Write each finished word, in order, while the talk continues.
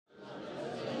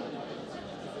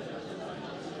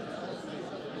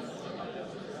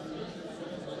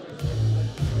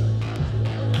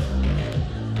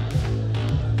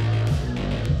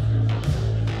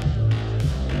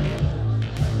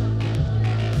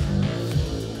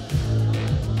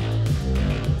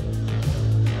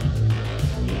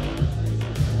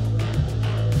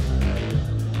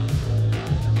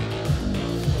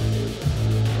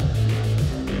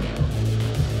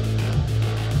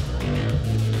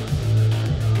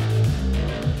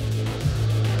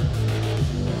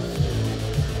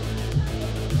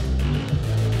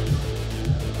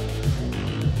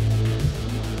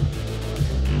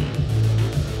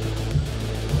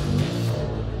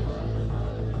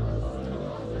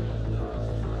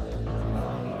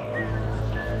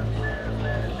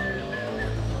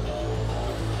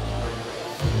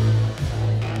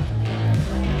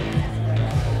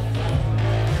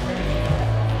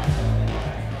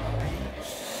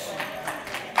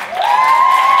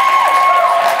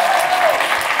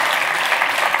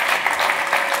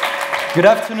Good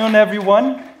afternoon,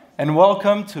 everyone, and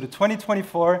welcome to the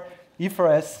 2024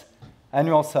 E4S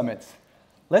Annual Summit.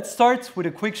 Let's start with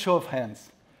a quick show of hands.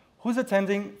 Who's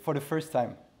attending for the first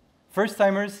time?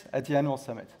 First-timers at the Annual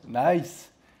Summit. Nice.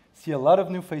 See a lot of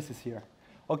new faces here.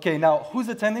 Okay, now, who's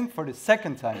attending for the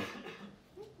second time?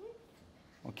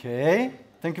 Okay,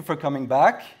 thank you for coming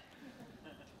back.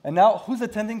 And now, who's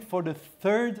attending for the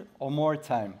third or more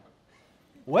time?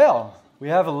 Well, we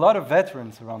have a lot of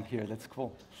veterans around here. That's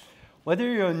cool. Whether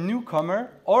you're a newcomer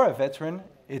or a veteran,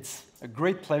 it's a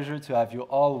great pleasure to have you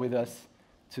all with us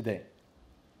today.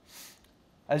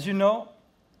 As you know,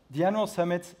 the Annual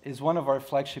Summit is one of our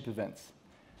flagship events.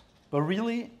 But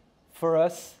really, for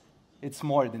us, it's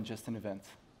more than just an event.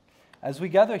 As we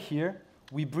gather here,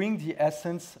 we bring the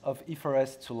essence of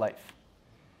E4S to life.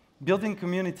 Building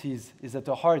communities is at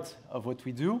the heart of what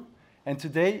we do, and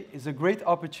today is a great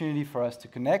opportunity for us to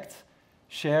connect,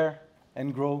 share,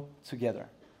 and grow together.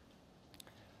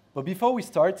 But before we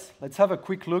start, let's have a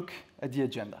quick look at the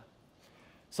agenda.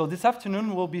 So this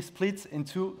afternoon will be split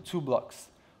into two blocks.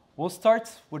 We'll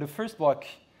start with the first block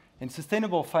in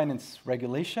sustainable finance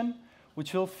regulation,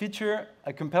 which will feature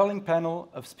a compelling panel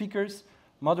of speakers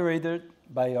moderated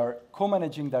by our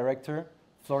co-managing director,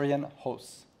 Florian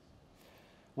Hoos.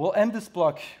 We'll end this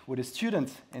block with a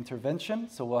student intervention,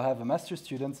 so we'll have a master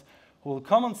student who will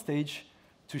come on stage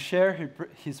to share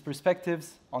his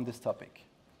perspectives on this topic.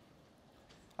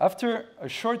 After a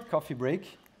short coffee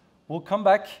break, we'll come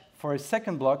back for a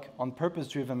second block on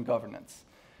purpose-driven governance.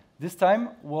 This time,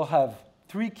 we'll have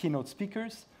 3 keynote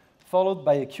speakers, followed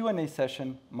by a Q&A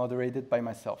session moderated by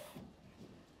myself.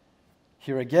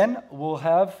 Here again, we'll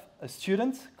have a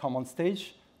student come on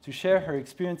stage to share her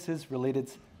experiences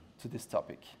related to this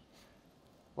topic.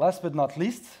 Last but not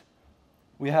least,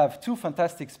 we have 2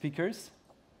 fantastic speakers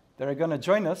that are going to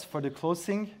join us for the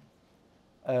closing,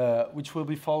 which will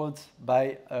be followed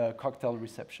by a cocktail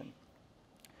reception.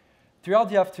 Throughout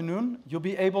the afternoon, you'll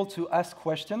be able to ask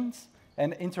questions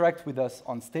and interact with us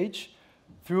on stage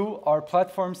through our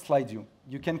platform SlideU.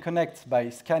 You can connect by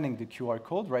scanning the QR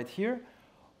code right here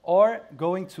or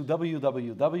going to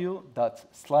www.sly.do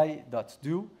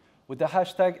with the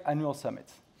hashtag Annual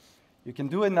Summit. You can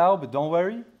do it now, but don't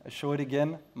worry, I'll show it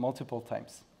again multiple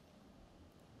times.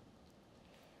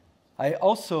 I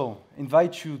also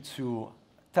invite you to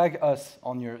tag us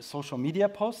on your social media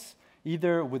posts,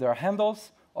 either with our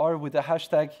handles or with the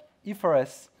hashtag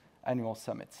E4S Annual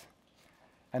Summit.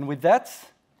 And with that,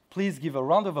 please give a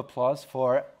round of applause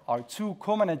for our 2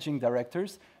 co-managing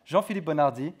directors, Jean-Philippe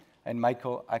Bonardi and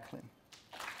Michael Acklin.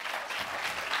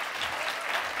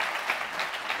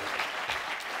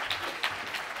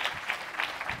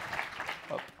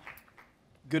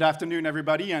 Good afternoon,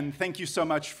 everybody, and thank you so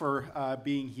much for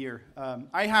being here.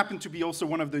 I happen to be also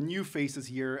one of the new faces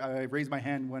here. I raised my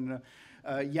hand when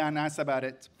Jan asked about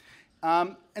it.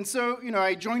 And so,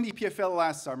 I joined EPFL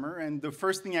last summer, and the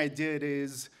first thing I did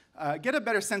is get a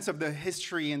better sense of the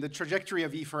history and the trajectory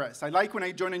of E4S. I like when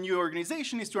I join a new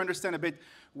organization is to understand a bit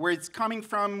where it's coming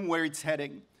from, where it's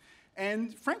heading.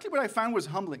 And frankly, what I found was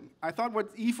humbling. I thought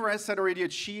what E4S had already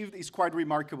achieved is quite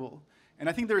remarkable. And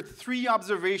I think there are 3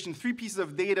 observations, 3 pieces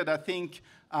of data that I think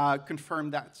confirm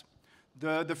that.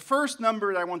 The first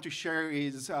number that I want to share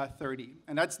is 30.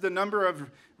 And that's the number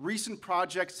of recent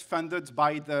projects funded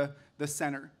by the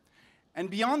center.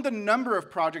 And beyond the number of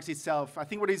projects itself, I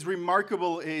think what is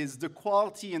remarkable is the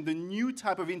quality and the new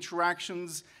type of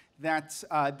interactions that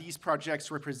these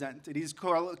projects represent. It is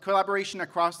collaboration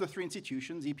across the 3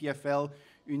 institutions, EPFL,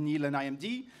 UNIL, and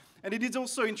IMD. And it is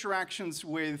also interactions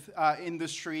with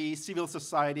industry, civil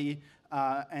society,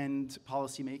 and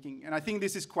policymaking. And I think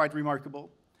this is quite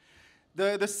remarkable.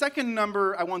 The second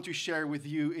number I want to share with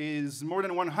you is more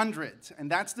than 100. And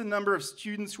that's the number of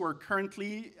students who are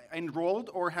currently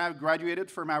enrolled or have graduated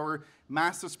from our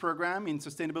master's program in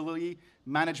sustainability,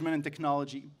 management, and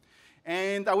technology.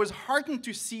 And I was heartened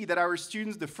to see that our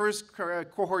students, the first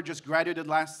cohort just graduated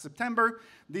last September,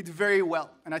 did very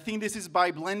well. And I think this is by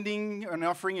blending and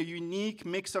offering a unique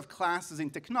mix of classes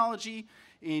in technology,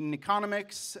 in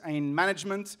economics, in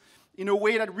management, in a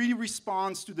way that really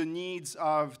responds to the needs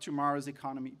of tomorrow's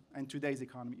economy and today's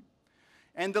economy.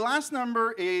 And the last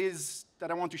number that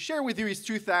I want to share with you is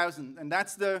 2,000. And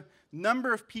that's the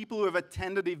number of people who have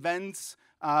attended events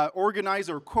organized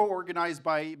or co-organized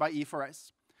by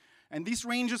E4S. And this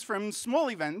ranges from small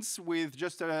events with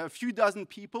just a few dozen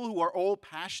people who are all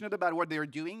passionate about what they're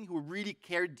doing, who really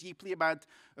care deeply about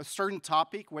a certain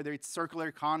topic, whether it's circular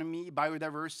economy,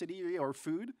 biodiversity, or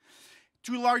food,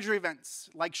 to larger events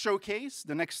like Showcase,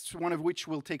 the next one of which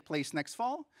will take place next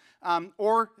fall,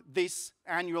 or this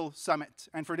annual summit.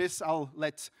 And for this, I'll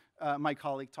let my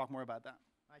colleague talk more about that.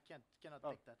 I cannot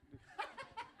take that.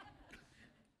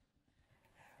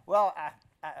 Well,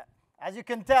 as you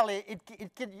can tell, it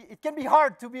can be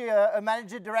hard to be a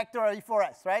managing director at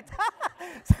E4S, right?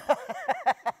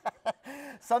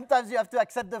 Sometimes you have to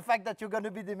accept the fact that you're going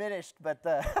to be diminished, but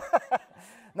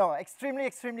no,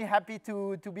 extremely happy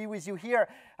to be with you here.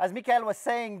 As Michael was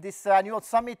saying, this annual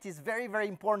summit is very, very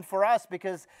important for us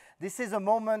because this is a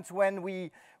moment when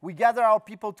we gather our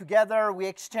people together, we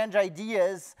exchange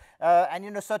ideas, and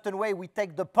in a certain way we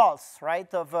take the pulse,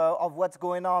 right, of what's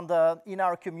going on in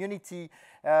our community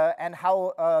and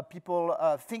how people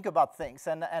think about things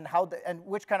and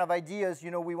which kind of ideas,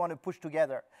 we want to push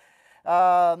together.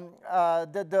 The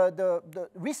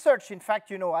research, in fact,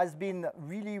 has been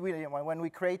really, when we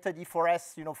created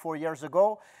E4S, 4 years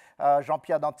ago,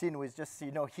 Jean-Pierre Dantin, who is just,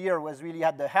 here, was really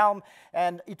at the helm,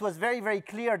 and it was very, very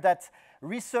clear that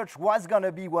research was going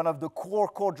to be one of the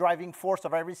core driving force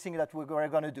of everything that we were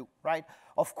going to do, right?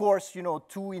 Of course,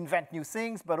 to invent new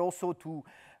things, but also to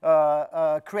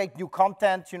create new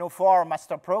content, for our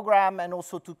master program, and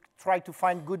also to try to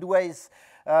find good ways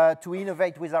to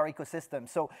innovate with our ecosystem.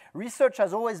 So research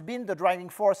has always been the driving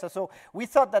force. So we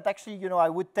thought that actually, I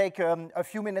would take a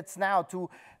few minutes now to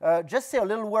just say a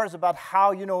little words about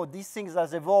how, these things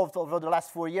has evolved over the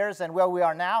last 4 years and where we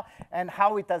are now and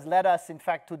how it has led us, in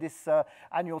fact, to this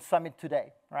annual summit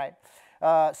today, right?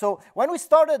 So when we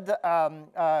started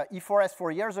E4S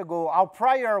 4 years ago, our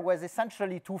prior was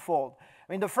essentially twofold.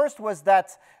 I mean, the first was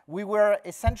that we were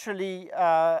essentially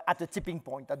at a tipping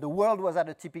point, that the world was at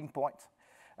a tipping point.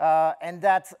 And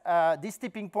that this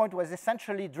tipping point was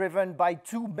essentially driven by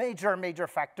two major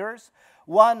factors.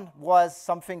 One was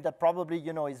something that probably,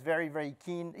 is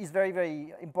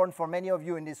very important for many of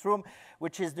you in this room,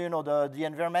 which is, the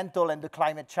environmental and the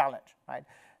climate challenge, right?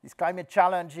 This climate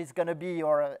challenge is going to be,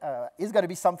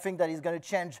 something that is going to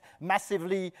change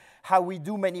massively how we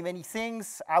do many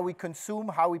things, how we consume,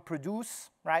 how we produce,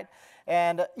 right?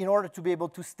 And in order to be able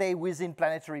to stay within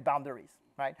planetary boundaries.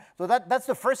 Right? So that's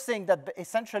the first thing that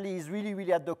essentially is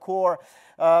really at the core,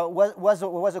 was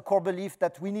a core belief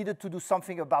that we needed to do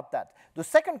something about that. The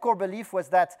second core belief was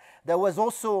that there was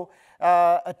also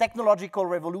a technological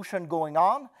revolution going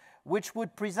on, which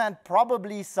would present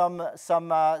probably some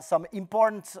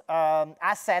important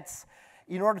assets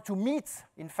in order to meet,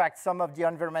 in fact, some of the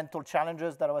environmental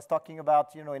challenges that I was talking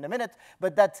about, in a minute,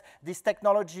 but that this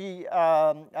technology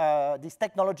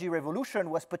revolution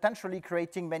was potentially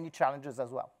creating many challenges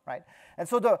as well, right? And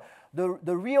so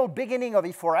the real beginning of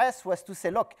E4S was to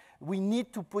say, look, we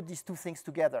need to put these two things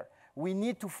together. We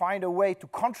need to find a way to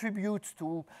contribute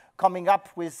to coming up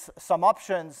with some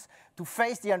options to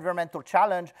face the environmental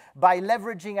challenge by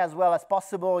leveraging as well as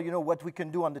possible, what we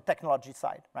can do on the technology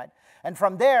side, right? And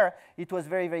from there, it was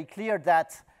very clear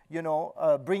that,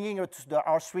 bringing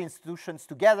our three institutions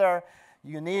together,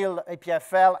 UNIL,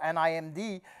 APFL, and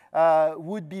IMD,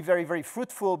 would be very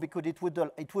fruitful because it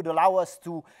would allow us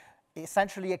to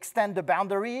essentially extend the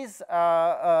boundaries,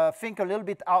 think a little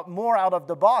bit more out of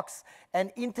the box, and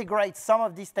integrate some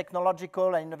of these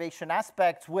technological and innovation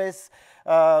aspects with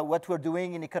what we're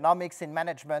doing in economics, in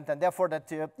management, and therefore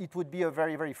that it would be a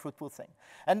very fruitful thing.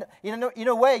 And in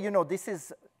a way, this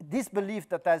is this belief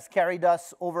that has carried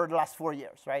us over the last 4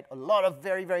 years, right? A lot of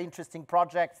very interesting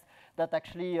projects that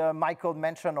actually Michael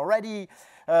mentioned already,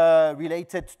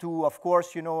 related to, of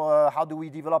course, how do we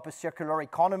develop a circular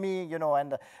economy,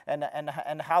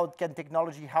 and how can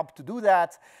technology help to do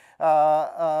that?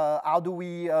 How do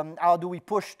we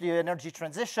push the energy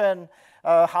transition?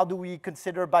 How do we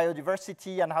consider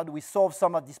biodiversity, and how do we solve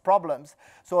some of these problems?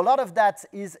 So a lot of that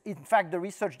is, in fact, the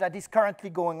research that is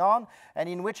currently going on, and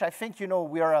in which I think,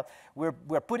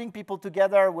 we're putting people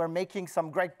together, we're making some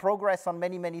great progress on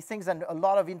many things, and a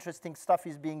lot of interesting stuff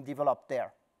is being developed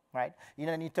there, right, in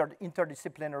an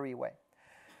interdisciplinary way.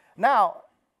 Now,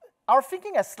 our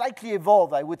thinking has slightly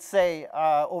evolved, I would say,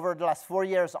 over the last 4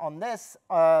 years on this,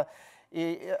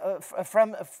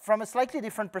 from a slightly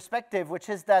different perspective, which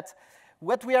is that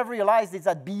what we have realized is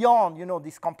that beyond,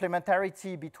 this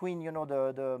complementarity between,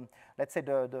 let's say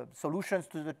the solutions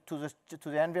to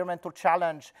the environmental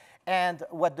challenge and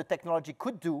what the technology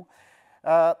could do,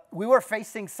 we were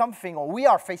facing something, or we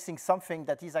are facing something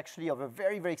that is actually of a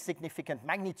very significant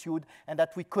magnitude, and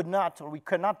that we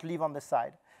cannot leave on the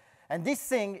side. And this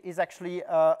thing is actually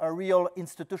a real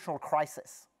institutional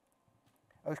crisis,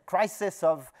 a crisis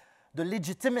of the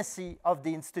legitimacy of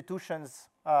the institutions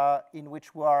with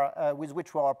which we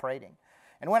are operating.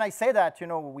 And when I say that,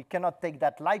 we cannot take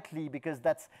that lightly, because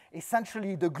that's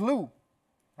essentially the glue,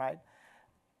 right,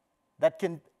 that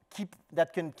can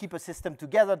keep a system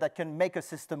together, that can make a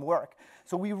system work.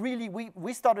 So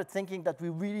we started thinking that we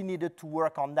really needed to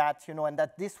work on that, and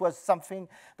that this was something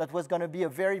that was going to be a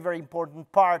very, very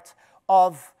important part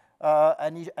of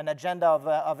an agenda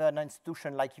of an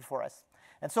institution like E4S.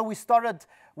 And so we started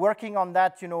working on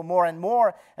that, more and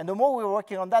more. And the more we were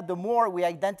working on that, the more we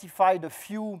identified a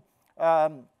few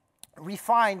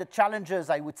refined challenges,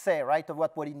 I would say, right, of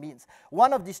what it means.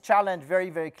 One of these challenges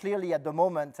very, very clearly at the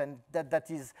moment, and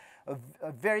that is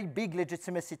a very big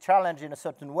legitimacy challenge in a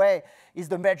certain way, is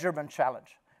the measurement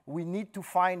challenge. We need to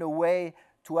find a way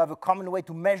to have a common way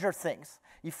to measure things.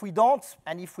 If we don't,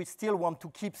 and if we still want to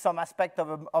keep some aspect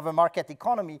of a market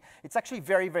economy, it's actually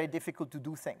very, very difficult to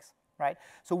do things, right?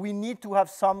 So we need to have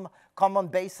some common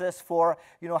basis for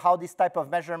how this type of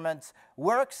measurement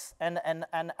works and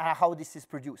how this is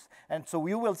produced. And so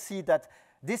you will see that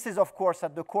this is, of course,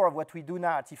 at the core of what we do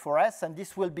now at E4S, and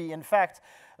this will be, in fact,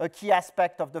 a key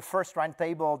aspect of the first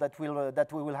roundtable that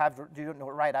we will have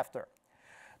right after.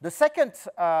 The second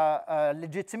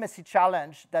legitimacy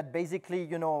challenge that basically,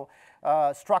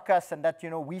 struck us and that,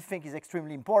 we think is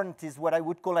extremely important is what I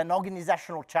would call an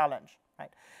organizational challenge, right?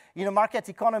 In a market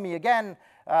economy, again,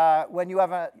 when you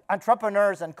have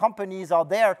entrepreneurs and companies are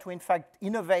there to, in fact,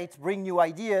 innovate, bring new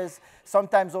ideas,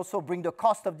 sometimes also bring the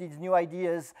cost of these new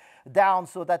ideas down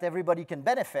so that everybody can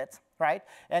benefit, right?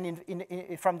 And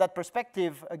from that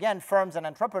perspective, again, firms and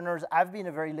entrepreneurs have been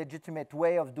a very legitimate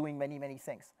way of doing many, many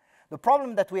things. The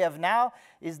problem that we have now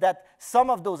is that some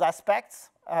of those aspects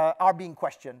are being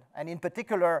questioned. And in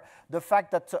particular, the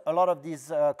fact that a lot of these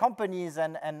companies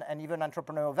and even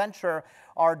entrepreneurial venture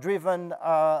are driven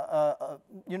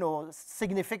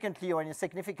significantly or in a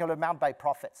significant amount by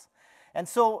profits. And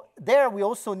so there we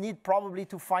also need probably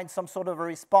to find some sort of a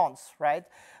response, right,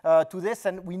 to this.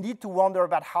 And we need to wonder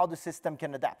about how the system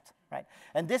can adapt, right?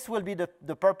 And this will be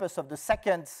the purpose of the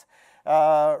second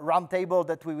roundtable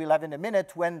that we will have in a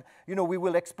minute, when we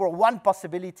will explore one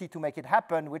possibility to make it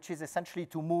happen, which is essentially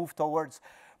to move towards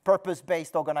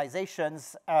purpose-based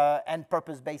organizations and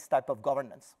purpose-based type of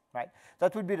governance, right?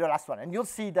 That will be the last one. And you'll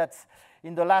see that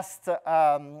in the last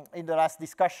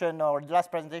discussion or the last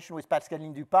presentation with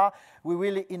Pascaline Dupas, we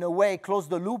will, in a way, close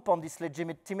the loop on this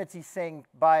legitimacy thing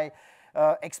by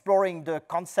exploring the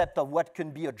concept of what can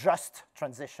be a just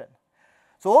transition.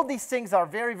 So all these things are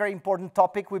very, very important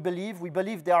topic, we believe. We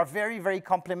believe they are very, very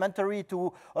complementary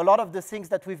to a lot of the things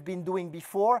that we've been doing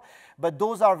before. But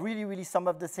those are really, really some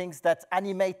of the things that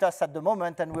animate us at the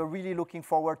moment, and we're really looking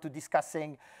forward to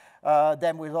discussing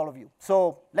them with all of you.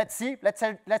 So let's see.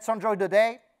 Let's enjoy the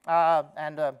day,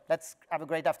 and let's have a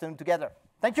great afternoon together.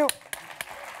 Thank you.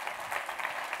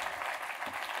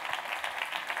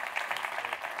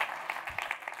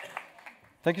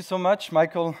 Thank you so much,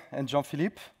 Michael and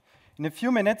Jean-Philippe. In a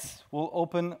few minutes, we'll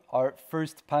open our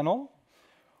first panel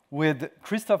with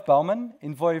Christoph Baumann,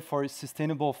 Envoy for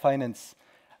Sustainable Finance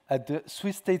at the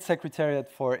Swiss State Secretariat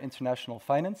for International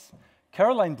Finance,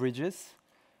 Caroline Bridges,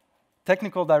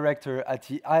 Technical Director at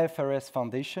the E4S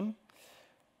Foundation,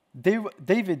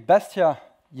 David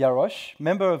Bastia-Jarosz,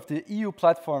 member of the EU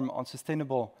Platform on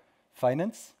Sustainable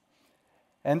Finance,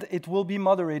 and it will be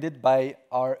moderated by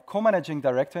our co-managing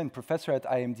director and professor at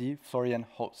IMD, Florian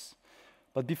Hoos.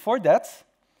 But before that,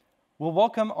 we'll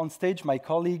welcome on stage my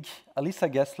colleague,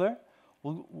 Alisa Gessler,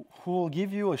 who will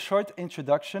give you a short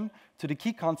introduction to the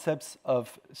key concepts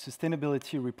of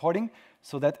sustainability reporting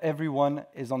so that everyone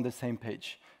is on the same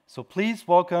page. So please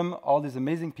welcome all these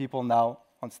amazing people now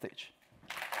on stage.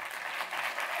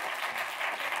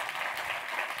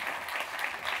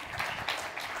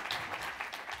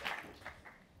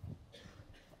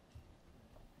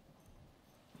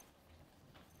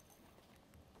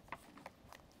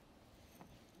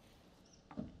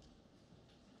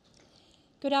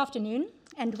 Good afternoon,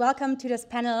 and welcome to this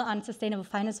panel on sustainable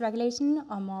finance regulation,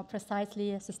 or more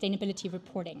precisely, sustainability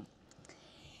reporting.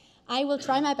 I will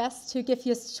try my best to give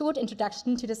you a short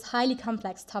introduction to this highly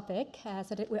complex topic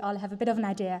so that we all have a bit of an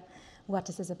idea what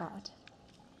this is about.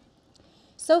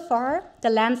 So far, the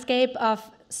landscape of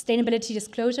sustainability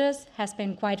disclosures has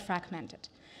been quite fragmented.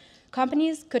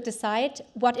 Companies could decide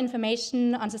what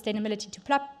information on sustainability to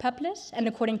publish and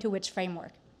according to which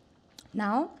framework.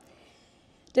 Now,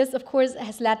 this, of course,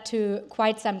 has led to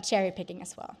quite some cherry picking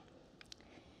as well.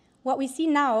 What we see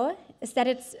now is that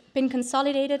it's been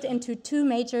consolidated into two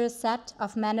major sets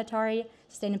of mandatory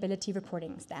sustainability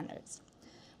reporting standards.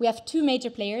 We have two major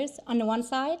players. On the one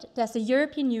side, there's the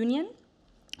European Union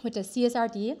with the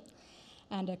CSRD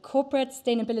and a Corporate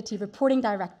Sustainability Reporting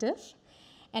Directive,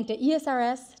 and the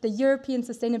ESRS, the European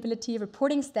Sustainability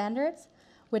Reporting Standards,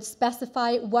 which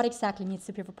specify what exactly needs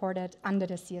to be reported under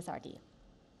the CSRD.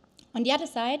 On the other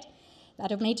side, the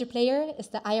other major player is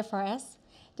the IFRS,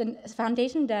 the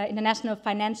foundation, the International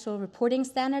Financial Reporting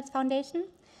Standards Foundation,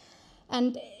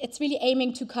 and it's really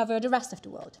aiming to cover the rest of the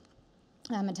world.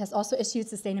 It has also issued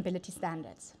sustainability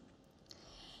standards.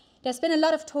 There's been a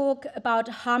lot of talk about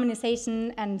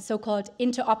harmonization and so-called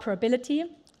interoperability,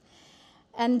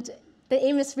 and the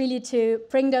aim is really to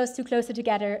bring those two closer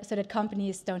together so that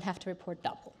companies don't have to report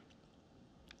double.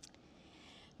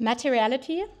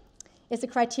 Materiality is a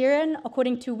criterion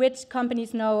according to which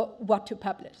companies know what to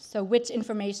publish, so which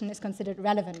information is considered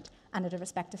relevant under the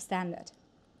respective standard.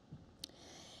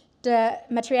 The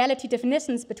materiality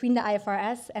definitions between the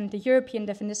IFRS and the European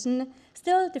definition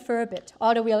still differ a bit,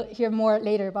 although we'll hear more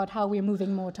later about how we're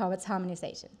moving more towards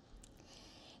harmonization.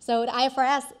 So the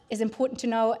IFRS, is important to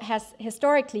know, has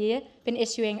historically been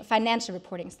issuing financial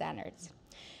reporting standards.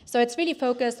 So it's really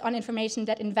focused on information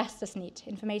that investors need,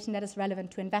 information that is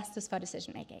relevant to investors for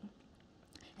decision making.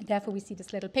 And therefore, we see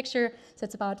this little picture. So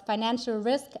it's about financial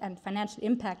risk and financial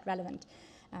impact relevant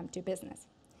to business.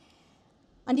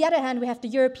 On the other hand, we have the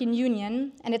European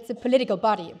Union, and it's a political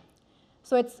body.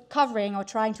 So it's covering or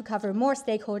trying to cover more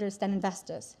stakeholders than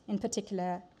investors, in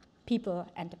particular people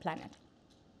and the planet.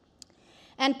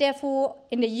 And therefore,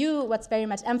 in the EU, what's very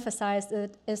much emphasized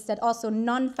is that also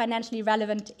non-financially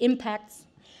relevant impacts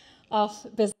of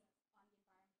business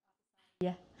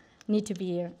need to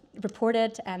be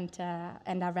reported and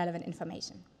are relevant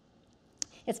information.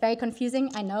 It's very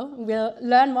confusing, I know. We'll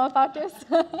learn more about this.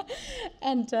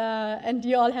 and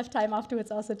you all have time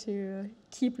afterwards also to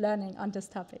keep learning on this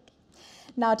topic.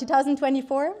 Now,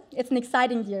 2024, it's an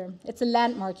exciting year. It's a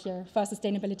landmark year for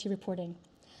sustainability reporting.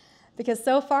 Because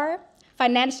so far,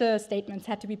 financial statements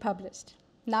had to be published.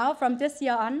 Now, from this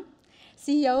year on,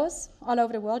 CEOs all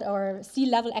over the world, or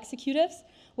C-level executives,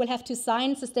 will have to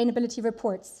sign sustainability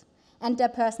reports, and they're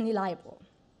personally liable.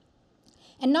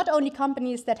 And not only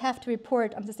companies that have to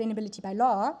report on sustainability by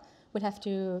law will have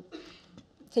to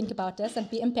think about this and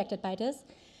be impacted by this,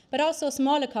 but also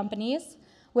smaller companies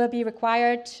will be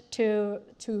required to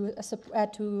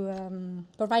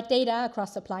provide data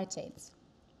across supply chains.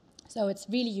 So it's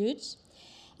really huge.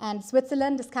 And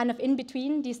Switzerland is kind of in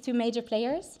between these two major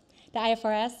players, the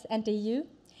IFRS and the EU,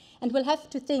 and we'll have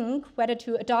to think whether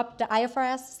to adopt the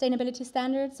IFRS sustainability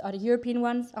standards or the European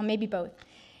ones, or maybe both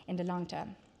in the long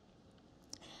term.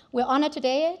 We're honored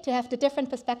today to have the different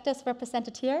perspectives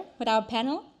represented here with our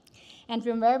panel, and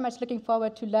we're very much looking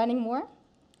forward to learning more.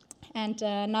 And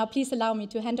now please allow me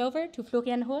to hand over to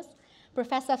Florian Hoos,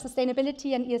 Professor of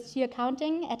Sustainability and ESG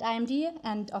Accounting at IMD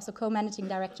and also Co-Managing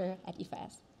Director at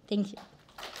E4S. Thank you.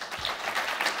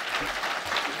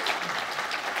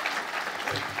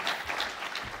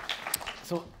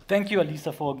 So thank you,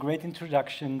 Alisa, for a great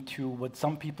introduction to what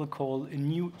some people call a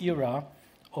new era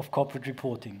of corporate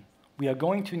reporting. We are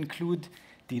going to include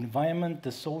the environment,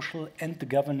 the social, and the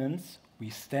governance. We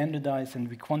standardize and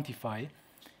we quantify.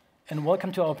 And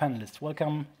welcome to our panelists.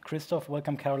 Welcome, Christoph.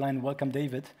 Welcome, Caroline. Welcome,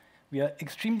 David. We are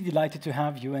extremely delighted to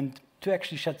have you and to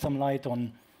actually shed some light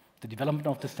on the development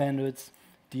of the standards,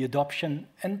 the adoption,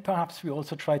 and perhaps we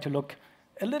also try to look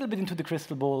a little bit into the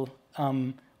crystal ball,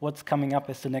 what's coming up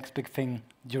as the next big thing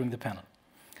during the panel.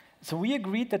 So we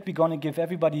agreed that we're going to give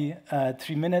everybody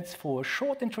 3 minutes for a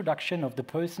short introduction of the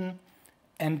person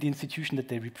and the institution that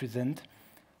they represent.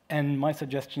 And my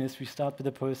suggestion is we start with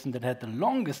the person that had the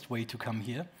longest way to come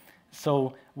here.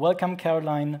 So welcome,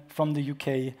 Caroline, from the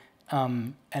UK,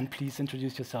 and please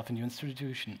introduce yourself and your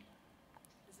institution.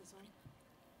 Is this on?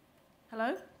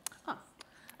 Hello?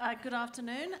 Good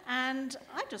afternoon, and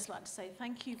I'd just like to say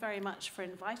thank you very much for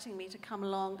inviting me to come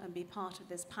along and be part of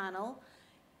this panel.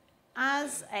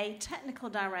 As a technical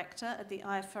director at the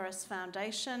E4S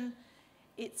Foundation,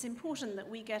 it's important that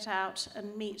we get out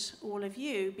and meet all of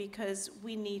you because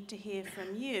we need to hear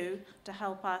from you to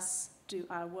help us do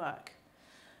our work.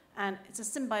 And it's a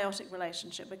symbiotic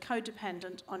relationship. We're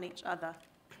codependent on each other.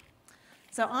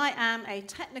 So I am a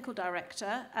technical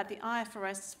director at the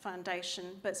E4S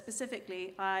Foundation, but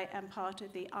specifically I am part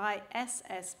of the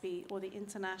ISSB, or the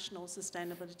International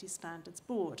Sustainability Standards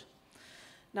Board.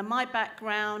 Now, my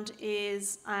background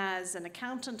is as an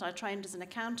accountant. I trained as an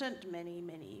accountant many,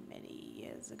 many, many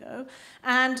years ago.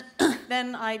 And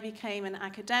then I became an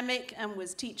academic and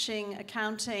was teaching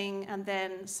accounting and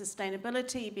then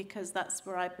sustainability because that's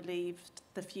where I believed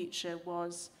the future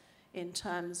was in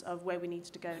terms of where we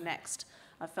needed to go next.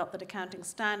 I felt that accounting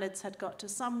standards had got to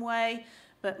some way,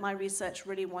 but my research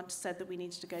really said that we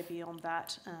needed to go beyond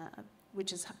that,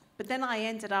 but then I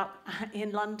ended up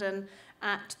in London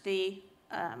at the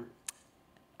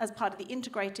as part of the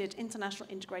International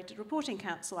Integrated Reporting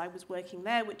Council. I was working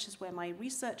there, which is where my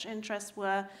research interests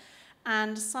were,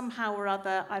 And somehow or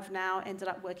other, I've now ended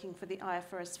up working for the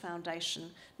E4S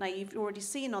Foundation. Now, you've already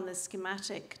seen on this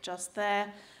schematic just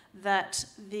there that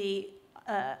the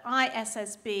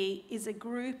ISSB is a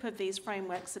group of these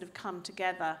frameworks that have come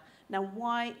together. Now,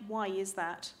 why is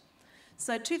that?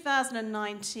 So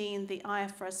 2019, the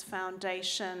E4S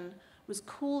Foundation was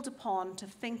called upon to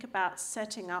think about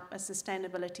setting up a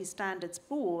sustainability standards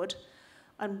board.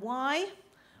 And why?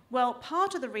 Well,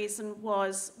 part of the reason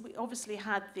was we obviously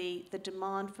had the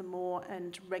demand for more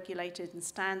and regulated and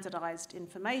standardized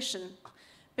information,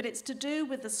 but it's to do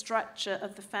with the structure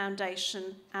of the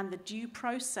foundation and the due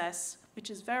process, which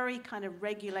is very kind of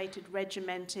regulated,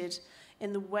 regimented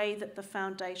in the way that the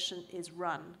foundation is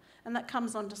run. And that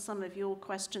comes on to some of your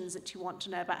questions that you want to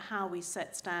know about how we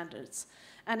set standards.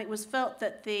 And it was felt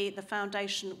that the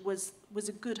foundation was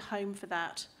a good home for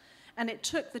that. And it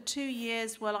took the 2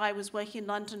 years while I was working in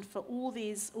London for all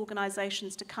these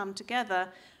organizations to come together,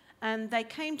 and they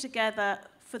came together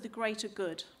for the greater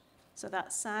good. So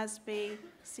that's SASB,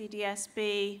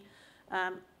 CDSB,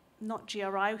 not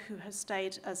GRI, who has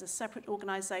stayed as a separate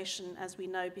organization, as we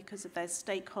know, because of their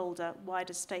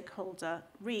wider stakeholder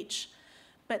reach.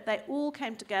 But they all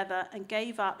came together and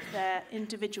gave up their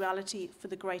individuality for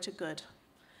the greater good.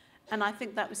 And I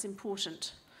think that was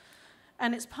important.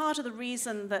 And it's part of the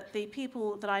reason that the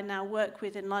people that I now work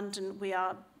with in London, we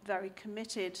are very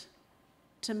committed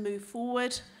to move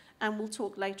forward, and we'll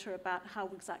talk later about how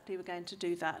exactly we're going to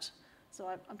do that. So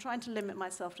I'm trying to limit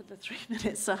myself to the 3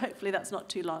 minutes, so hopefully that's not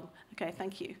too long. Okay,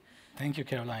 thank you. Thank you,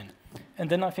 Caroline. And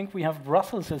then I think we have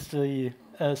Brussels as the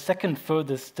second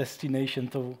furthest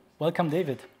destination, so welcome,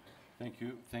 David. Thank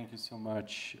you so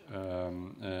much,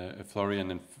 Florian,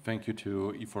 and thank you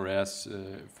to E4S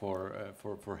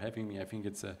for having me. I think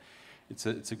it's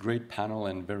a great panel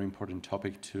and very important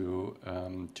topic to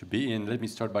be in. Let me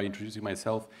start by introducing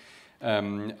myself.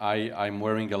 I'm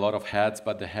wearing a lot of hats,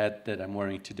 but the hat that I'm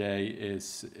wearing today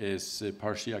is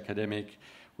partially academic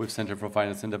with Center for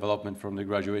Finance and Development from the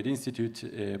Graduate Institute,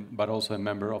 but also a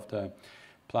member of the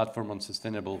Platform on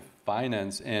Sustainable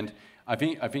Finance. And I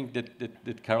think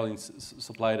that Caroline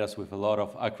supplied us with a lot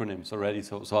of acronyms already,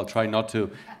 so I'll try not to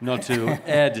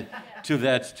add to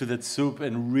that soup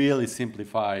and really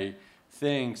simplify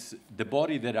things. The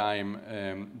body that I'm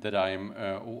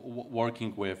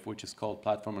working with, which is called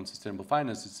Platform on Sustainable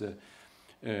Finance,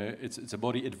 it's a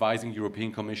body advising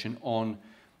European Commission on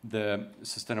the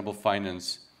sustainable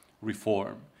finance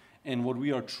reform. And what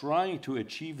we are trying to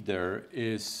achieve there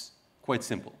is quite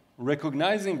simple.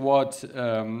 Recognizing what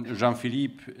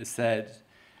Jean-Philippe said,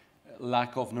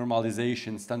 lack of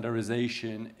normalization,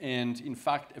 standardization, and in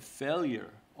fact a failure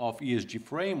of ESG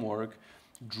framework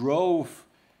drove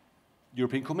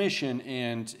European Commission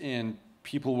and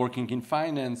people working in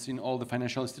finance, in all the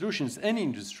financial institutions and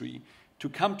industry to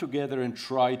come together and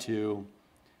try to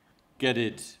get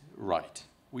it right,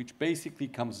 which basically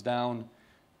comes down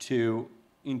to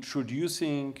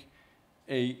introducing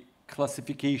a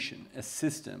classification, a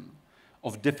system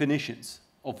of definitions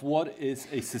of what is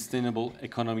a sustainable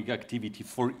economic activity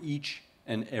for each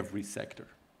and every sector.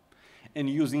 And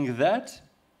using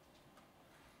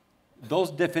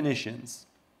those definitions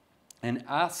and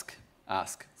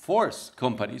force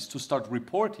companies to start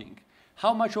reporting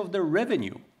how much of their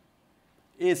revenue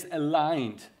is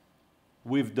aligned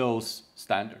with those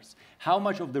standards, how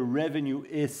much of the revenue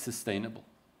is sustainable.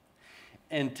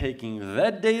 And taking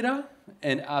that data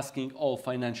and asking all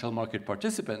financial market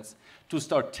participants to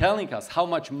start telling us how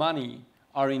much money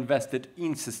are invested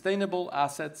in sustainable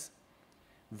assets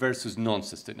versus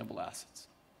non-sustainable assets.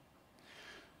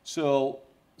 So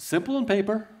simple on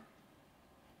paper,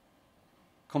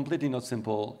 completely not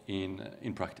simple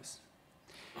in practice.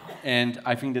 And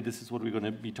I think that this is what we're going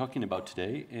to be talking about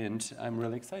today, and I'm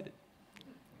really excited.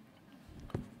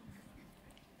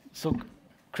 So,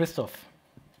 Christoph.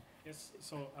 Yes,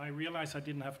 so I realize I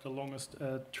didn't have the longest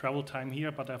travel time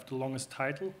here, but I have the longest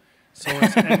title. So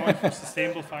as Envoy for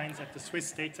Sustainable Finance at the Swiss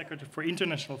State Secretary for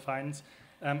International Finance,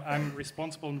 I'm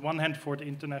responsible on one hand for the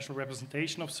international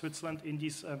representation of Switzerland in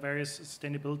these various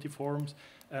sustainability forums,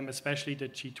 especially the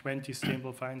G20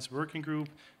 Sustainable Finance Working Group,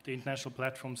 the International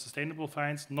Platform Sustainable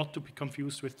Finance, not to be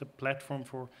confused with the platform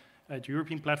for the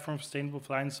European Platform for Sustainable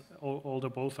Finance, although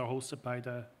both are hosted by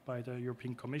the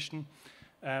European Commission.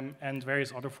 And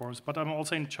various other forums. But I'm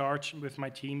also in charge with my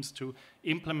teams to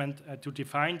implement, to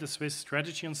define the Swiss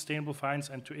strategy on sustainable finance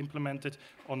and to implement it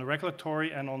on a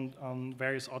regulatory and on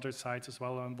various other sides as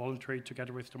well, on voluntary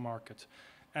together with the market.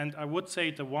 And I would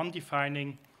say the one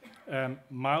defining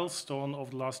milestone of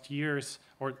the last years,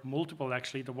 or multiple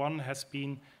actually, the one has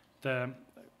been the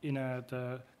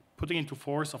putting into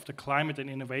force of the climate and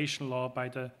innovation law by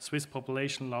the Swiss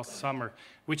population last summer,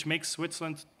 which makes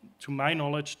Switzerland, to my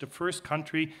knowledge, the first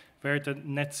country where the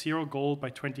net zero goal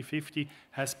by 2050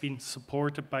 has been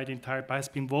supported by has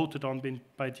been voted on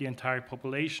by the entire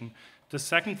population. The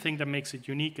second thing that makes it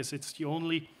unique is it's the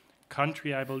only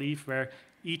country, I believe, where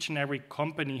each and every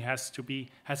company has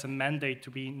a mandate to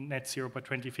be net zero by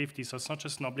 2050. So it's not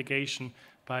just an obligation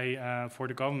for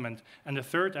the government. And the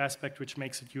third aspect, which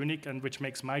makes it unique and which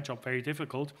makes my job very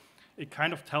difficult, it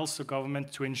kind of tells the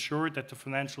government to ensure that the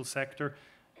financial sector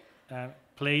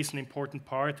plays an important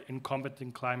part in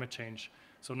combating climate change.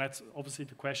 So that's obviously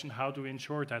the question, how do we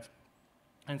ensure that?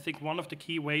 And I think one of the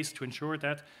key ways to ensure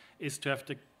that is to have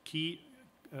the key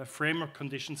framework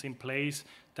conditions in place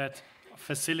that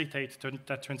facilitate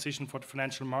that transition for the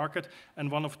financial market.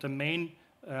 And one of the main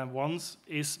ones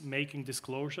is making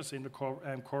disclosures in the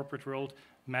corporate world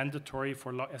mandatory,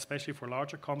 especially for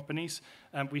larger companies.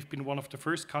 We've been one of the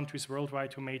first countries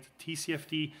worldwide who made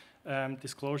TCFD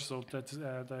disclosures, so that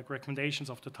the recommendations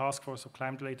of the Task Force of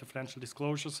Climate-Related Financial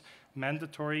Disclosures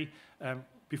mandatory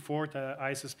before the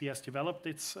ISSB has developed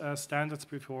its standards,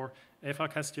 before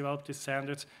EFRAG has developed its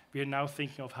standards. We are now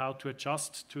thinking of how to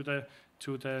adjust to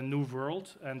the new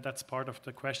world, and that's part of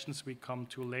the questions we come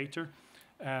to later.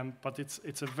 But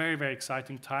it's a very, very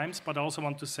exciting times. But I also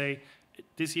want to say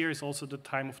this year is also the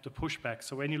time of the pushback.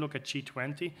 So when you look at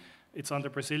G20, it's under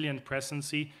Brazilian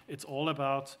presidency. It's all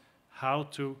about how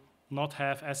to not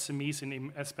have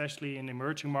SMEs, especially in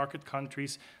emerging market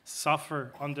countries,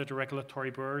 suffer under the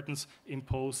regulatory burdens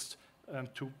imposed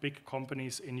to big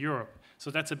companies in Europe.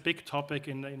 So that's a big topic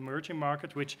in the emerging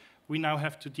market, which we now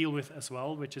have to deal with as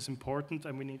well, which is important,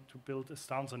 and we need to build a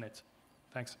stance on it.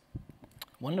 Thanks.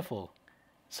 Wonderful.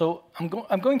 So I'm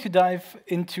going to dive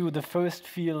into the first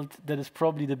field that is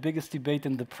probably the biggest debate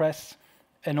in the press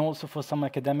and also for some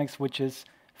academics, which is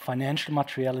financial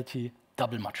materiality,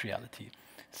 double materiality.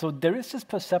 So there is this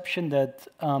perception that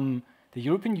the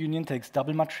European Union takes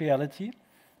double materiality.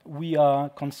 We are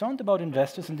concerned about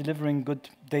investors and delivering good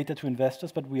data to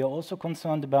investors, but we are also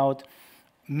concerned about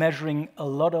measuring a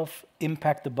lot of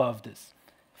impact above this.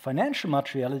 Financial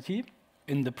materiality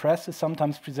in the press is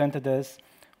sometimes presented as,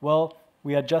 well,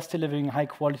 we are just delivering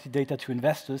high-quality data to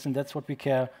investors, and that's what we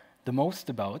care the most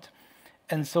about.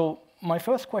 And so my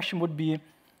first question would be,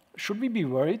 should we be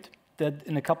worried that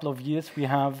in a couple of years we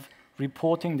have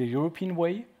reporting the European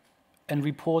way and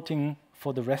reporting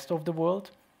for the rest of the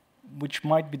world, which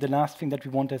might be the last thing that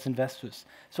we want as investors?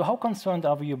 So how concerned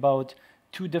are we about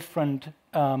two different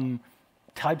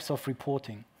types of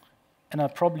reporting? And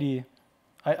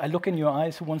I look in your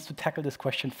eyes, who wants to tackle this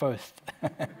question first?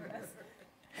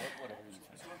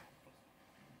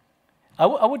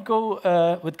 I would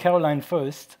go with Caroline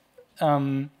first.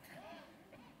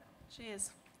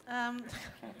 Cheers.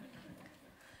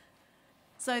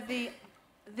 So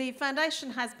the foundation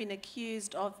has been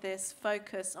accused of this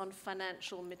focus on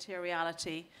financial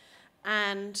materiality,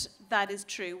 and that is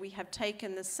true. We have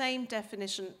taken the same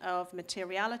definition of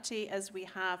materiality as we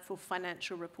have for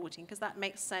financial reporting, because that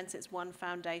makes sense. It's one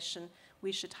foundation.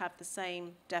 We should have the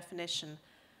same definition.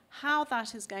 How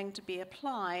that is going to be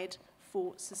applied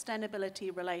for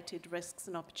sustainability-related risks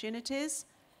and opportunities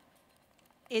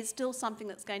is still something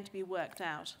that's going to be worked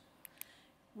out.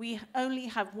 We only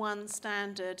have one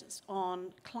standard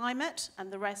on climate,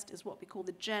 and the rest is what we call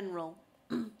the general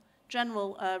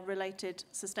related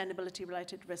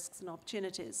sustainability-related risks and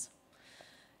opportunities.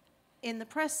 In the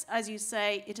press, as you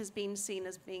say, it has been seen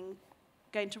as being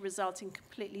going to result in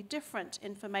completely different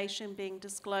information being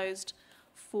disclosed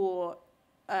for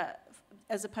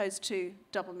as opposed to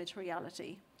double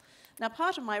materiality. Now,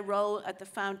 part of my role at the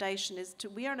foundation is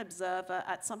we are an observer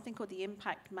at something called the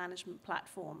Impact Management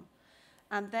Platform.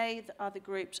 And they are the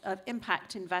group of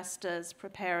impact investors,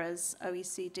 preparers,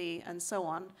 OECD, and so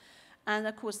on. And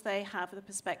of course, they have the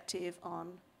perspective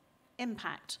on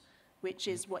impact, which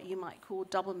is what you might call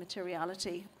double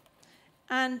materiality.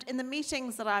 And in the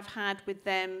meetings that I've had with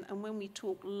them, and when we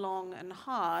talk long and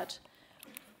hard,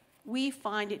 we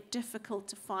find it difficult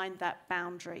to find that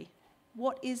boundary.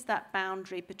 What is that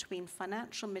boundary between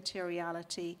financial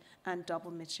materiality and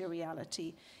double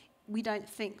materiality? We don't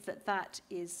think that that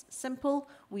is simple.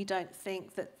 We don't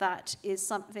think that that is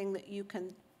something that you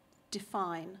can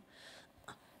define.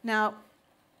 Now,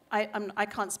 I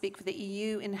can't speak for the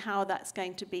EU in how that's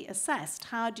going to be assessed.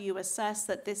 How do you assess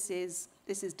that this is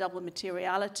double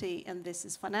materiality and this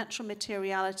is financial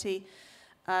materiality?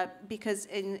 Because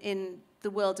in the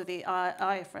world of the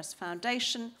E4S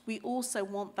Foundation, we also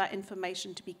want that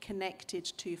information to be connected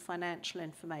to financial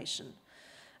information.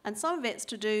 And some of it's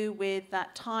to do with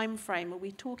that time frame. Are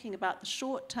we talking about the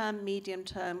short term, medium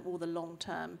term, or the long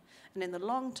term? And in the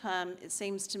long term, it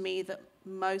seems to me that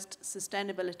most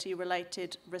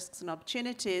sustainability-related risks and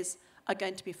opportunities are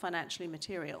going to be financially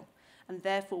material, and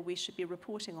therefore we should be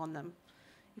reporting on them.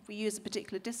 If we use a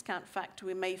particular discount factor,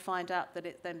 we may find out that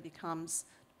it then becomes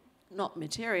not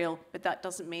material, but that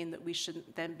doesn't mean that we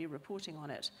shouldn't then be reporting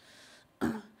on it.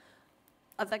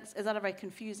 I think, is that a very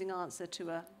confusing answer to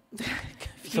a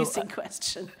confusing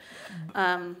question?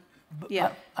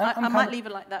 Yeah, I might leave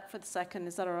it like that for the second.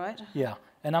 Is that all right? Yeah,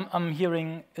 and I'm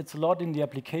hearing it's a lot in the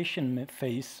application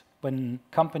phase when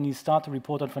companies start to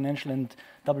report on financial and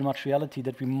double materiality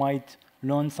that we might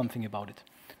learn something about it.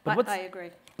 But I agree.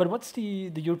 But what's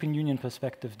the European Union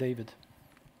perspective, David?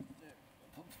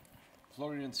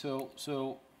 Florian, so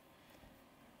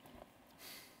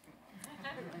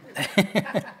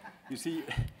you see,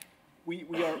 we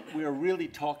are really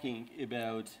talking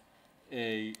about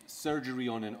a surgery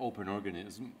on an open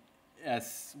organism.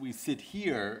 As we sit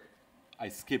here, I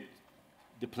skipped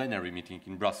the plenary meeting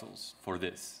in Brussels for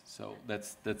this, so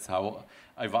that's how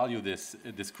I value this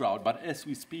crowd. But as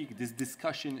we speak, this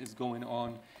discussion is going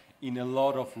on in a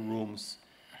lot of rooms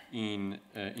in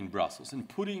Brussels, and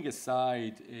putting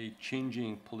aside a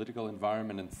changing political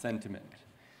environment and sentiment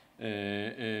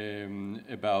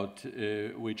about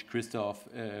which Christoph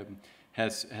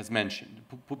has mentioned,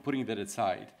 putting that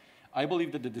aside, I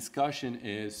believe that the discussion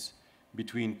is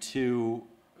between two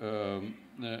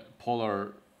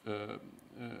polar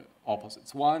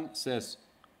opposites. One says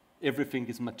everything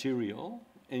is material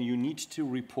and you need to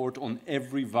report on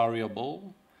every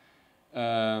variable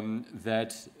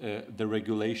that the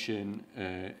regulation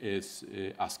is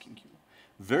asking you.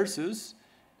 Versus,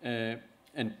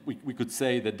 and we could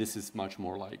say that this is much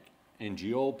more like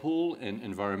NGO pool and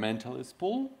environmentalist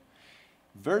pool,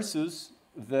 versus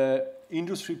the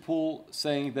industry pool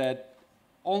saying that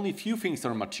only few things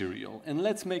are material and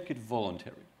let's make it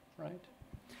voluntary, right?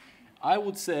 I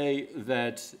would say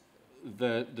that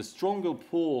the stronger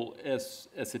pull as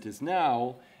it is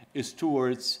now is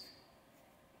towards,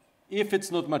 if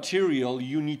it's not material,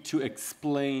 you need to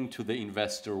explain to the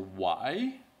investor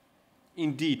why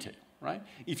in detail, right?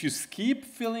 If you keep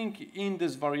filling in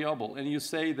this variable and you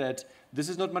say that this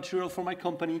is not material for my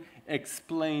company,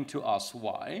 explain to us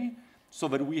why, so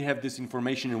that we have this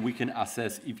information and we can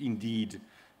assess if indeed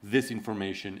this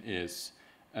information is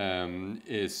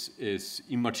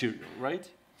immaterial, right?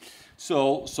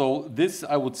 So this,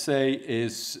 I would say,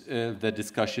 is the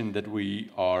discussion that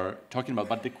we are talking about.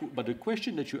 But the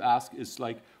question that you ask is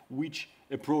like, which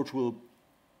approach will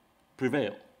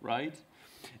prevail, right?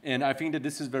 And I think that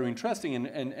this is very interesting,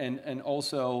 and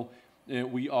also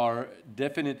we are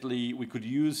definitely, we could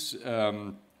use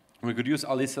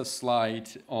Alyssa's slide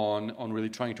on really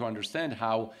trying to understand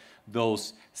how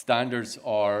those standards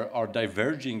are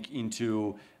diverging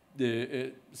into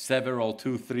the several,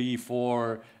 2, 3,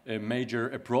 4 major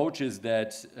approaches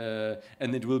that,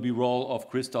 and it will be role of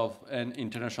Christoph and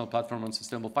International Platform on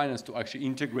Sustainable Finance to actually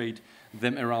integrate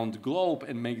them around the globe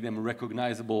and make them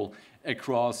recognizable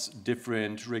across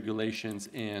different regulations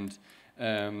and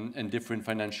different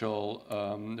financial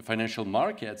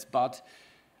markets. But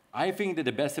I think that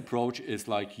the best approach is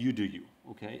like you do you,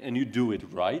 okay, and you do it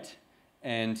right,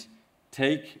 and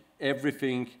take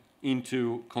everything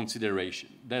into consideration.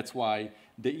 That's why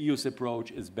the EU's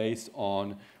approach is based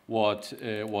on what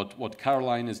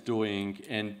Caroline is doing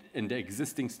and the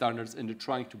existing standards, and they're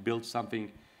trying to build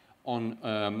something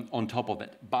on top of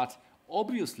that. But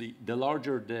obviously, the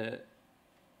larger the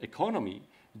economy,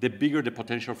 the bigger the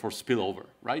potential for spillover,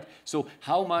 right? So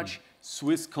how much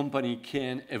Swiss company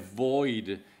can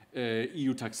avoid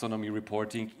EU taxonomy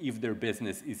reporting if their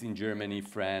business is in Germany,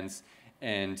 France,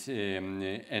 and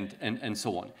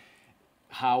so on?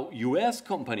 How US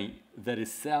company that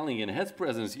is selling and has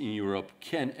presence in Europe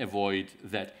can avoid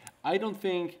that? I don't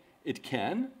think it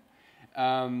can.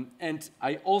 And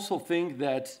I also think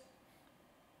that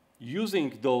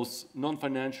using those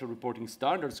non-financial reporting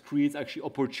standards creates actually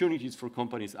opportunities for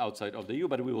companies outside of the EU,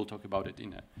 but we will talk about it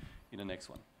in the next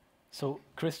one. So,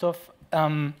 Christoph,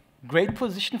 great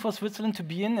position for Switzerland to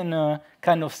be in a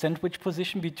kind of sandwich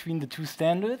position between the two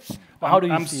standards. How do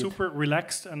you see it? I'm super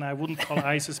relaxed, and I wouldn't call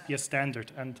ISSB a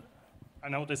standard. And I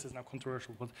know this is now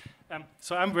controversial, but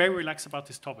so I'm very relaxed about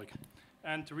this topic.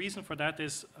 And the reason for that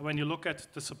is when you look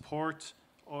at the support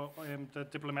or the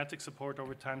diplomatic support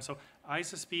over time. So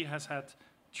ISSB has had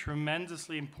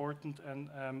tremendously important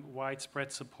and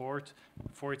widespread support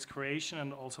for its creation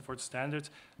and also for its standards.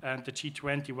 And the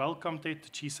G20 welcomed it, the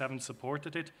G7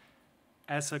 supported it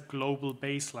as a global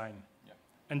baseline. Yeah.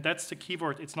 And that's the key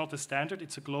word. It's not a standard,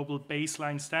 it's a global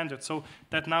baseline standard. So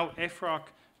that now EFRAG,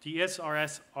 the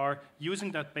ESRS are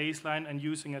using that baseline and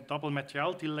using a double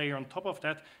materiality layer on top of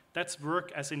that, that's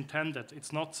work as intended.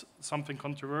 It's not something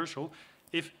controversial.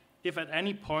 If at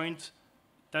any point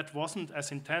that wasn't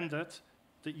as intended,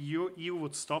 the EU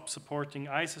would stop supporting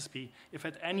ISSB. If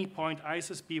at any point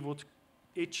ISSB would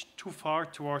itch too far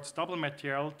towards double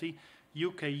materiality,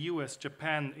 UK, US,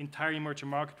 Japan, entire emerging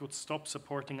market would stop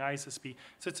supporting ISSB.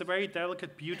 So it's a very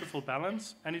delicate, beautiful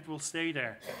balance, and it will stay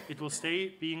there. It will stay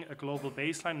being a global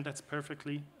baseline, and that's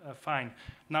perfectly fine.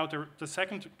 Now, the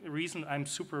second reason I'm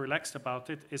super relaxed about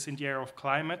it is in the area of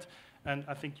climate, and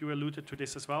I think you alluded to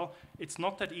this as well. It's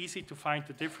not that easy to find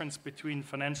the difference between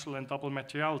financial and double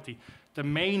materiality. The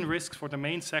main risks for the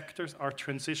main sectors are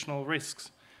transitional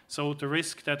risks. So the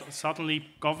risk that suddenly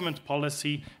government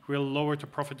policy will lower the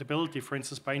profitability, for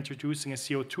instance, by introducing a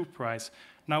CO2 price.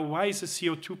 Now, why is a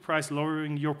CO2 price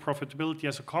lowering your profitability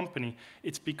as a company?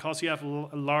 It's because you have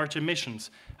large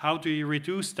emissions. How do you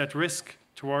reduce that risk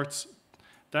towards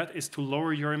that is to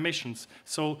lower your emissions.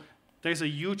 So there's a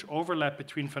huge overlap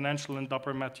between financial and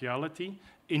double materiality.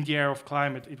 In the area of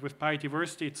climate, with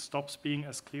biodiversity, it stops being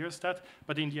as clear as that.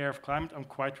 But in the area of climate, I'm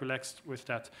quite relaxed with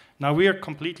that. Now, we are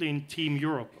completely in Team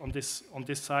Europe on this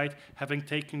side, having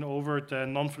taken over the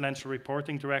non-financial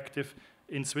reporting directive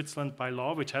in Switzerland by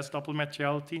law, which has double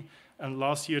materiality. And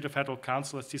last year, the Federal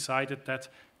Council has decided that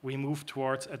we move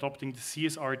towards adopting the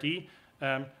CSRD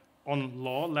on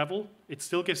law level. It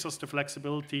still gives us the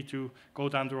flexibility to go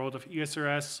down the road of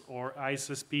ESRS or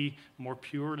ISSB more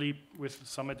purely with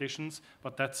some additions,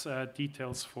 but that's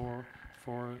details for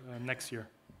next year.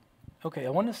 Okay, I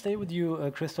want to stay with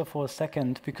you, Christoph, for a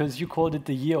second, because you called it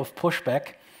the year of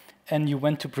pushback, and you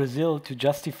went to Brazil to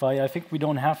justify. I think we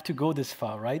don't have to go this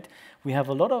far, right? We have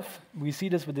a lot of, we see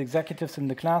this with executives in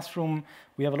the classroom,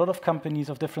 we have a lot of companies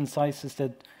of different sizes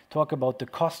that talk about the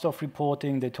cost of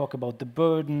reporting, they talk about the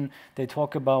burden, they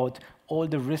talk about all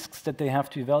the risks that they have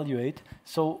to evaluate.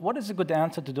 So what is a good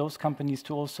answer to those companies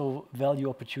to also value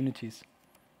opportunities?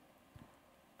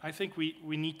 I think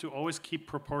we need to always keep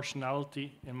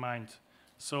proportionality in mind.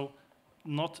 So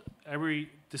not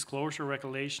every disclosure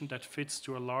regulation that fits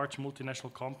to a large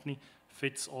multinational company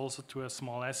fits also to a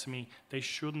small SME. They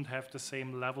shouldn't have the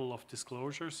same level of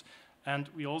disclosures. And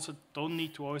we also don't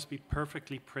need to always be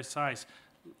perfectly precise.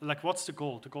 Like, what's the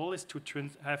goal? The goal is to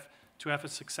have a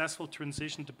successful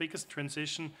transition, the biggest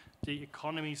transition the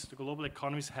global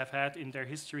economies have had in their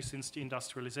history since the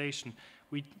industrialization.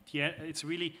 We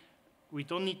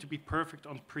don't need to be perfect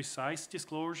on precise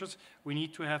disclosures. We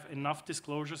need to have enough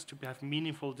disclosures to have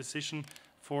meaningful decision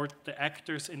for the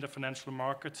actors in the financial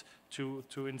market to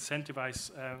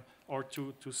incentivize or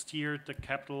to steer the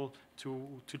capital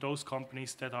to those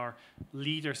companies that are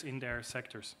leaders in their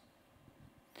sectors.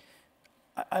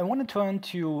 I want to turn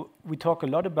to, we talk a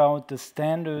lot about the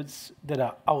standards that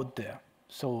are out there.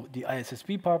 So the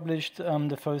ISSB published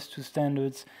the first two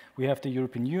standards. We have the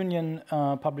European Union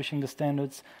publishing the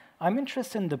standards. I'm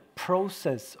interested in the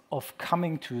process of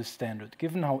coming to a standard,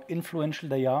 given how influential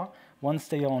they are once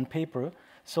they are on paper.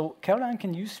 So Caroline,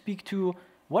 can you speak to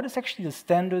what is actually the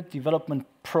standard development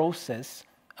process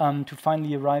to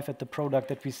finally arrive at the product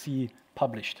that we see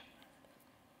published?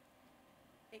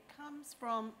 It comes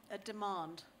from a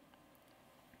demand.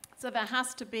 So there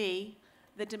has to be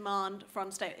the demand from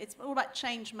state. It's all about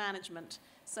change management.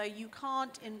 So you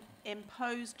can't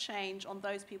impose change on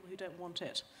those people who don't want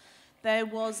it. There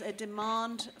was a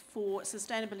demand for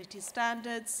sustainability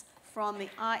standards from the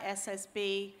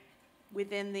ISSB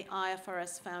within the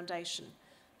E4S Foundation.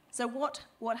 So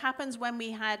what happens when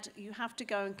you have to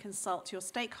go and consult your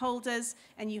stakeholders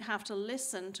and you have to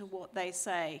listen to what they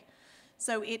say.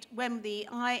 So when the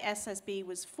ISSB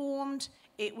was formed,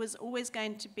 it was always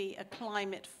going to be a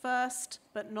climate first,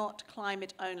 but not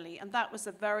climate only. And that was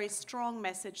a very strong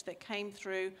message that came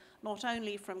through, not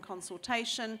only from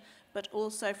consultation, but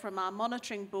also from our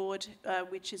monitoring board,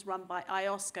 which is run by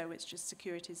IOSCO, which is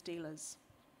Securities Dealers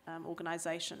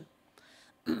Organization.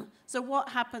 So what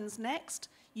happens next?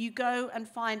 You go and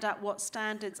find out what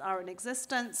standards are in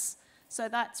existence. So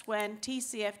that's when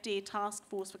TCFD, Task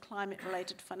Force for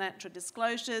Climate-Related Financial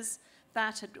Disclosures,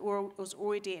 that was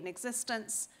already in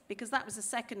existence, because that was the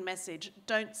second message.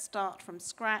 Don't start from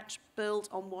scratch, build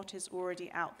on what is already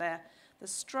out there. The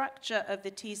structure of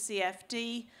the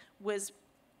TCFD was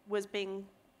being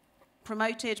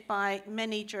promoted by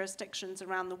many jurisdictions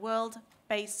around the world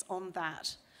based on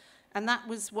that. And that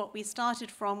was what we started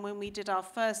from when we did our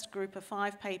first Group of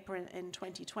 5 paper in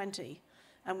 2020,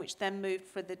 and which then moved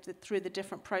through the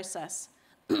different process.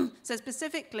 So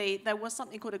specifically, there was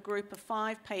something called a Group of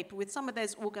 5 paper with some of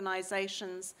those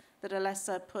organizations that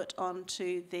Alessa put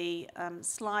onto the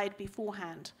slide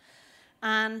beforehand.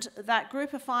 And that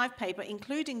Group of 5 paper,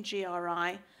 including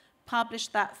GRI,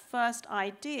 published that first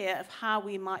idea of how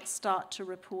we might start to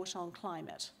report on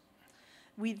climate.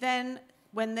 We then,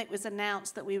 when it was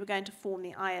announced that we were going to form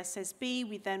the ISSB,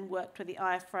 we then worked with the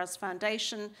E4S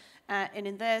Foundation, and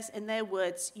in their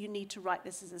words, you need to write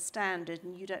this as a standard,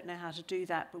 and you don't know how to do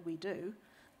that, but we do.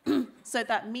 So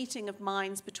that meeting of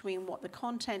minds between what the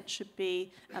content should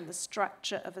be and the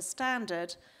structure of a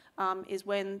standard is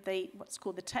when what's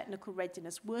called the Technical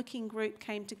Readiness Working Group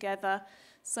came together,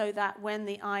 so that when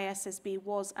the ISSB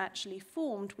was actually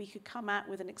formed, we could come out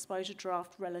with an exposure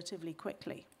draft relatively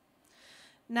quickly.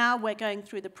 Now we're going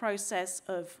through the process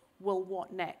of, well,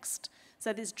 what next?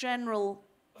 So this general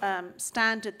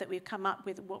standard that we've come up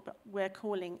with, what we're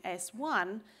calling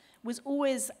S1, was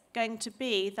always going to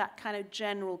be that kind of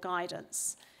general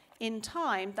guidance. In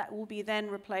time, that will be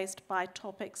then replaced by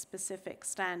topic-specific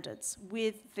standards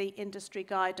with the industry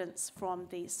guidance from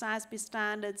the SASB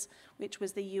standards, which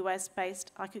was the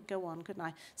US-based, I could go on, couldn't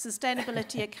I?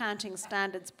 Sustainability Accounting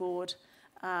Standards Board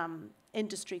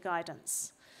industry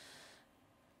guidance.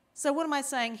 So what am I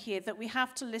saying here? That we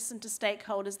have to listen to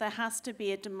stakeholders. There has to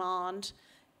be a demand.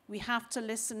 We have to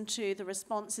listen to the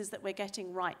responses that we're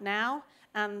getting right now.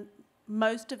 And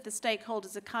most of the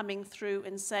stakeholders are coming through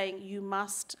and saying you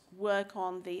must work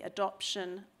on the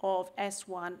adoption of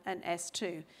S1 and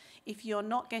S2. If you're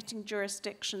not getting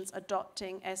jurisdictions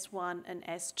adopting S1 and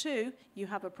S2, you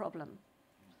have a problem.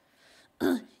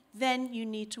 Then you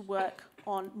need to work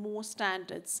on more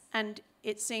standards. And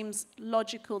it seems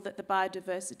logical that the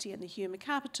biodiversity and the human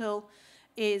capital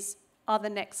are the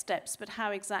next steps. But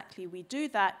how exactly we do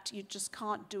that, you just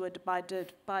can't do a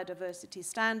biodiversity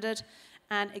standard.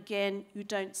 And again, you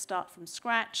don't start from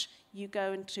scratch. You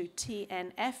go into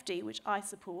TNFD, which I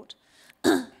support,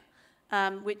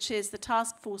 which is the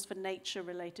Task Force for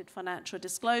Nature-Related Financial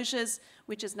Disclosures,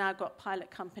 which has now got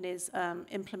pilot companies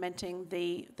implementing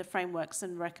the frameworks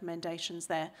and recommendations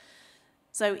there.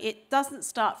 So it doesn't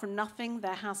start from nothing.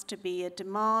 There has to be a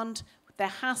demand. There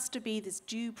has to be this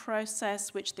due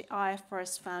process, which the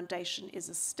E4S Foundation is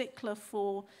a stickler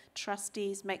for.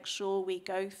 Trustees make sure we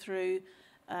go through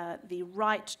the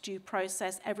right due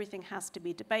process. Everything has to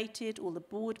be debated. All the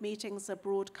board meetings are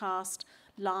broadcast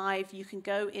live. You can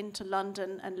go into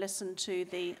London and listen to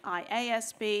the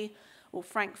IASB or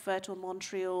Frankfurt or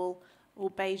Montreal or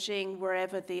Beijing,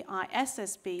 wherever the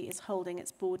ISSB is holding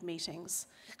its board meetings.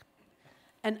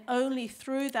 And only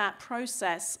through that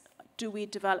process do we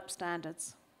develop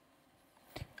standards.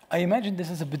 I imagine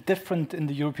this is a bit different in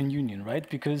the European Union, right?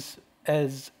 Because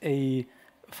as a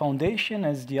foundation,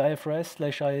 as the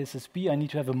E4S/ISSB, I need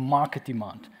to have a market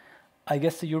demand. I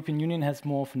guess the European Union has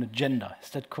more of an agenda. Is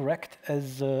that correct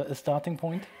as a starting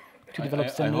point to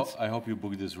develop standards? I hope you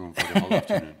book this room for the whole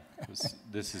afternoon. Because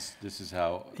this is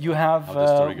how you have how the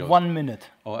story goes. 1 minute.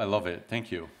 Oh, I love it.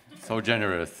 Thank you. So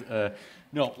generous.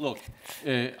 No, look,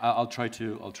 I'll try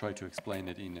to explain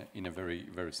it in a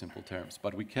very simple terms.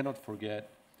 But we cannot forget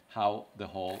how the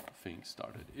whole thing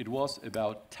started. It was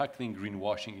about tackling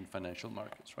greenwashing in financial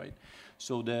markets, right?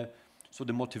 So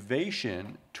the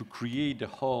motivation to create the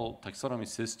whole taxonomy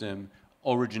system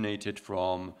originated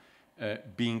from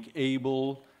being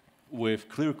able, with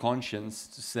clear conscience,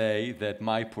 to say that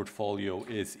my portfolio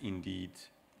is indeed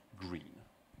green,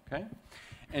 okay?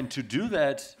 And to do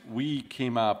that, we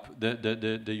came up,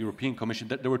 the European Commission,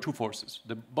 there were two forces,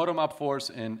 the bottom-up force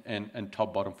and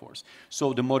top-bottom force.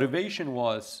 So the motivation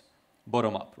was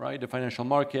bottom-up, right? The financial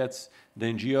markets, the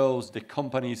NGOs, the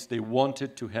companies, they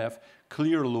wanted to have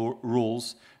clear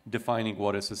rules defining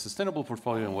what is a sustainable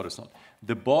portfolio and what is not.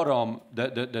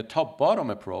 The top-bottom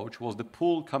approach was the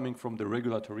pull coming from the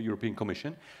regulatory European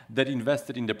Commission that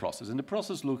invested in the process. And the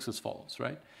process looks as follows,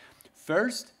 right?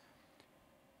 First,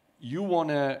 you want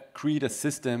to create a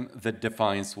system that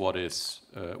defines what is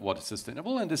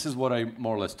sustainable, and this is what I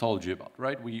more or less told you about,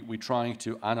 right? We're trying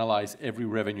to analyze every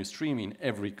revenue stream in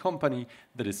every company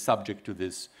that is subject to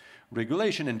this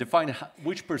regulation and define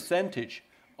which percentage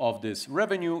of this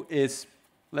revenue is,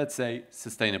 let's say,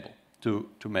 sustainable, to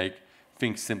make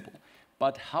things simple.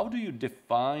 But how do you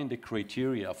define the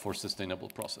criteria for sustainable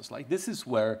process? Like, this is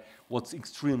where what's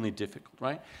extremely difficult,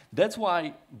 right? That's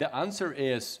why the answer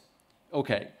is,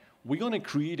 okay, we're going to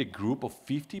create a group of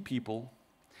 50 people,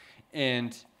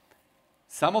 and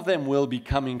some of them will be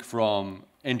coming from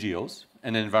NGOs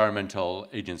and environmental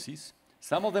agencies.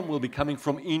 Some of them will be coming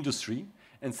from industry,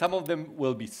 and some of them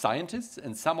will be scientists,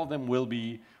 and some of them will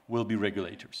be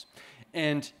regulators.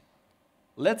 And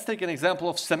let's take an example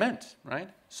of cement, right?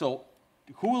 So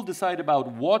who will decide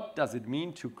about what does it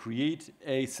mean to create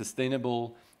a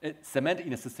sustainable cement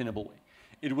in a sustainable way?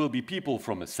 It will be people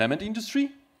from the cement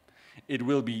industry. It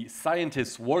will be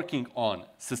scientists working on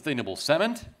sustainable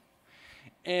cement.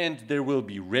 And there will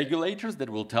be regulators that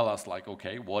will tell us, like,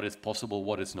 okay, what is possible,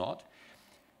 what is not.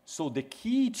 So the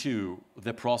key to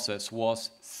the process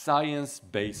was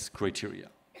science-based criteria.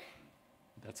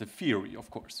 That's a theory,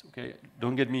 of course, okay?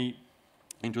 Don't get me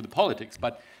into the politics,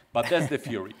 but that's the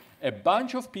theory. A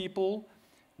bunch of people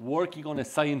working on a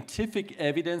scientific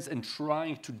evidence and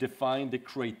trying to define the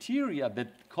criteria that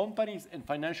companies and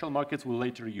financial markets will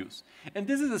later use. And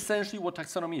this is essentially what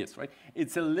taxonomy is, right?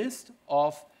 It's a list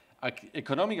of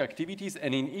economic activities,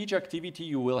 and in each activity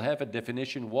you will have a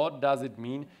definition. What does it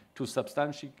mean to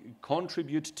substantially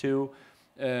contribute to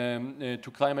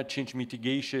climate change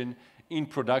mitigation in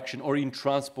production or in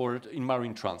transport, in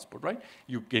marine transport, right?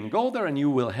 You can go there and you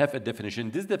will have a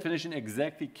definition. This definition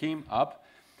exactly came up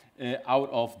out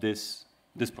of this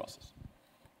process.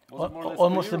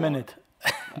 Almost a minute.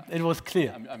 It was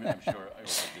clear. I'm sure I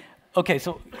was. Okay,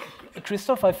 so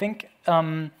Christoph, I think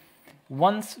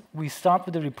once we start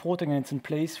with the reporting and it's in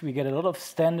place, we get a lot of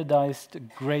standardized,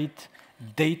 great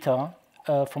data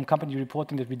from company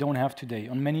reporting that we don't have today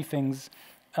on many things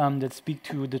that speak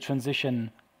to the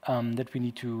transition that we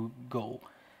need to go.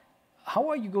 How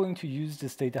are you going to use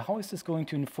this data? How is this going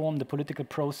to inform the political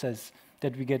process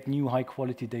that we get new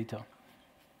high-quality data?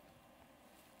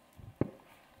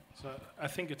 So I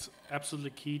think it's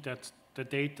absolutely key that the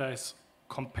data is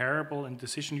comparable and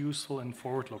decision useful and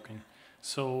forward-looking.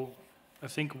 So I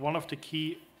think one of the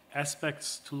key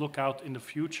aspects to look out in the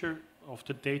future of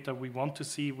the data we want to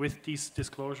see with these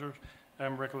disclosure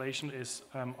regulation is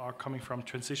are coming from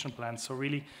transition plans. So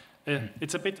really,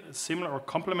 it's a bit similar or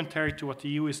complementary to what the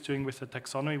EU is doing with the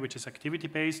taxonomy, which is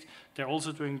activity-based. They're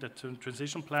also doing the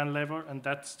transition plan level, and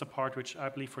that's the part which I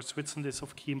believe for Switzerland is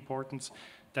of key importance,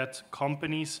 that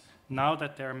companies, now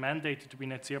that they're mandated to be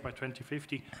net zero by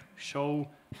 2050, show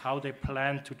how they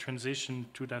plan to transition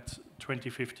to that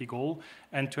 2050 goal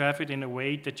and to have it in a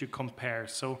way that you compare.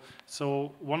 So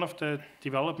one of the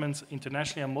developments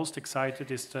internationally I'm most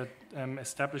excited is the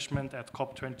establishment at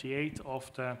COP28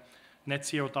 of the Net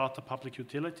Zero Data Public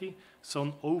Utility, so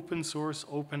an open source,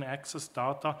 open access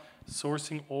data,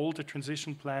 sourcing all the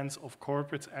transition plans of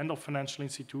corporates and of financial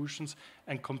institutions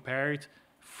and compare it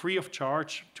free of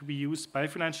charge to be used by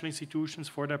financial institutions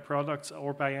for their products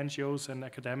or by NGOs and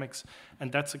academics.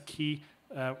 And that's a key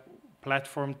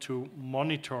platform to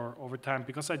monitor over time,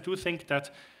 because I do think that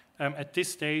at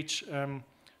this stage,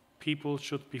 people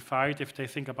should be fired if they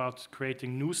think about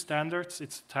creating new standards.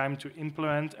 It's time to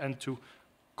implement and to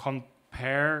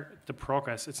compare the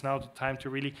progress. It's now the time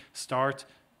to really start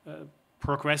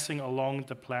progressing along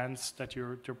the plans that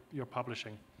you're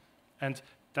publishing. And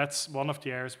that's one of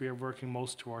the areas we are working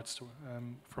most towards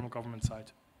from a government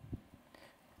side.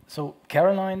 So,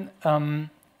 Caroline,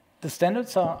 the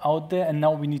standards are out there and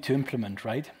now we need to implement,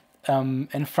 right?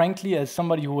 And frankly, as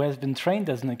somebody who has been trained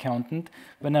as an accountant,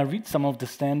 when I read some of the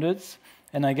standards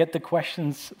and I get the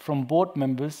questions from board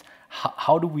members,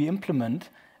 how do we implement?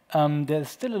 There's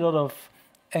still a lot of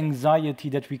anxiety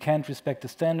that we can't respect the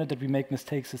standard, that we make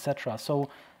mistakes, etc. So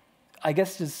I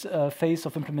guess this phase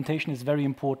of implementation is very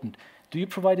important. Do you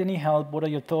provide any help? What are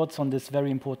your thoughts on this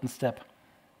very important step?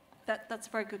 That's a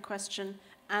very good question,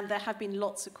 and there have been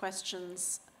lots of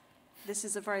questions. This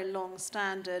is a very long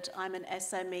standard. I'm an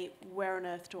SME. Where on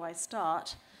earth do I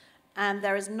start? And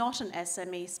there is not an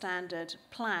SME standard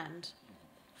planned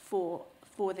from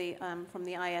the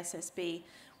ISSB.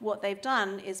 What they've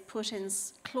done is put in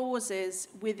clauses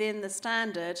within the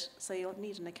standard, so you'll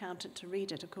need an accountant to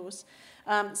read it, of course.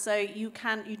 So you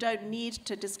don't need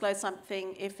to disclose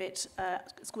something if it's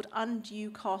called undue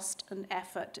cost and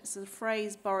effort. It's a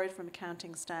phrase borrowed from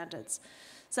accounting standards.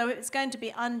 So if it's going to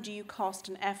be undue cost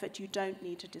and effort, you don't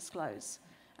need to disclose,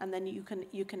 and then you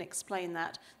can explain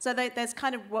that. So there's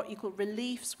kind of what you call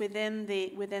reliefs within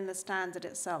the standard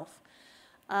itself.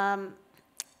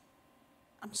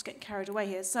 I'm just getting carried away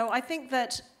here. So I think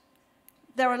that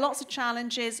there are lots of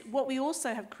challenges. What we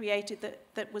also have created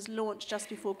that was launched just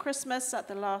before Christmas at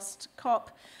the last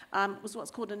COP was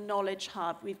what's called a knowledge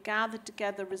hub. We've gathered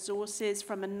together resources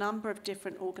from a number of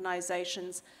different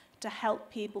organizations to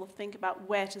help people think about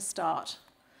where to start.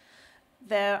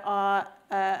 There are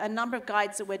a number of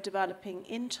guides that we're developing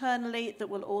internally that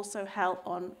will also help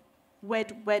on where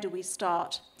do we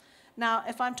start. Now,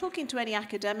 if I'm talking to any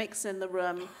academics in the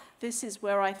room, this is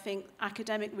where I think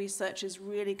academic research is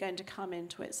really going to come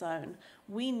into its own.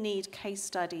 We need case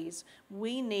studies.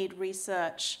 We need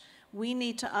research. We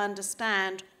need to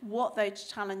understand what those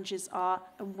challenges are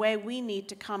and where we need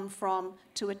to come from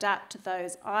to adapt to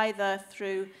those, either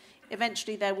through,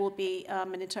 eventually there will be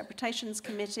an interpretations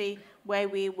committee where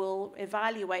we will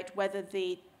evaluate whether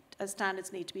the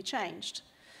standards need to be changed.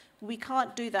 We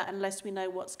can't do that unless we know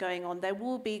what's going on. There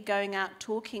will be going out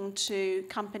talking to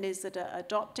companies that are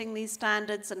adopting these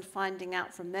standards and finding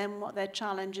out from them what their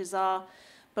challenges are,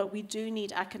 but we do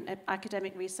need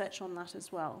academic research on that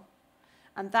as well.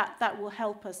 And that will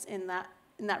help us in that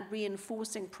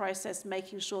reinforcing process,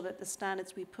 making sure that the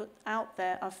standards we put out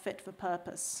there are fit for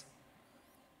purpose.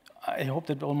 I hope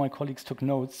that all my colleagues took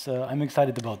notes. I'm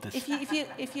excited about this.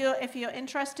 If you're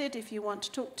interested, if you want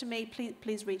to talk to me,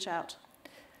 please reach out.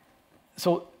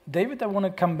 So, David, I want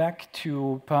to come back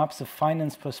to perhaps the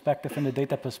finance perspective and the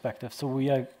data perspective. So we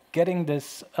are getting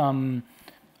this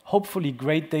hopefully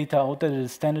great data out there that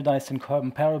is standardized and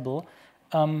comparable.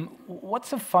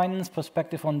 What's the finance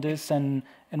perspective on this, and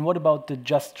what about the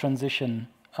just transition?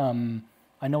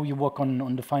 I know you work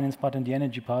on the finance part and the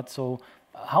energy part, so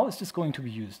how is this going to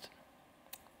be used?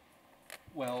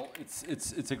 Well,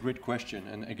 it's a great question,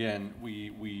 and again,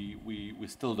 we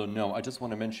still don't know. I just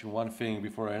want to mention one thing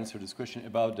before I answer this question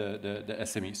about the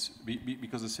SMEs,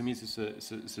 because SMEs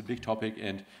is a big topic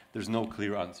and there's no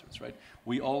clear answers, right?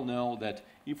 We all know that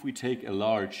if we take a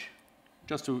large,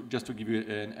 just to give you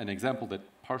an example that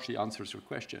partially answers your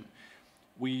question,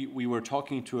 we were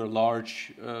talking to a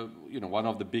large, one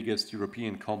of the biggest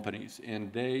European companies,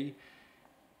 and they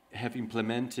have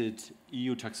implemented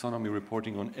EU taxonomy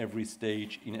reporting on every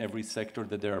stage, in every sector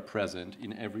that they are present,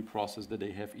 in every process that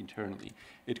they have internally.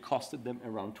 It costed them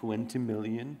around 20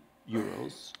 million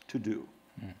euros to do,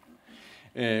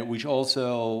 which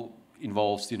also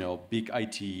involves, big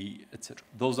IT, etc.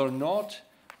 Those are not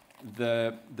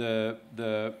the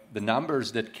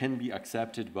numbers that can be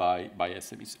accepted by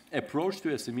SMEs. Approach to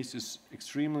SMEs is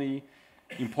extremely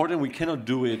important. We cannot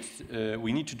do it.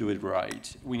 We need to do it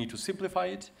right. We need to simplify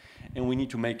it, and we need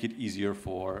to make it easier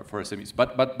for SMEs.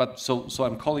 So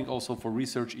I'm calling also for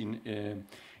research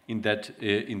in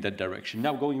that direction.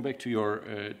 Now, going back to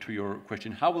your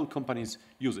question, how will companies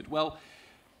use it? Well,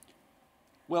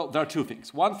 there are two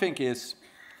things. One thing is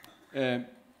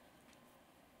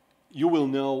you will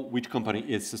know which company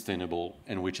is sustainable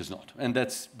and which is not, and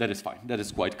that is fine. That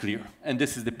is quite clear. And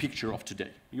this is the picture of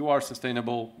today. You are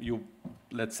sustainable.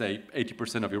 Let's say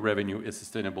 80% of your revenue is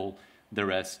sustainable. The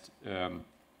rest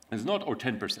is not, or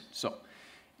 10%. So,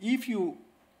 if you,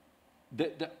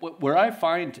 where I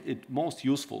find it most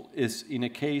useful is in a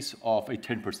case of a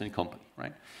 10% company,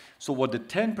 right? So, what the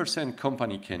 10%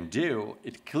 company can do,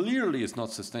 it clearly is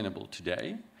not sustainable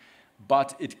today,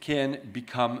 but it can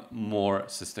become more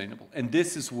sustainable. And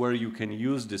this is where you can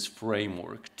use this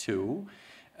framework to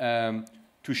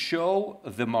show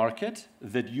the market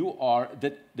that you are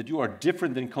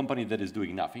different than a company that is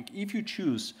doing nothing. If you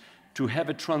choose to have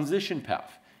a transition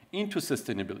path into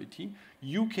sustainability,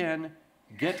 you can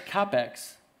get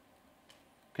CapEx,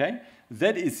 okay,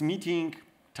 that is meeting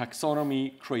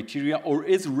taxonomy criteria or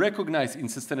is recognized in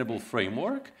sustainable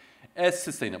framework as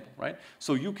sustainable, right?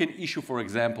 So you can issue, for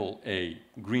example, a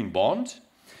green bond,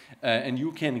 and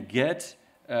you can get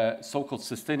so-called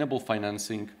sustainable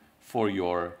financing for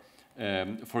your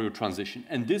transition.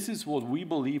 And this is what we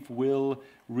believe will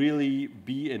really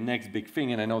be a next big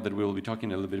thing. And I know that we will be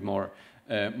talking a little bit more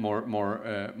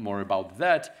about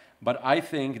that. But I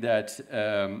think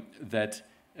that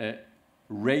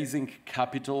raising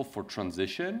capital for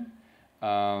transition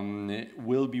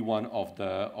will be one of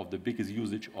the biggest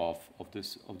usage of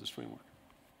this framework.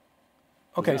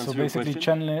 Okay, so basically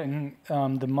channeling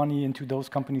the money into those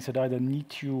companies that either need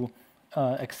to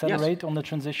accelerate on the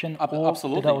transition or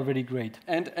absolutely. that are already great.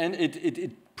 And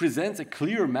it presents a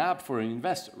clear map for an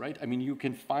investor, right? I mean, you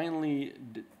can finally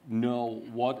know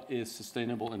what is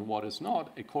sustainable and what is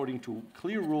not according to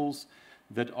clear rules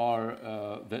that are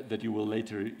that you will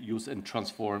later use and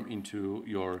transform into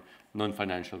your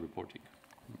non-financial reporting.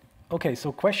 Okay,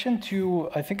 so question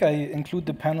 2, I think I include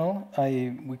the panel.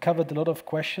 We covered a lot of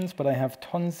questions, but I have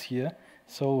tons here,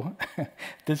 so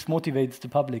this motivates the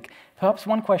public. Perhaps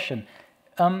one question.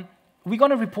 We're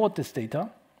going to report this data,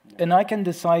 and I can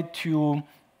decide to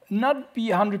not be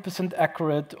 100%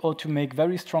 accurate or to make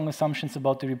very strong assumptions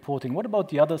about the reporting. What about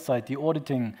the other side, the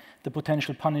auditing, the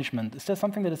potential punishment? Is there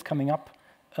something that is coming up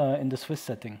in the Swiss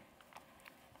setting?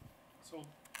 So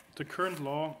the current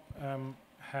law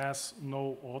has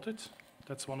no audit.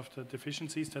 That's one of the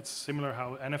deficiencies. That's similar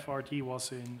how NFRD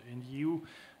was in EU.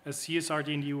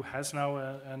 CSRD in EU has now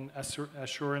an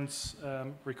assurance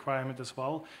requirement as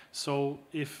well. So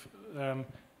if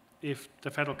if the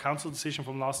Federal Council decision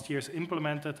from last year is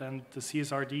implemented and the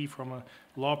CSRD from a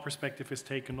law perspective is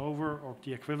taken over, or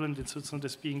the equivalent in Switzerland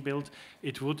is being built,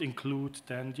 it would include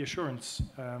then the assurance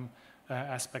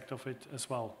aspect of it as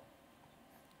well.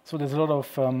 So there's a lot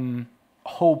of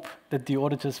hope that the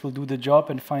auditors will do the job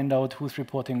and find out who's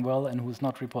reporting well and who's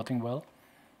not reporting well.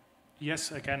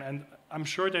 Yes, again, and I'm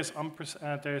sure there's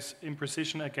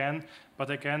imprecision again,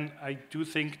 but again, I do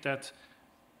think that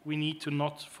we need to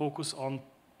not focus on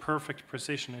perfect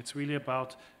precision. It's really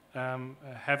about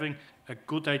having a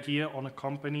good idea on a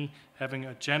company, having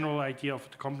a general idea of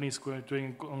the company is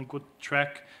doing on good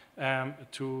track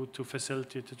to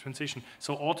facilitate the transition.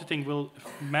 So auditing will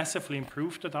massively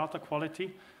improve the data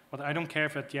quality, but I don't care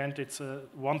if at the end it's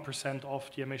 1% of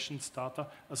the emissions data,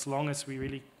 as long as we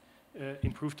really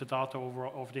improve the data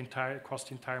across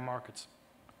the entire markets.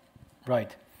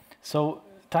 Right. So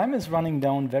time is running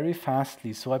down very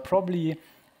fastly, so I probably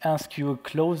ask you a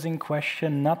closing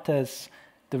question, not as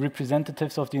the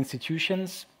representatives of the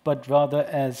institutions, but rather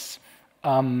as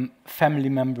family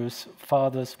members,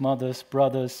 fathers, mothers,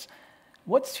 brothers.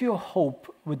 What's your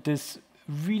hope with this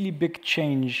really big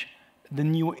change, the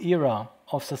new era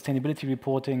of sustainability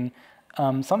reporting,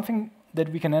 something that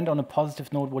we can end on a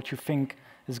positive note, what you think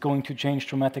is going to change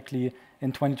dramatically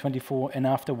in 2024 and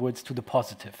afterwards to the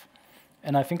positive?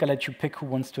 And I think I'll let you pick who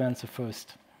wants to answer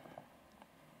first.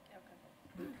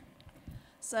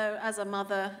 So as a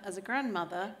mother, as a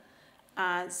grandmother,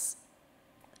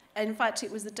 in fact,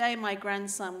 it was the day my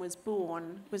grandson was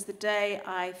born, was the day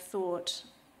I thought,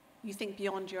 you think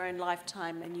beyond your own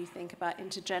lifetime and you think about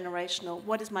intergenerational,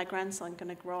 what is my grandson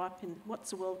going to grow up in? What's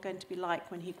the world going to be like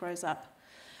when he grows up?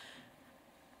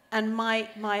 And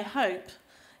my hope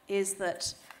is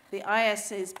that the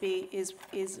ISSB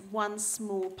is one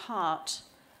small part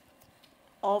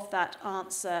of that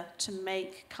answer to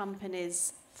make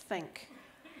companies think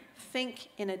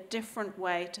in a different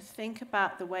way, to think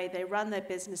about the way they run their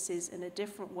businesses in a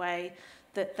different way,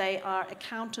 that they are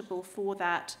accountable for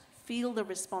that, feel the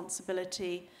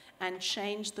responsibility, and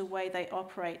change the way they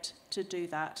operate to do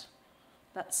that.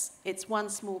 It's one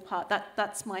small part.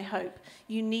 That's my hope.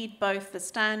 You need both the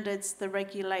standards, the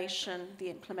regulation, the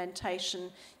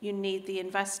implementation. You need the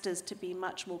investors to be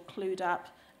much more clued up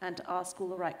and to ask all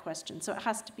the right questions. So it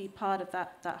has to be part of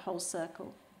that whole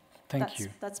circle. Thank you.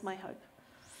 That's my hope.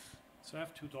 So I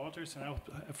have two daughters, and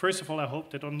first of all, I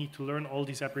hope they don't need to learn all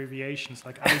these abbreviations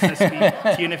like ISSB,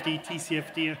 TNFD,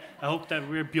 TCFD. I hope that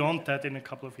we're beyond that in a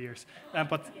couple of years.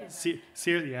 But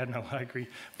seriously, yeah, no, I agree.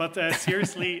 But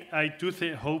seriously, I do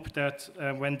hope that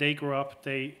when they grow up,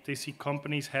 they see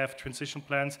companies have transition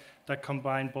plans that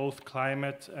combine both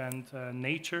climate and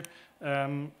nature,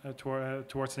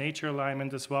 towards nature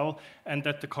alignment as well, and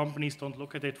that the companies don't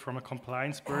look at it from a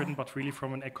compliance burden, but really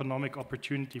from an economic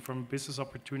opportunity, from a business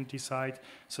opportunity side,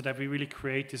 so that we really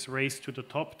create this race to the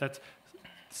top that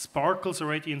sparkles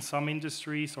already in some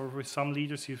industries, or with some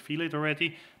leaders you feel it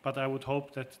already, but I would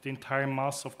hope that the entire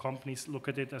mass of companies look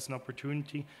at it as an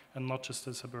opportunity and not just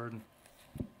as a burden.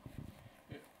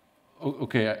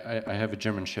 Okay, I have a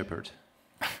German Shepherd.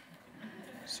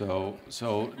 So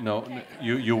no,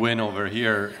 you win over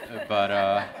here, but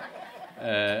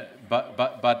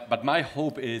my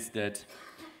hope is that,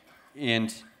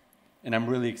 and I'm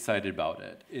really excited about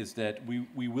it, is that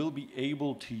we will be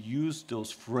able to use those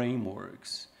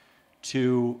frameworks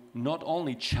to not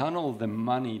only channel the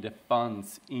money, the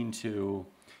funds into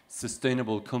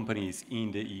sustainable companies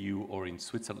in the EU or in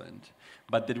Switzerland,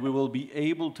 but that we will be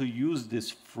able to use this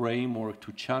framework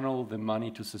to channel the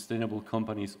money to sustainable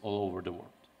companies all over the world.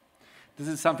 This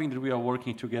is something that we are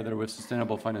working together with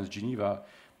Sustainable Finance Geneva,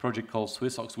 project called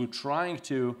SwissOx. We're trying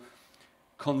to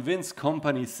convince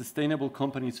companies, sustainable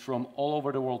companies from all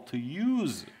over the world, to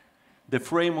use the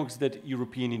frameworks that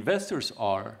European investors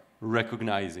are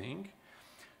recognizing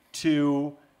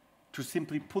to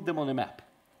simply put them on a map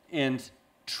and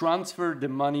transfer the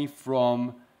money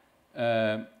from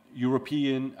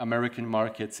European, American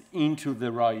markets into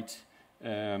the right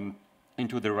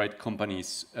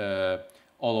companies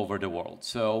all over the world.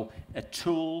 So a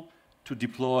tool to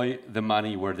deploy the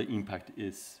money where the impact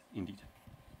is indeed.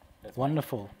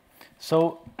 Wonderful.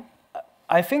 So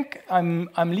I think I'm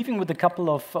leaving with a couple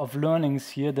of learnings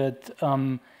here, that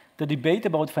the debate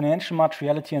about financial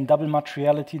materiality and double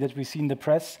materiality that we see in the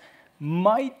press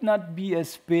might not be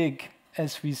as big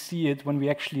as we see it when we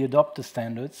actually adopt the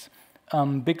standards.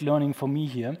 Big learning for me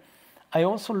here. I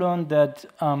also learned that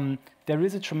there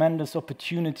is a tremendous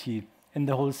opportunity in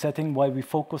the whole setting, while we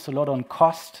focus a lot on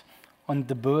cost, on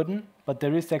the burden, but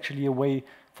there is actually a way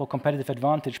for competitive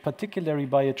advantage, particularly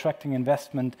by attracting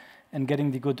investment and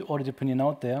getting the good audit opinion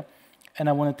out there. And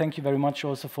I want to thank you very much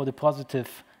also for the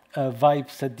positive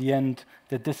vibes at the end,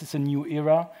 that this is a new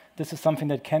era. This is something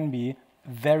that can be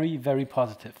very, very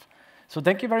positive. So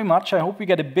thank you very much. I hope we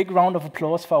get a big round of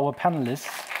applause for our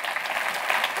panelists.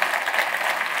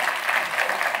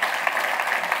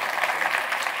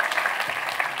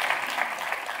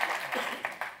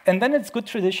 And then it's good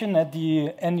tradition at the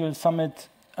annual summit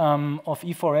of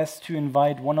E4S to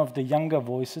invite one of the younger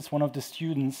voices, one of the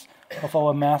students of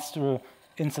our Master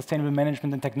in Sustainable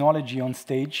Management and Technology on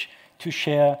stage to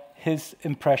share his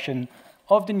impression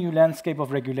of the new landscape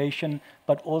of regulation,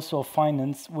 but also of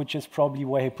finance, which is probably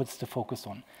where he puts the focus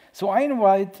on. So I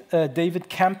invite David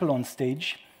Campbell on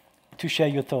stage to share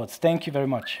your thoughts. Thank you very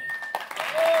much.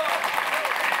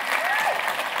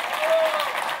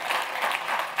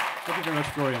 Thank you very much,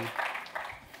 Florian.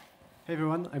 Hey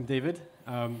everyone, I'm David.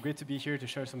 Great to be here to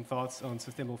share some thoughts on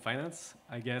sustainable finance.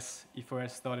 I guess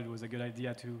E4S thought it was a good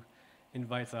idea to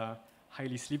invite a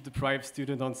highly sleep-deprived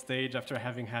student on stage after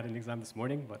having had an exam this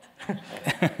morning, but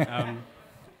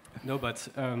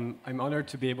I'm honored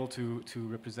to be able to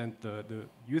represent the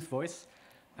youth voice,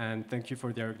 and thank you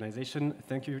for the organization.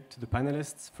 Thank you to the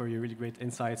panelists for your really great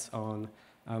insights on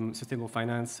sustainable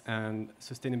finance and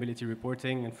sustainability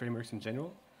reporting and frameworks in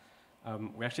general.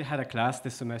 We actually had a class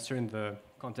this semester in the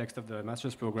context of the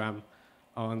master's program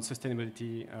on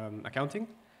sustainability accounting.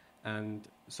 And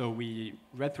so we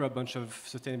read through a bunch of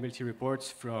sustainability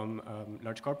reports from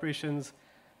large corporations,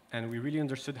 and we really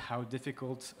understood how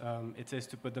difficult it is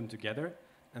to put them together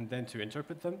and then to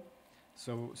interpret them.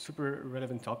 So super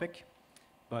relevant topic.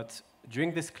 But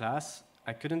during this class,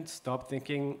 I couldn't stop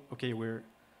thinking, okay, we're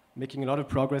making a lot of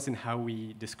progress in how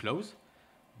we disclose,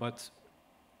 but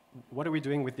what are we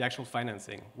doing with the actual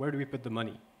financing? Where do we put the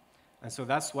money? And so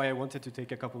that's why I wanted to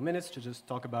take a couple minutes to just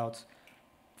talk about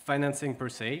financing per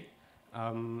se.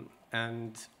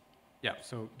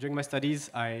 So during my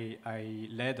studies, I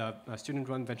led a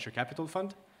student-run venture capital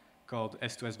fund called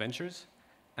E4S Ventures.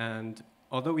 And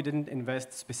although we didn't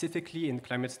invest specifically in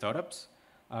climate startups,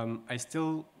 I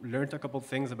still learned a couple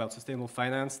things about sustainable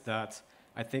finance that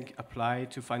I think apply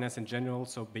to finance in general,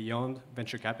 so beyond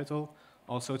venture capital,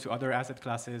 also to other asset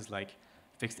classes like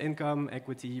fixed income,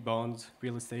 equity, bonds,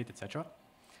 real estate, etc.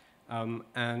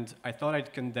 And I thought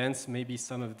I'd condense maybe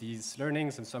some of these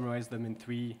learnings and summarize them in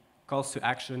 3 calls to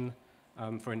action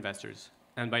for investors.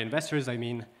 And by investors, I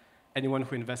mean anyone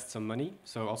who invests some money,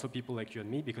 so also people like you and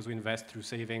me, because we invest through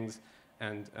savings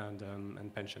and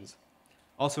pensions.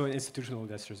 Also institutional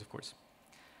investors, of course.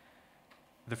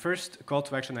 The first call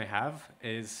to action I have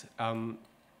is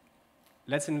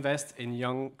let's invest in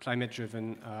young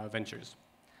climate-driven ventures.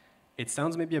 It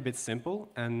sounds maybe a bit simple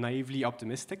and naively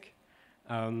optimistic,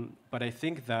 but I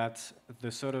think that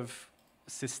the sort of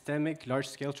systemic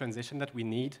large-scale transition that we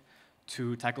need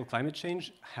to tackle climate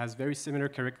change has very similar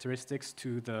characteristics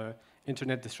to the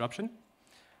internet disruption,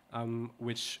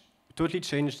 which totally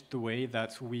changed the way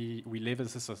that we live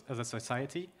as a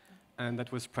society, and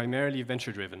that was primarily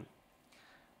venture-driven.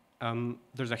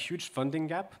 There's a huge funding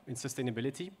gap in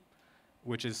sustainability,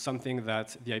 which is something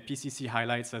that the IPCC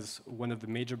highlights as one of the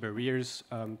major barriers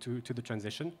to the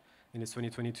transition in its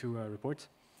 2022 report.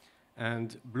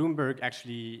 And Bloomberg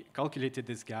actually calculated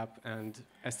this gap and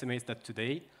estimates that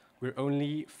today we're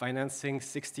only financing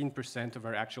 16% of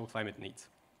our actual climate needs.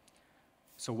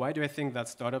 So why do I think that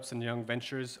startups and young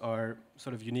ventures are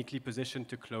sort of uniquely positioned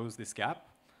to close this gap?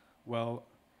 Well,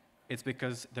 it's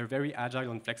because they're very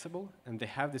agile and flexible, and they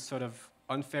have this sort of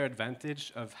unfair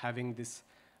advantage of having this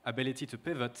ability to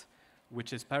pivot,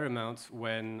 which is paramount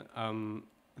when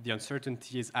the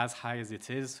uncertainty is as high as it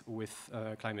is with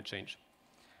climate change.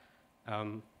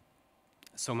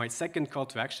 So my second call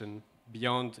to action,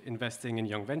 beyond investing in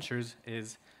young ventures,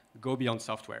 is go beyond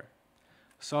software.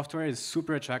 Software is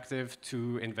super attractive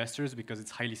to investors because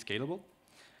it's highly scalable.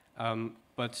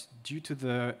 But due to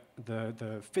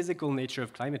the physical nature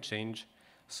of climate change,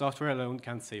 software alone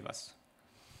can't save us.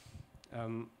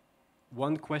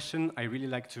 One question I really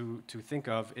like to think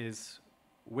of is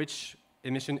which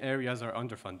emission areas are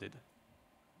underfunded?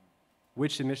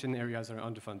 Which emission areas are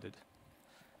underfunded?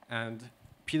 And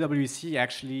PwC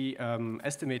actually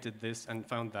estimated this and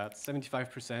found that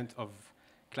 75% of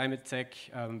climate tech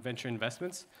venture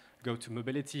investments go to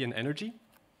mobility and energy.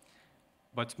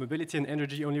 But mobility and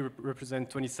energy only represent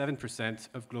 27%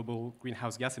 of global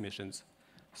greenhouse gas emissions.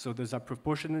 So there's a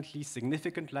proportionately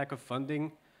significant lack of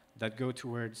funding that go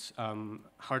towards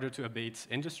harder to abate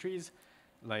industries,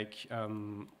 like,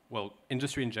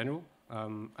 industry in general,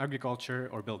 agriculture,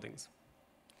 or buildings.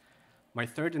 My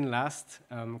third and last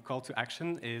call to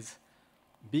action is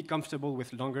be comfortable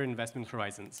with longer investment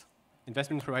horizons.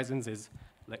 Investment horizons is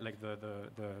like the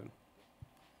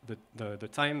the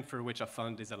time for which a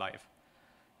fund is alive.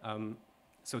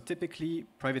 So typically,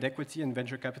 private equity and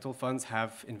venture capital funds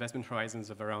have investment horizons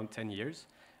of around 10 years,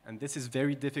 and this is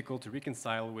very difficult to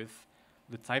reconcile with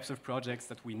the types of projects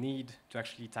that we need to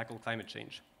actually tackle climate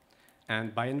change.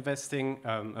 And by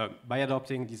by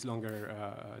adopting these longer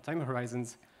time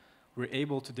horizons, we're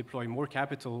able to deploy more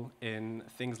capital in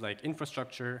things like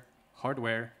infrastructure,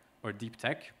 hardware, or deep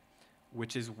tech,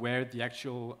 which is where the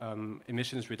actual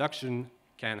emissions reduction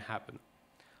can happen.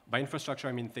 By infrastructure,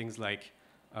 I mean things like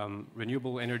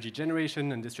renewable energy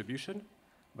generation and distribution.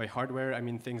 By hardware, I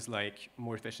mean things like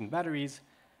more efficient batteries.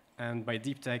 And by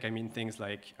deep tech, I mean things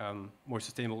like more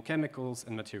sustainable chemicals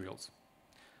and materials.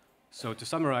 So to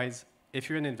summarize, if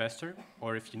you're an investor,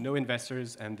 or if you know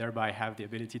investors and thereby have the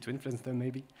ability to influence them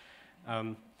maybe,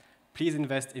 please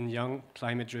invest in young,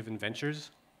 climate-driven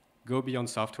ventures, go beyond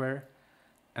software,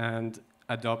 and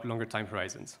adopt longer time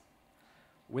horizons.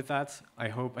 With that, I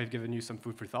hope I've given you some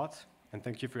food for thought, and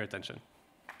thank you for your attention.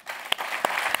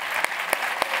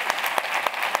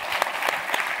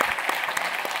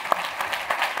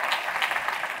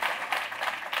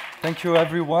 Thank you,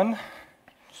 everyone.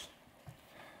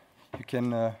 You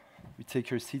can take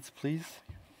your seats, please.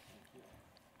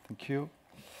 Thank you.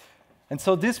 And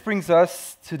so this brings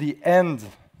us to the end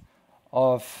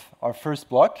of our first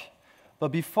block. But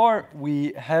before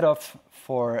we head off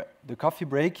for the coffee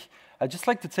break, I'd just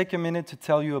like to take a minute to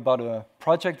tell you about a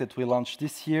project that we launched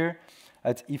this year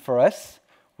at E4S,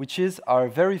 which is our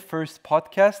very first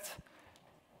podcast.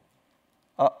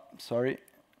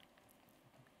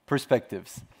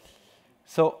 Perspectives.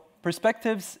 So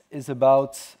Perspectives is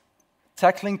about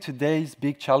tackling today's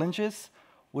big challenges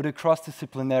with a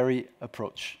cross-disciplinary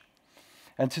approach.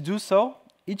 And to do so,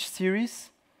 each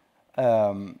series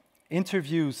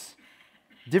interviews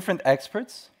different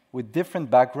experts with different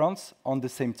backgrounds on the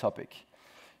same topic.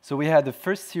 So we had the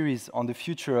first series on the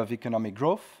future of economic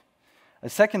growth, a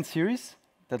second series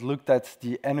that looked at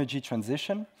the energy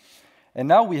transition, and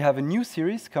now we have a new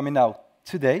series coming out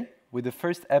today with the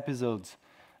first episode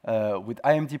with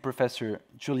IMD professor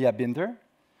Julia Binder,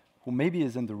 who maybe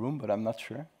is in the room, but I'm not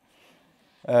sure.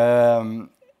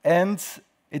 And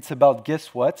it's about,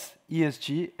 guess what,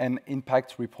 ESG and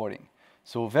impact reporting.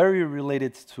 So very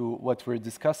related to what we're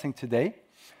discussing today.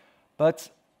 But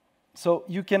so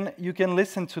you can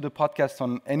listen to the podcast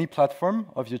on any platform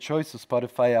of your choice, so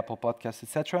Spotify, Apple Podcasts,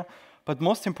 etc. But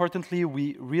most importantly,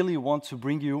 we really want to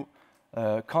bring you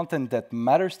content that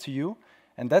matters to you.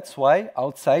 And that's why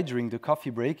outside during the coffee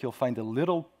break, you'll find a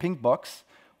little pink box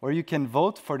where you can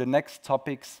vote for the next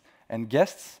topics and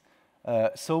guests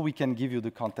so we can give you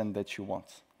the content that you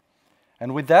want.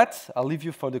 And with that, I'll leave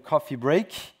you for the coffee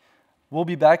break. We'll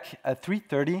be back at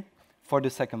 3:30 for the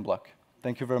second block.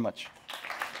 Thank you very much.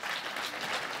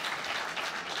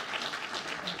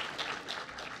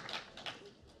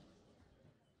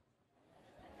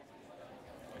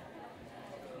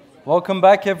 Welcome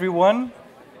back, everyone.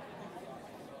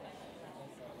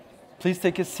 Please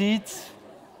take a seat.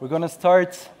 We're going to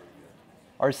start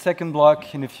our second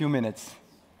block in a few minutes.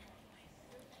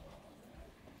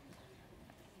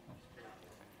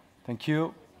 Thank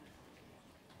you.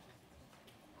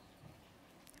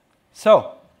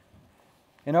 So,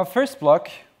 in our first block,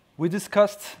 we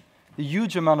discussed the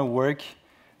huge amount of work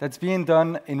that's being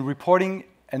done in reporting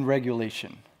and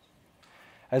regulation.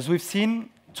 As we've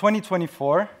seen,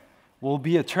 2024 will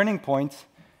be a turning point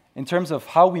in terms of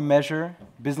how we measure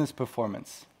business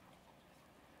performance.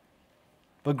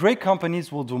 But great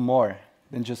companies will do more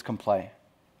than just comply.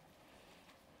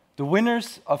 The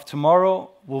winners of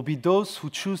tomorrow will be those who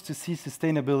choose to see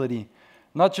sustainability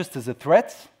not just as a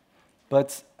threat,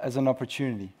 but as an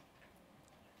opportunity.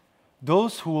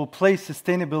 Those who will place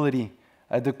sustainability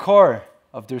at the core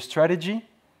of their strategy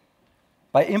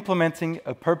by implementing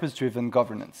a purpose-driven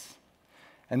governance.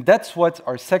 And that's what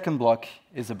our second block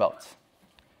is about.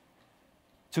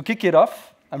 To kick it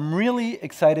off, I'm really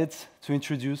excited to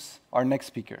introduce our next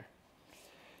speaker.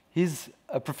 He's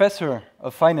a professor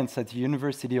of finance at the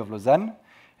University of Lausanne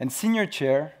and senior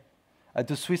chair at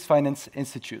the Swiss Finance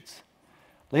Institute.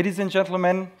 Ladies and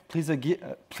gentlemen,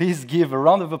 please give a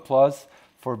round of applause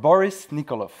for Boris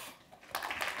Nikolov.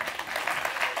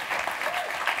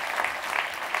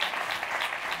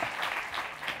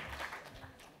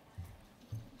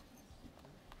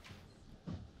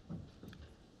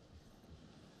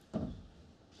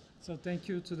 So thank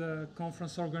you to the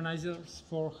conference organizers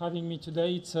for having me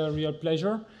today. It's a real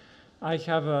pleasure. I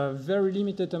have a very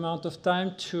limited amount of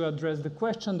time to address the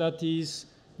question that is,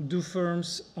 do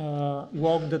firms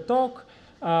walk the talk?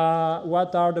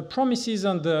 What are the promises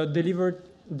and the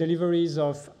deliveries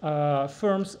of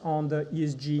firms on the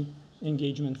ESG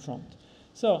engagement front.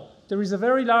 So there is a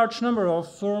very large number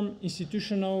of firm,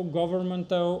 institutional,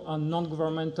 governmental, and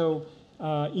non-governmental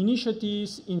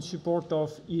initiatives in support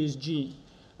of ESG.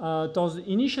 Those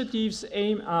initiatives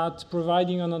aim at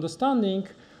providing an understanding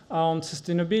on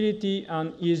sustainability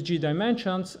and ESG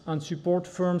dimensions and support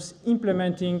firms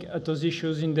implementing those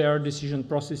issues in their decision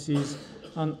processes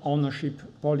and ownership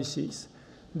policies.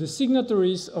 The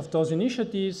signatories of those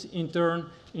initiatives, in turn,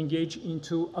 engage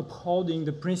into upholding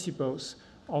the principles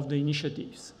of the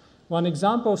initiatives. One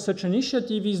example of such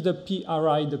initiative is the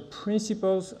PRI, the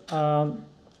Principles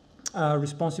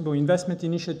Responsible Investment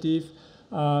Initiative,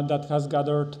 that has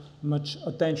gathered much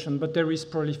attention. But there is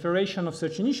proliferation of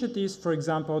such initiatives, for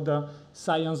example, the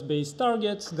science-based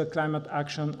targets, the climate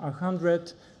action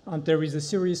 100, and there is a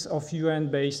series of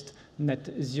UN-based net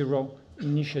zero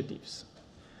initiatives.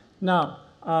 Now,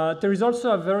 there is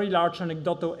also a very large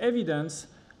anecdotal evidence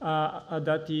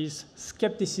that is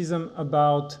skepticism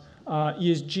about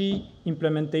ESG,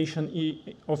 implementation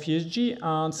of ESG,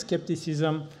 and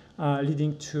skepticism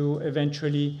leading to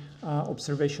eventually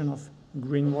observation of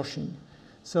greenwashing.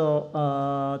 So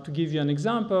to give you an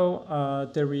example,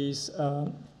 there is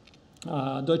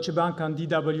Deutsche Bank and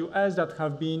DWS that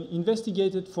have been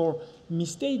investigated for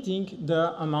misstating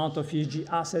the amount of ESG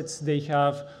assets they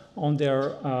have on their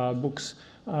books.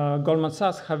 Goldman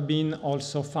Sachs have been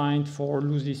also fined for,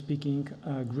 loosely speaking,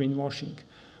 greenwashing.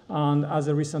 And as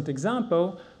a recent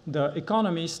example, The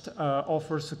Economist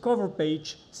offers a cover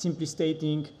page simply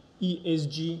stating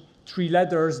ESG, 3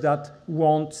 letters that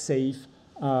won't save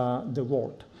the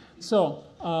world. So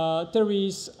there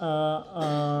is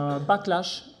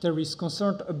backlash, there is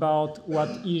concern about what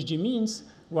ESG means,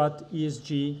 what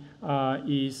ESG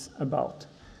is about.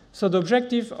 So the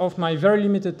objective of my very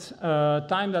limited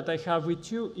time that I have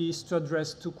with you is to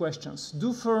address 2 questions.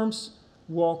 Do firms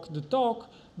walk the talk?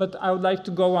 But I would like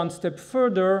to go one step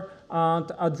further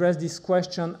and address this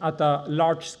question at a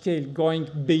large scale, going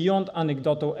beyond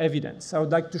anecdotal evidence. I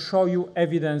would like to show you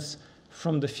evidence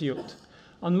from the field.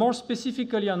 And more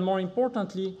specifically and more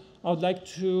importantly, I would like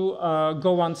to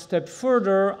go one step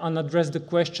further and address the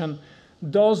question,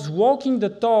 does walking the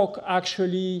talk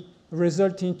actually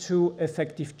result into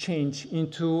effective change,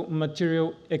 into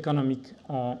material economic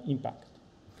impact?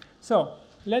 So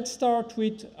let's start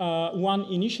with one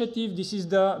initiative. This is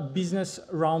the Business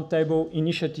Roundtable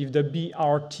Initiative, the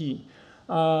BRT.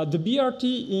 The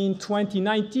BRT in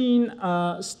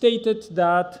 2019 stated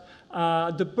that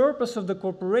the purpose of the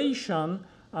corporation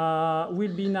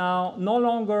will be now no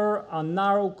longer a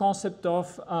narrow concept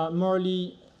of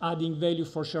merely adding value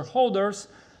for shareholders.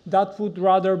 That would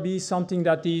rather be something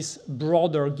that is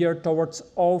broader, geared towards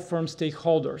all firm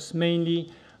stakeholders,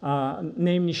 mainly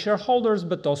namely shareholders,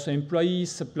 but also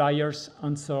employees, suppliers,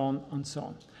 and so on and so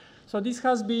on. So this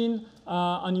has been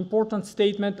an important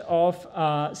statement of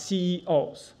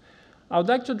CEOs. I would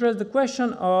like to address the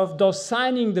question of does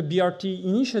signing the BRT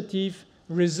initiative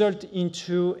result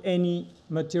into any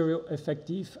material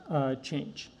effective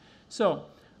change? So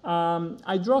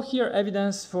I draw here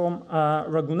evidence from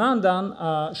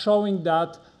Raghunandan showing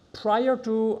that prior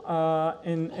to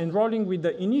enrolling with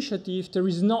the initiative, there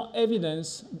is no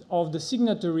evidence of the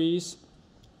signatories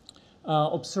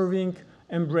observing,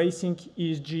 embracing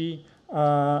ESG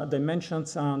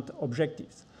dimensions and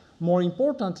objectives. More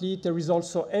importantly, there is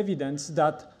also evidence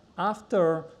that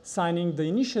after signing the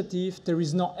initiative, there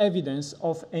is no evidence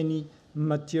of any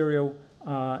material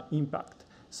impact.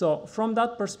 So from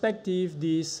that perspective,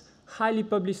 this highly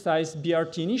publicized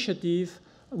BRT initiative,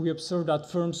 we observe that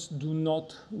firms do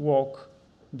not walk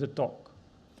the talk.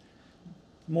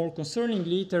 More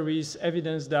concerningly, there is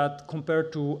evidence that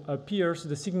compared to peers,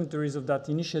 the signatories of that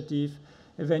initiative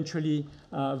eventually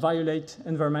violate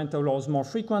environmental laws more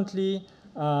frequently,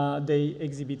 they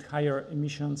exhibit higher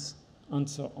emissions, and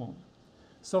so on.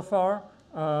 So far,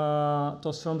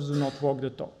 those firms do not walk the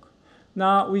talk.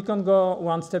 Now, we can go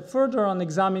one step further and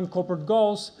examine corporate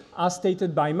goals as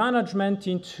stated by management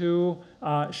into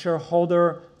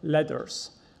shareholder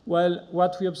letters. Well,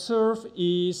 what we observe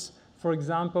is, for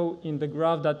example, in the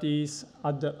graph that is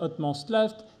at the utmost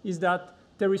left, is that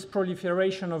there is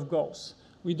proliferation of goals.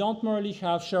 We don't merely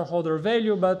have shareholder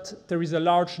value, but there is a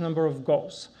large number of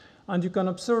goals. And you can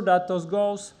observe that those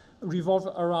goals revolve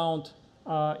around,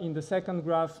 in the second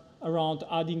graph, around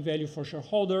adding value for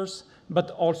shareholders, but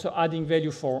also adding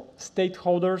value for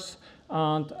stakeholders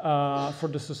and for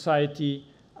the society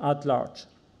at large.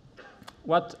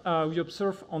 What we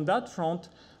observe on that front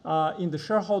in the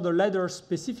shareholder letter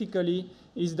specifically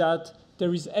is that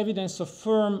there is evidence of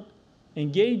firm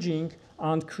engaging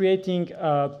and creating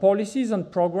policies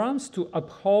and programs to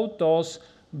uphold those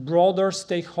broader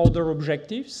stakeholder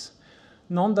objectives.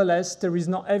 Nonetheless, there is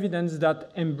no evidence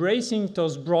that embracing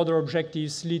those broader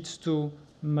objectives leads to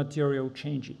material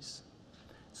changes.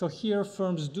 So here,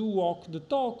 firms do walk the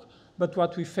talk, but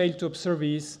what we fail to observe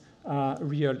is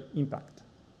real impact.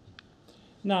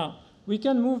 Now, we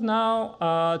can move now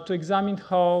to examine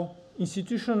how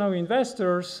institutional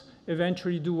investors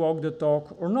eventually do walk the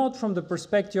talk or not from the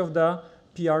perspective of the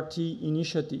PRT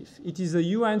initiative. It is a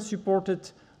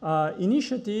UN-supported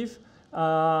initiative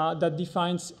that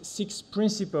defines 6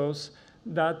 principles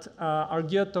that are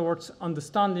geared towards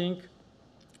understanding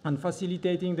and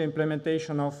facilitating the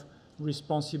implementation of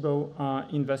responsible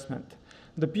investment.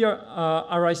 The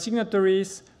PRI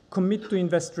signatories commit to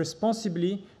invest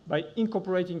responsibly by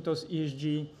incorporating those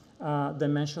ESG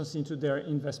dimensions into their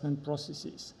investment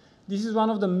processes. This is one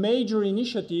of the major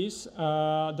initiatives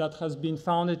that has been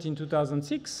founded in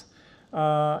 2006.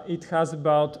 It has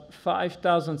about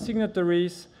 5,000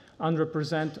 signatories and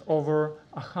represent over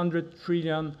 100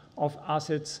 trillion of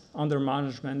assets under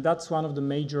management. That's one of the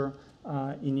major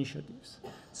initiatives.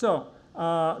 So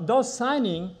those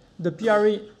signing the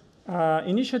PRI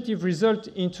initiative result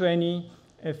into any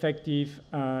effective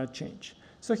change.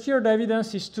 So here the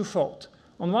evidence is twofold.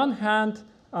 On one hand,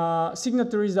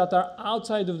 signatories that are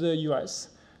outside of the US,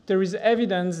 there is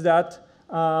evidence that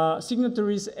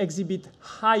signatories exhibit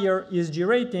higher ESG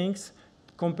ratings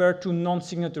compared to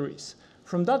non-signatories.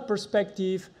 From that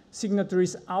perspective,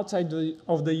 signatories outside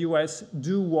of the US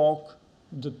do walk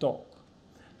the talk.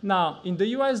 Now, in the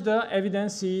US, the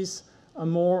evidence is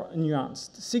more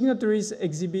nuanced. Signatories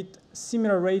exhibit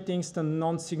similar ratings to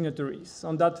non-signatories.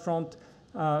 On that front,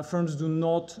 firms do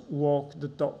not walk the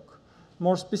talk.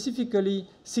 More specifically,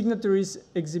 signatories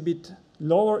exhibit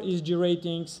lower ESG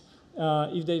ratings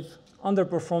if they've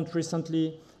underperformed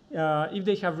recently, if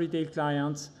they have retail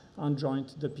clients and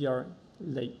joined the PRI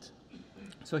late.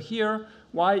 So here,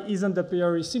 why isn't the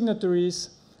PRI signatories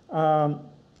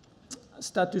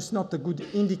status not a good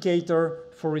indicator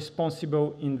for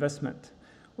responsible investment?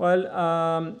 Well,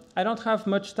 I don't have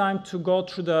much time to go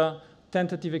through the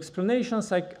tentative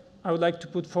explanations. I would like to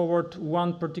put forward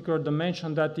one particular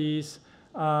dimension, that is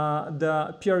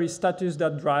the PRI status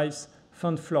that drives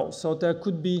fund flow. So there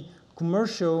could be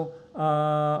commercial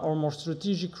or more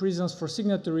strategic reasons for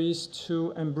signatories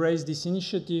to embrace this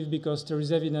initiative because there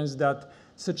is evidence that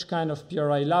such kind of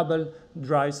PRI label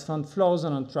drives fund flows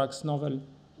and attracts novel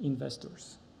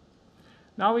investors.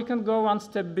 Now we can go one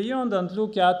step beyond and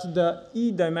look at the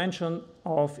E dimension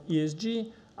of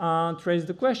ESG and raise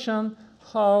the question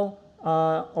how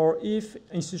or if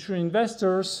institutional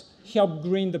investors help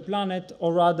green the planet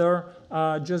or rather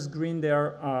just green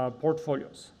their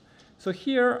portfolios. So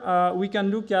here we can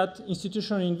look at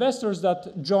institutional investors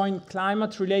that join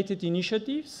climate-related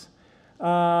initiatives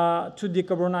to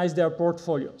decarbonize their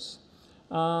portfolios.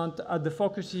 And the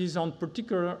focus is on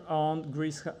particular on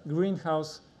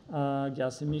greenhouse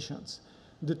gas emissions.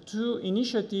 The 2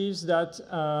 initiatives that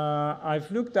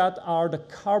I've looked at are the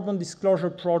Carbon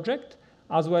Disclosure Project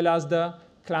as well as the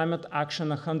Climate Action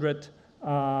 100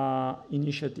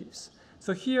 initiatives.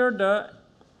 So here the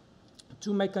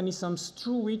 2 mechanisms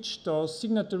through which those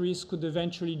signatories could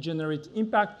eventually generate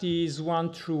impact is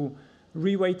one through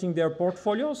reweighting their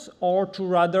portfolios or to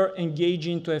rather engage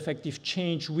into effective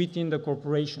change within the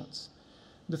corporations.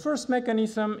 The first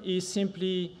mechanism is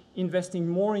simply investing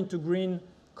more into green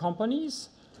companies,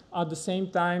 at the same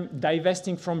time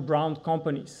divesting from brown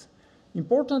companies.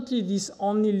 Importantly, this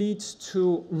only leads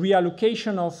to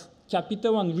reallocation of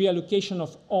capital and reallocation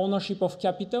of ownership of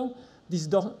capital. This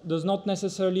does not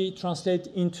necessarily translate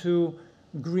into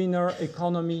greener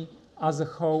economy as a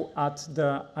whole at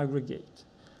the aggregate.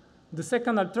 The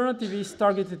second alternative is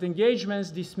targeted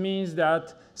engagements. This means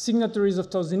that signatories of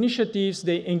those initiatives,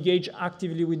 they engage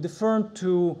actively with the firm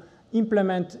to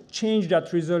implement change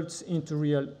that results into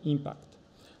real impact.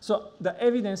 So the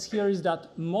evidence here is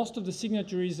that most of the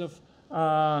signatories of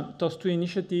those 2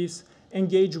 initiatives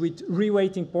engage with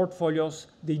reweighting portfolios.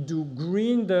 They do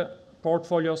green the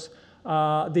portfolios.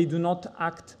 They do not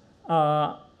act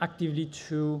actively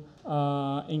to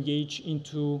engage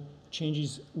into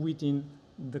changes within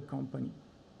the company.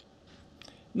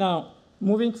 Now,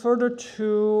 moving further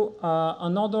to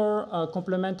another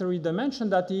complementary dimension,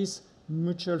 that is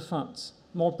mutual funds,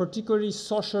 more particularly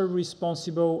social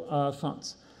responsible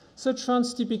funds. Such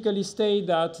funds typically state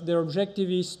that their objective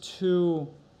is to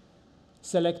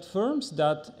select firms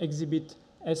that exhibit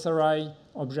SRI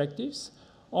objectives.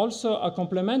 Also, a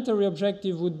complementary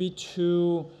objective would be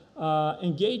to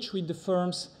engage with the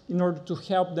firms in order to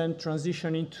help them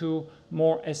transition into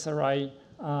more SRI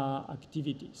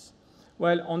activities.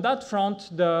 Well, on that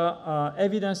front, the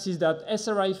evidence is that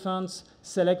SRI funds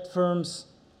select firms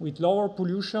with lower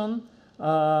pollution,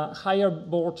 higher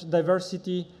board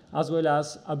diversity, as well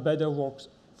as a better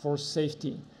workforce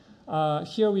safety.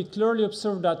 Here we clearly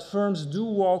observe that firms do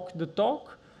walk the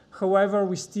talk. However,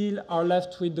 we still are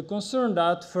left with the concern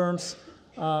that firms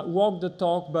walk the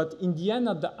talk, but in the end,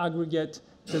 at the aggregate,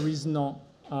 there is no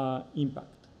impact.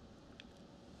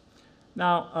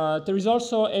 Now, there is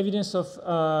also evidence of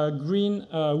green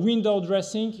window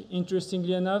dressing,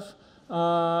 interestingly enough.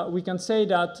 We can say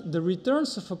that the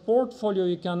returns of a portfolio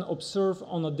you can observe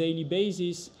on a daily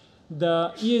basis.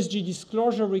 The ESG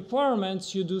disclosure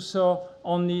requirements, you do so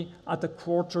only at a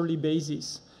quarterly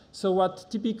basis. So what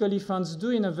typically funds do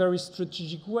in a very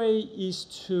strategic way is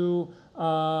to,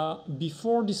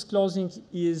 before disclosing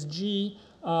ESG,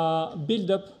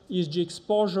 build up ESG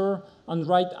exposure, and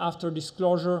right after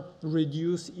disclosure,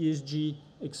 reduce ESG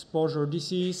exposure.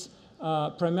 This is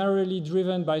primarily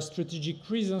driven by strategic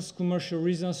reasons, commercial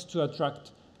reasons to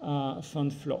attract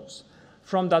fund flows.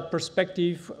 From that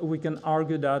perspective, we can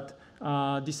argue that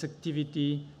this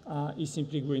activity is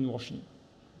simply greenwashing.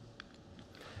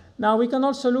 Now, we can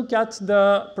also look at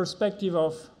the perspective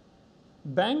of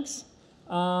banks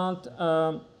and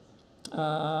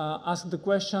ask the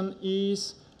question,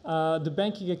 is the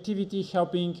banking activity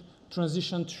helping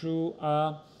transition through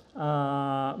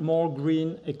a more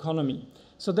green economy?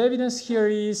 So the evidence here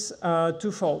is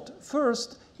twofold.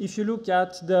 First, if you look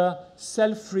at the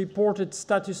self-reported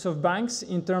status of banks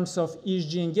in terms of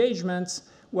ESG engagements,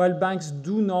 well, banks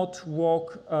do not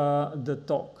walk the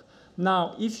talk.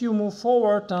 Now, if you move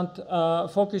forward and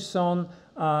focus on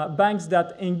banks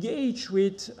that engage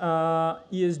with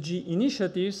ESG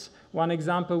initiatives, one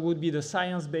example would be the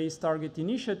Science-Based Target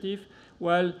Initiative.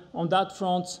 Well, on that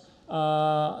front,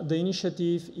 the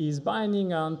initiative is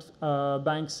binding, and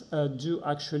banks do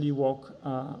actually walk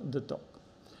the talk.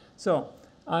 So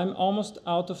I'm almost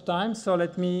out of time, so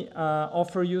let me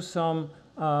offer you some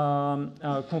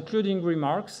concluding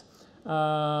remarks.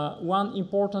 One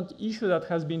important issue that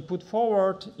has been put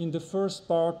forward in the first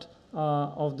part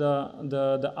of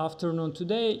the afternoon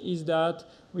today is that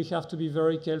we have to be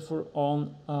very careful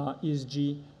on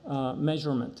ESG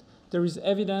measurement. There is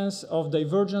evidence of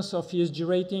divergence of ESG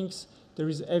ratings. There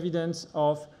is evidence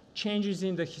of changes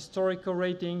in the historical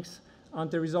ratings. And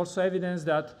there is also evidence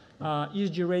that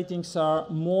ESG ratings are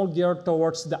more geared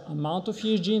towards the amount of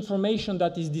ESG information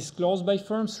that is disclosed by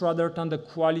firms rather than the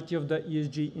quality of the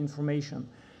ESG information.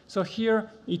 So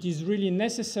here, it is really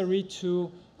necessary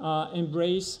to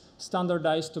embrace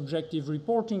standardized objective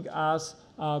reporting as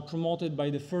promoted by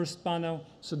the first panel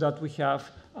so that we have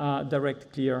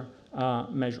direct, clear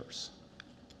measures.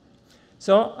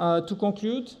 So to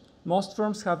conclude, most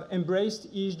firms have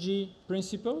embraced ESG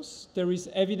principles. There is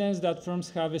evidence that firms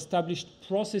have established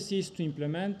processes to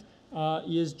implement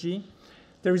ESG.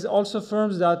 There is also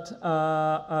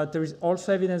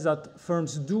evidence that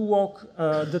firms do walk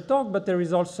the talk, but there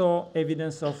is also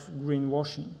evidence of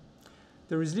greenwashing.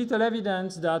 There is little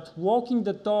evidence that walking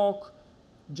the talk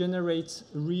generates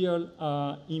real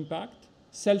impact.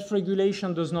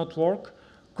 Self-regulation does not work.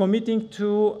 Committing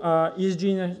to ESG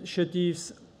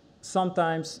initiatives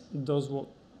sometimes does work.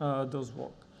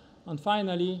 And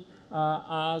finally,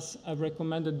 as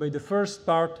recommended by the first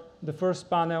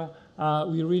panel,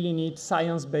 we really need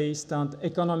science-based and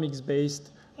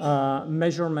economics-based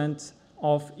measurement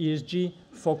of ESG,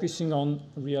 focusing on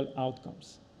real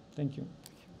outcomes. Thank you.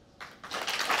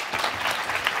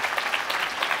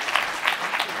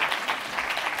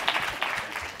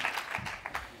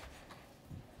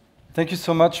 Thank you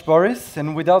so much, Boris.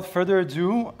 And without further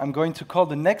ado, I'm going to call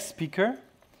the next speaker,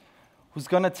 who's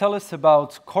going to tell us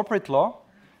about corporate law,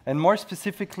 and more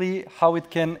specifically, how it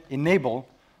can enable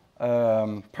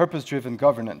purpose-driven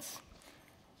governance.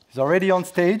 He's already on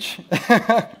stage.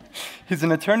 He's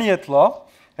an attorney at law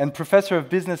and professor of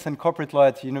business and corporate law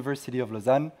at the University of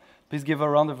Lausanne. Please give a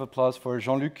round of applause for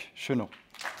Jean-Luc Chenot.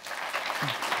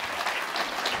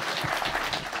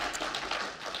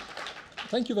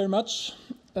 Thank you very much.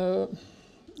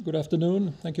 Good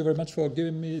afternoon. Thank you very much for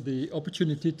giving me the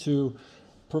opportunity to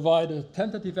provide a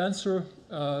tentative answer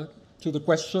to the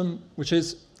question, which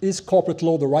is corporate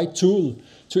law the right tool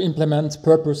to implement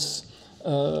purpose,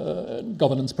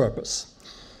 governance purpose?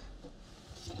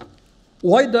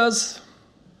 Why does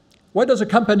a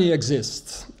company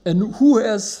exist? And who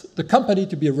has the company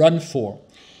to be run for?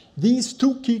 These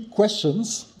two key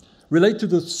questions relate to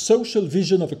the social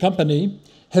vision of a company,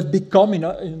 have become,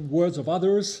 in words of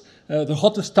others, the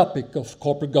hottest topic of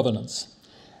corporate governance.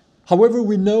 However,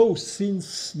 we know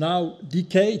since now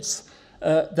decades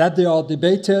that they are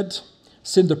debated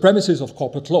since the premises of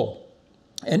corporate law.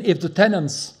 And if the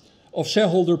tenets of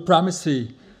shareholder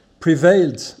primacy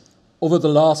prevailed over the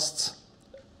last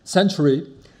century,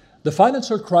 the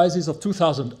financial crisis of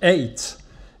 2008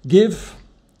 gave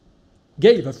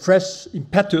a fresh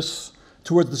impetus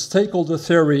towards the stakeholder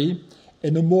theory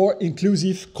and a more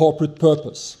inclusive corporate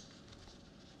purpose.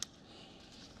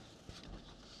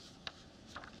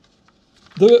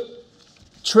 The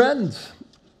trend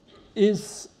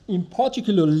is in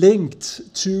particular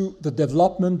linked to the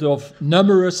development of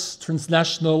numerous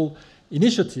transnational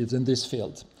initiatives in this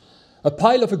field. A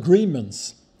pile of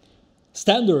agreements,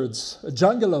 standards, a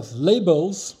jungle of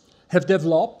labels have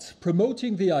developed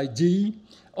promoting the idea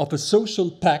of a social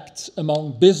pact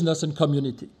among business and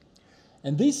community.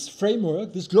 And this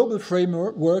framework, this global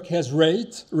framework has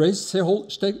raised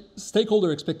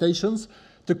stakeholder expectations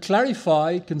to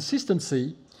clarify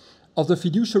consistency of the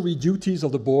fiduciary duties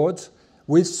of the board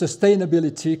with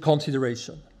sustainability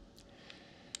consideration.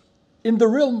 In the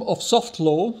realm of soft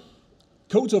law,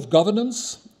 codes of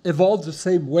governance evolved the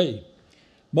same way.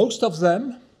 Most of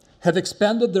them have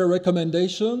expanded their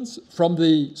recommendations from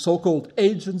the so-called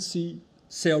agency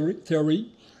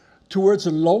theory towards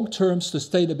a long-term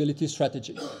sustainability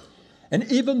strategy.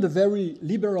 And even the very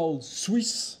liberal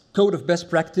Swiss Code of Best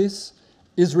Practice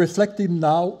is reflecting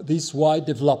now this wide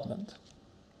development.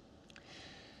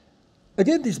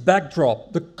 Again, this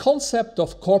backdrop, the concept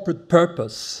of corporate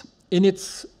purpose in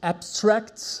its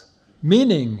abstract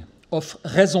meaning of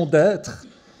raison d'être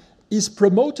is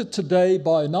promoted today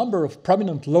by a number of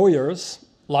prominent lawyers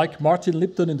like Martin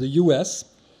Lipton in the US,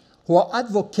 who are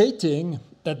advocating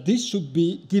that this should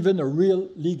be given a real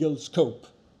legal scope.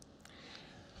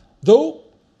 Though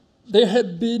there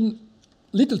had been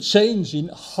little change in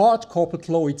hard corporate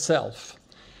law itself,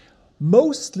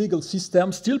 most legal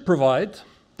systems still provide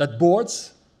that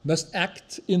boards must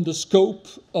act in the scope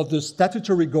of the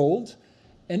statutory goal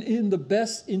and in the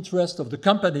best interest of the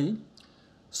company,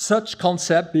 such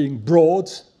concept being broad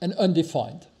and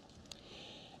undefined.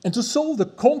 And to solve the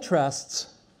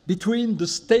contrasts between the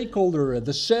stakeholder and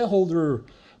the shareholder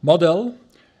model,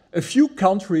 a few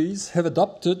countries have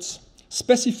adopted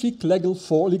specific legal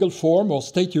form or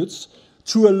statutes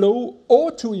to allow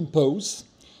or to impose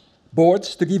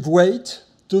boards to give weight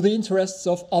to the interests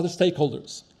of other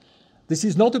stakeholders. This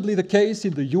is notably the case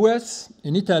in the US,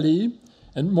 in Italy,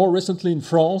 and more recently in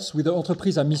France with the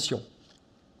entreprise à mission.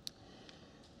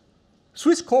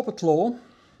 Swiss corporate law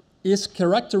is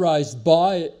characterized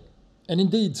by, and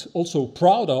indeed also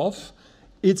proud of,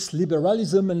 its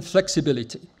liberalism and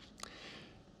flexibility.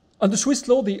 Under Swiss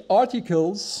law, the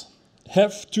articles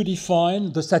have to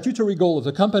define the statutory goal of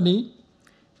the company,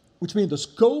 which means the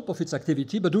scope of its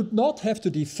activity, but do not have to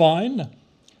define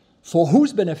for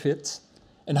whose benefit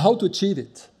and how to achieve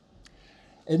it.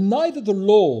 And neither the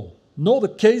law nor the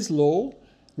case law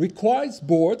requires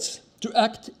boards to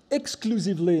act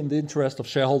exclusively in the interest of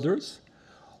shareholders,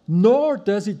 nor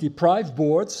does it deprive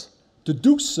boards to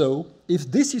do so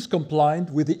if this is compliant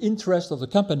with the interest of the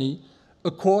company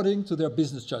according to their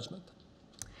business judgment.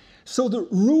 So the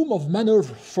room of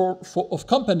maneuver of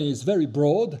company is very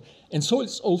broad, and so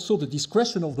it's also the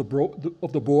discretion of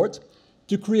the board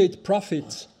to create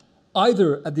profits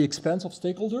either at the expense of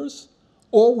stakeholders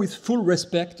or with full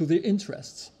respect to their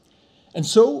interests. And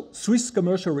so Swiss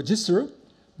Commercial Register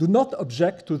do not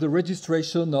object to the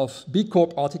registration of B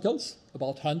Corp articles,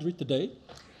 about 100 today,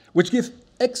 which give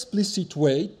explicit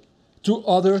weight to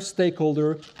other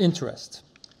stakeholder interests.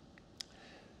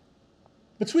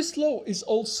 But Swiss law is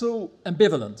also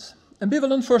ambivalent.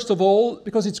 Ambivalent, first of all,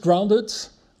 because it's grounded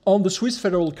on the Swiss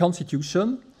Federal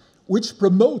Constitution, which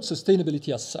promotes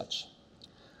sustainability as such.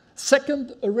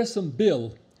 Second, a recent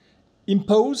bill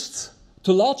imposed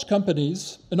to large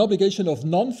companies an obligation of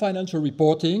non-financial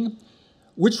reporting,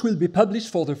 which will be published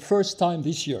for the first time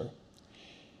this year.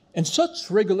 And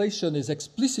such regulation is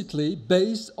explicitly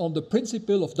based on the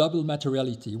principle of double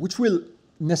materiality, which will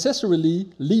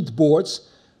necessarily lead boards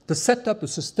to set up a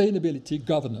sustainability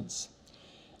governance.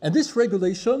 And this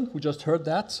regulation, we just heard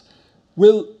that,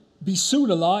 will be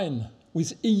soon aligned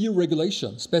with EU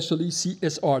regulation, especially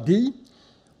CSRD,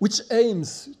 which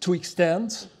aims to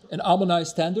extend and harmonize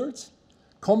standards,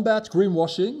 combat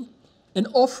greenwashing, and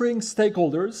offering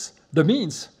stakeholders the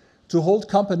means to hold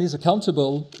companies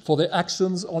accountable for their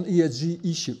actions on ESG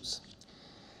issues.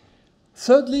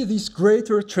 Thirdly, this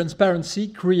greater transparency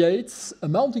creates a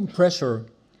mounting pressure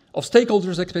of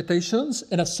stakeholders' expectations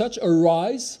and as such a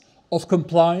rise of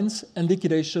compliance and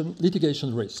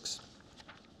litigation risks.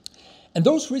 And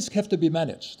those risks have to be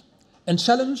managed and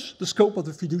challenge the scope of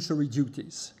the fiduciary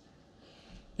duties.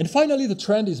 And finally, the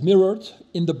trend is mirrored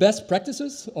in the best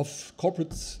practices of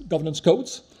corporate governance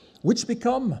codes, which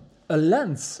become a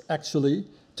lens, actually,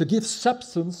 to give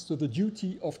substance to the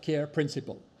duty of care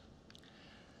principle.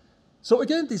 So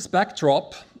again, this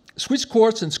backdrop, Swiss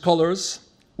courts and scholars,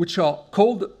 which are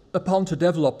called upon to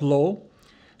develop law,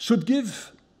 should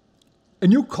give a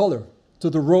new color to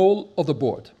the role of the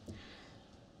board.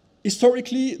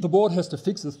 Historically, the board has to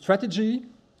fix the strategy,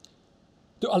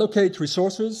 to allocate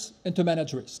resources, and to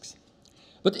manage risks.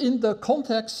 But in the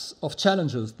context of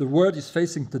challenges the world is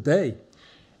facing today,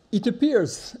 it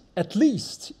appears at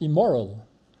least immoral,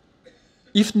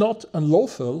 if not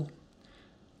unlawful,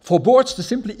 for boards to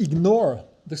simply ignore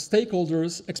the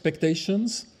stakeholders'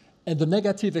 expectations and the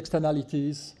negative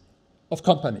externalities of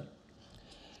company.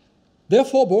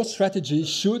 Therefore, board strategy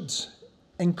should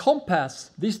encompass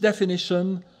this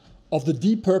definition of the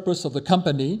deep purpose of the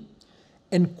company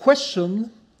and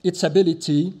question its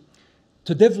ability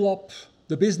to develop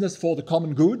the business for the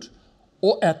common good,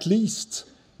 or at least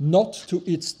not to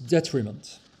its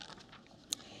detriment.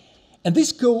 And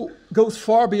this goes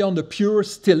far beyond a pure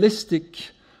stylistic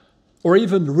or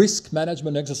even risk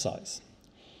management exercise.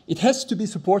 It has to be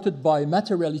supported by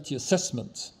materiality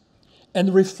assessment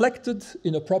and reflected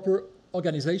in a proper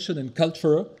organization and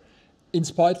culture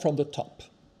inspired from the top.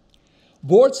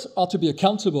 Boards are to be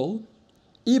accountable,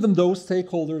 even though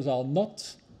stakeholders are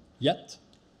not yet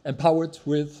empowered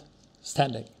with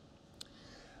standing.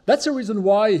 That's the reason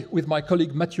why, with my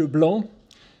colleague Mathieu Blanc,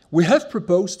 we have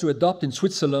proposed to adopt in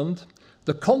Switzerland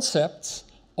the concept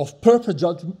of purpose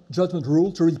judgment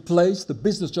rule to replace the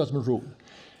business judgment rule.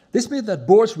 This means that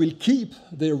boards will keep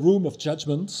their room of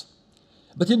judgment,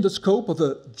 but in the scope of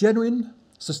a genuine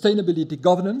sustainability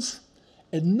governance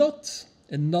and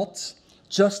not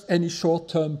just any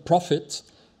short-term profit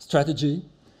strategy,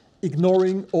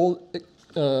 ignoring all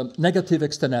negative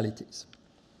externalities.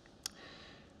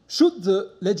 Should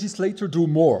the legislator do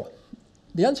more?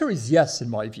 The answer is yes, in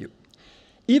my view.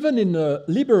 Even in a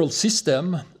liberal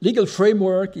system, legal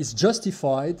framework is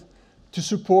justified to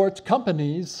support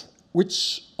companies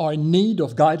which are in need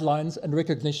of guidelines and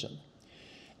recognition.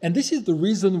 And this is the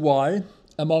reason why,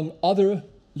 among other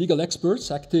legal experts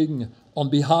acting on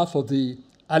behalf of the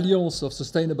Alliance of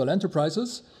Sustainable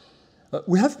Enterprises,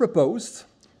 we have proposed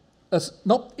a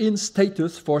opt-in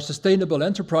status for sustainable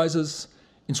enterprises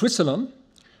in Switzerland,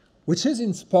 which is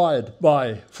inspired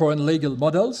by foreign legal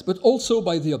models, but also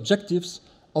by the objectives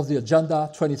of the Agenda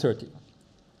 2030.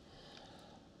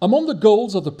 Among the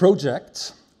goals of the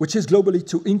project, which is globally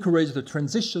to encourage the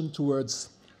transition towards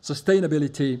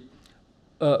sustainability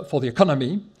for the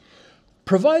economy,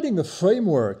 providing a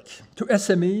framework to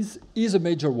SMEs is a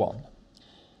major one.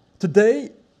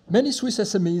 Today, many Swiss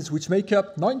SMEs, which make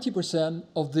up 90%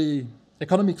 of the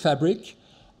economic fabric,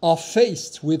 are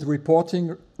faced with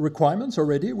reporting requirements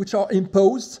already, which are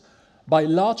imposed by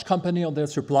large companies on their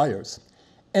suppliers,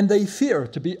 and they fear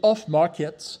to be off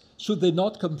market should they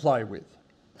not comply with.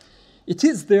 It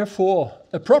is therefore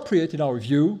appropriate, in our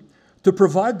view, to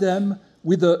provide them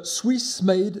with a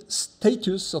Swiss-made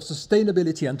status of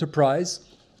sustainability enterprise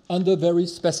under very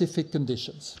specific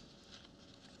conditions.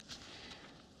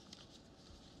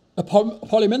 A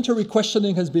parliamentary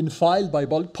questioning has been filed by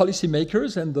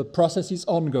policymakers, and the process is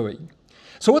ongoing.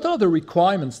 So what are the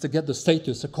requirements to get the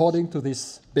status according to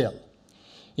this bill?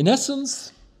 In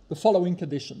essence, the following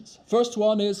conditions. First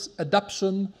one is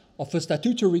adoption of a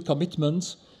statutory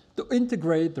commitment to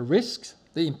integrate the risks,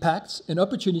 the impacts, and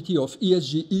opportunity of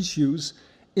ESG issues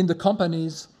in the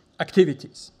company's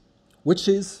activities, which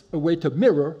is a way to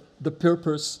mirror the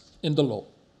purpose in the law.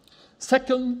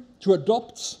 Second, to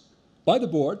adopt by the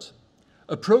board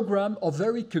a program of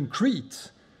very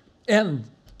concrete and,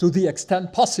 to the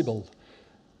extent possible,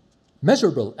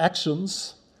 measurable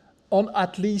actions on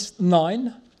at least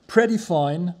 9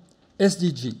 predefined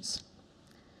SDGs.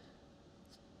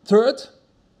 Third,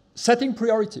 setting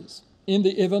priorities in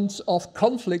the event of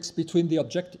conflicts between the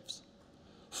objectives.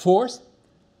 Fourth,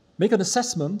 make an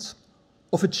assessment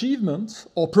of achievement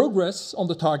or progress on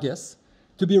the targets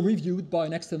to be reviewed by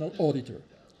an external auditor.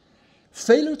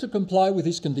 Failure to comply with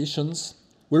these conditions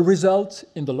will result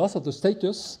in the loss of the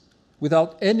status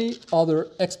without any other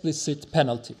explicit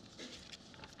penalty.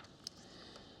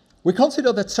 We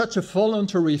consider that such a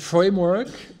voluntary framework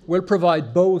will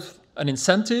provide both an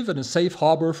incentive and a safe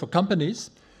harbor for companies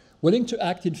willing to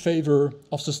act in favor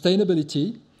of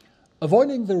sustainability,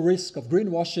 avoiding the risk of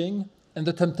greenwashing and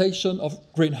the temptation of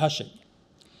greenhushing.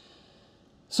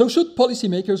 So should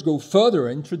policymakers go further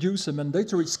and introduce a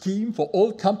mandatory scheme for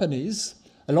all companies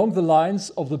along the lines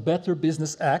of the Better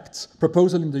Business Act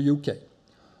proposal in the UK?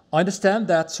 I understand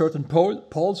that certain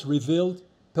polls revealed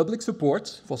public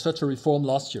support for such a reform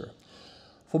last year.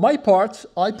 For my part,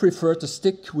 I prefer to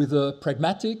stick with a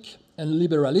pragmatic and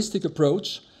liberalistic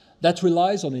approach that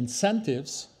relies on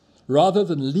incentives rather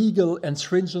than legal and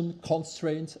stringent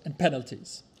constraints and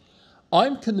penalties.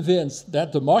 I'm convinced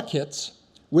that the market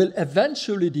will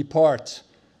eventually depart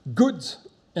good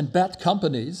and bad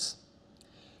companies,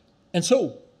 and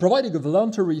so providing a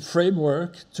voluntary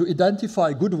framework to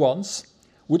identify good ones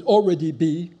would already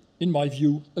be, in my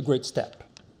view, a great step.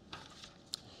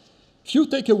 Few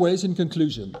takeaways in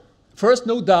conclusion. First,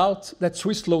 no doubt that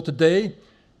Swiss law today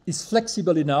is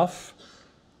flexible enough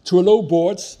to allow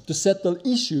boards to settle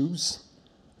issues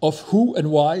of who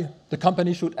and why the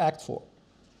company should act for.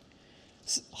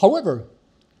 However,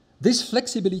 this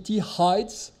flexibility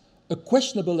hides a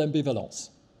questionable ambivalence.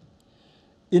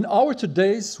 In our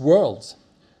today's world,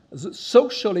 the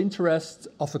social interest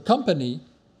of a company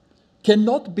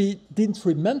cannot be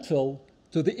detrimental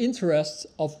to the interests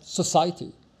of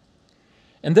society.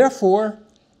 And therefore,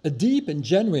 a deep and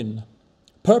genuine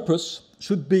purpose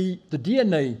should be the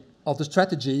DNA of the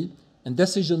strategy and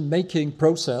decision-making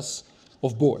process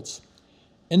of boards.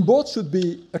 And boards should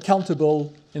be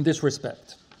accountable in this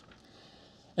respect.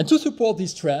 And to support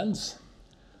these trends,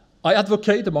 I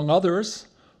advocate, among others,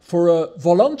 for a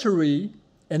voluntary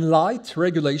and light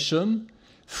regulation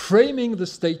framing the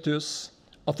status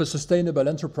of a sustainable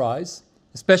enterprise,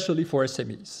 especially for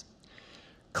SMEs.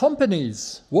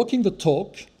 Companies walking the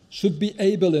talk should be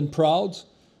able and proud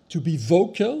to be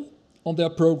vocal on their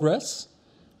progress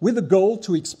with a goal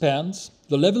to expand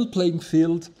the level playing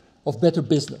field of better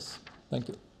business. Thank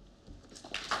you.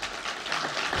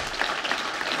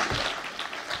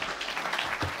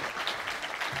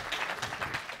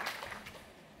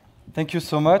 Thank you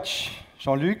so much,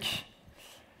 Jean-Luc.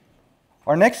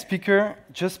 Our next speaker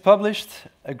just published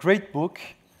a great book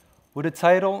with the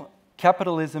title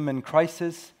Capitalism in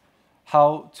Crisis,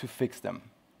 How to Fix Them.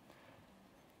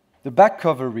 The back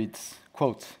cover reads,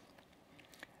 quote,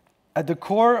 "At the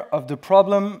core of the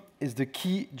problem is the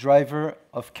key driver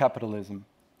of capitalism,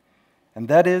 and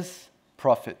that is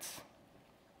profits."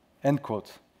 End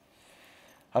quote.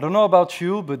 I don't know about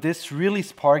you, but this really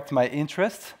sparked my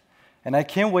interest, and I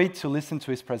can't wait to listen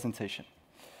to his presentation.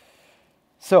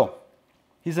 So,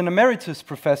 he's an emeritus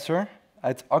professor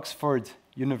at Oxford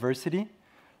University.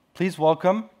 Please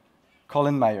welcome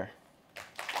Colin Meyer.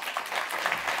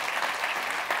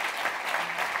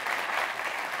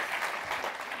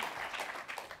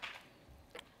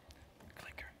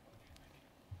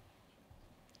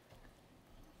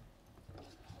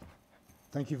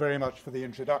 Thank you very much for the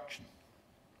introduction.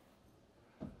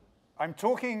 I'm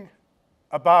talking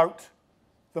about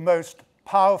the most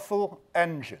powerful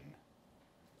engine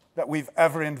that we've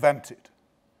ever invented,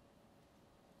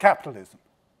 capitalism.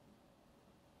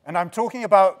 And I'm talking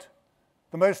about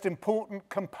the most important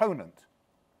component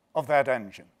of that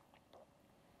engine.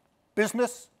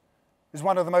 Business is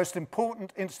one of the most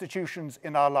important institutions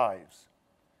in our lives.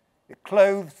 It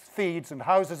clothes, feeds, and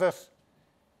houses us.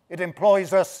 It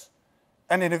employs us,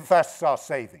 and it invests our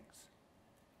savings.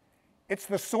 It's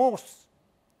the source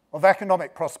of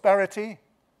economic prosperity,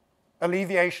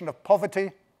 alleviation of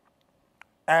poverty,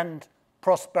 and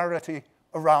prosperity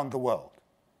around the world.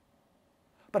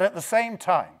 But at the same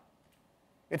time,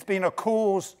 it's been a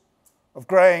cause of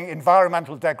growing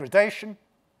environmental degradation,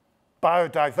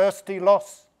 biodiversity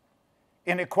loss,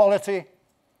 inequality,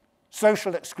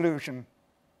 social exclusion,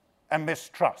 and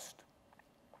mistrust.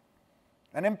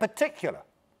 And in particular,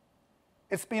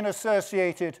 it's been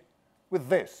associated with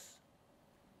this.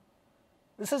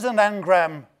 This is an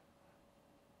n-gram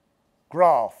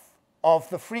graph of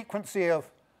the frequency of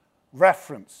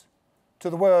reference to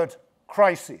the word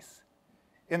crisis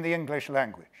in the English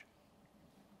language.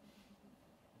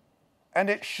 And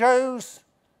it shows,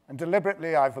 and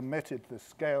deliberately I've omitted the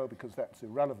scale because that's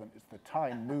irrelevant, it's the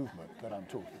time movement that I'm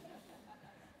talking.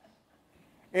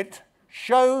 It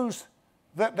shows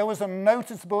that there was a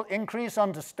noticeable increase,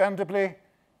 understandably,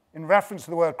 in reference to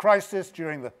the word crisis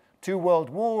during the two world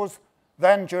wars,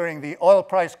 then during the oil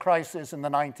price crisis in the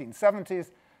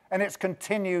 1970s, and it's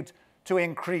continued to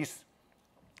increase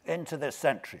into this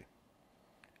century.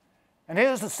 And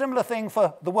here's a similar thing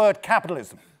for the word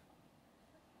capitalism.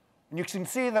 And you can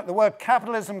see that the word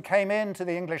capitalism came into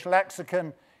the English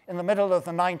lexicon in the middle of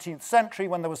the 19th century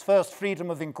when there was first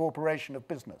freedom of incorporation of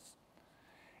business.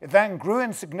 It then grew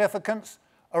in significance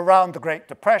around the Great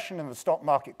Depression and the stock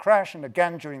market crash, and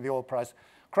again during the oil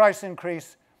price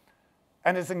increase,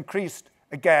 and has increased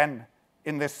again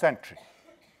in this century.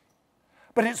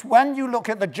 But it's when you look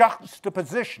at the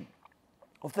juxtaposition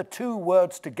of the two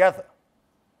words together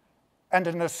and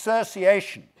an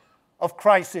association of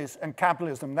crisis and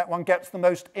capitalism that one gets the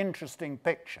most interesting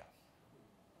picture.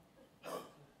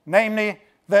 Namely,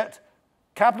 that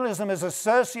capitalism is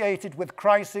associated with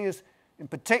crises, in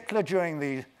particular during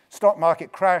the stock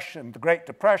market crash and the Great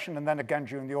Depression, and then again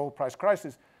during the oil price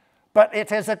crisis. But it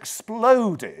has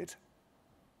exploded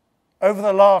over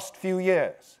the last few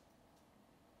years.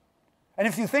 And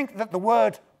if you think that the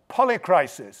word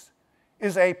polycrisis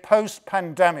is a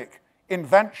post-pandemic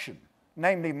invention,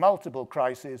 namely multiple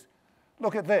crises,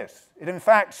 look at this. It in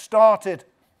fact started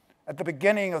at the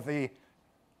beginning of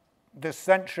this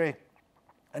century,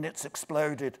 and it's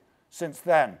exploded since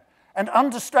then. And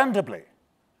understandably,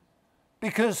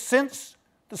 because since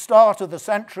the start of the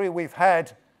century, we've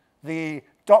had the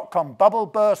dot-com bubble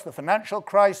burst, the financial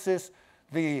crisis,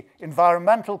 the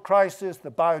environmental crisis,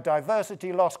 the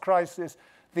biodiversity loss crisis,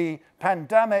 the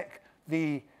pandemic,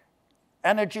 the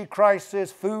energy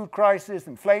crisis, food crisis,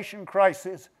 inflation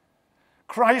crisis.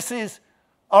 Crises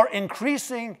are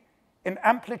increasing in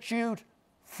amplitude,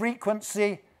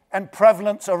 frequency, and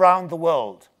prevalence around the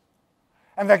world.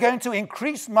 And they're going to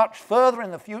increase much further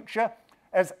in the future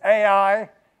as AI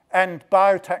and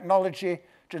biotechnology,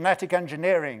 genetic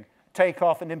engineering take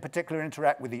off and in particular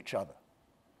interact with each other.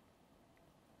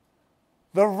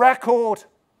 The record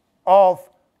of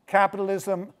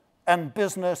capitalism and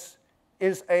business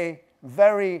is a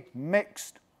very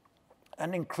mixed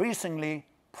and increasingly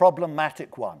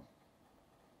problematic one.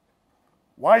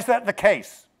 Why is that the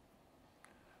case?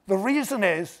 The reason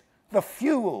is the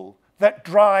fuel that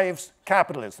drives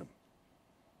capitalism.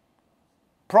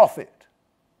 Profit.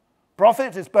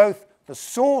 Profit is both the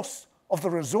source of the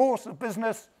resource of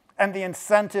business and the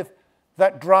incentive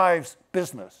that drives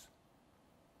business.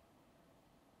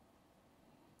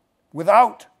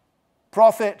 Without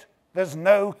profit, there's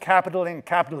no capital in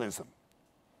capitalism.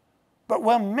 But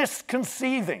we're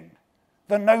misconceiving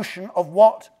the notion of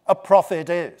what a profit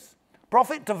is.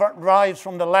 Profit derives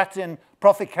from the Latin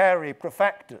proficere,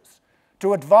 profectus,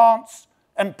 to advance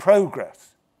and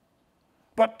progress.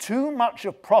 But too much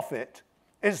of profit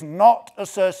is not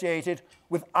associated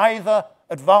with either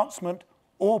advancement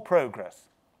or progress.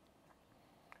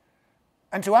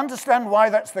 And to understand why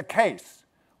that's the case,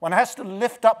 one has to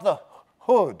lift up the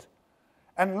hood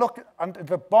and look under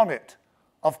the bonnet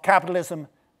of capitalism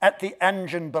at the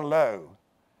engine below.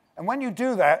 And when you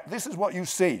do that, this is what you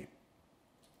see.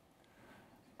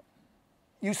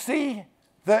 You see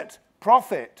that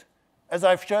profit, as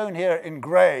I've shown here in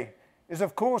gray, is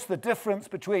of course the difference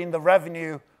between the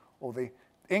revenue or the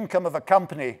income of a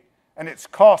company and its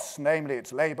costs, namely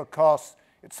its labor costs,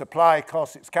 its supply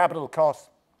costs, its capital costs.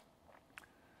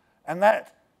 And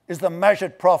that is the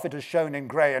measured profit as shown in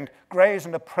gray. And gray is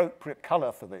an appropriate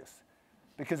color for this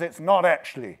because it's not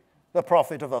actually the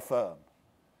profit of a firm.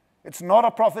 It's not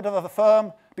a profit of a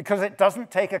firm because it doesn't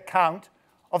take account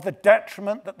of the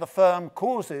detriment that the firm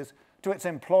causes to its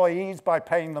employees by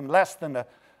paying them less than a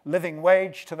living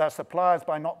wage, to their suppliers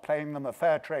by not paying them a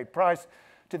fair trade price,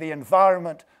 to the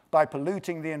environment by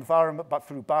polluting the environment but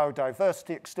through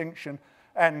biodiversity extinction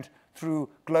and through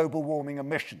global warming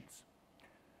emissions.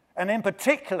 And in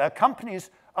particular, companies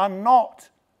are not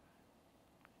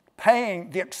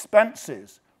paying the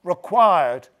expenses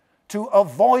required to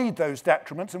avoid those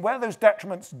detriments, and where those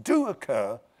detriments do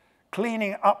occur,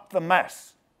 cleaning up the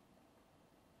mess.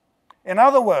 In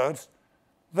other words,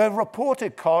 the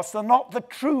reported costs are not the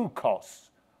true costs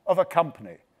of a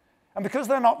company. And because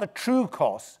they're not the true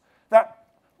costs, that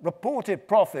reported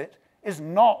profit is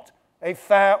not a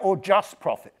fair or just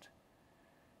profit.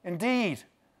 Indeed,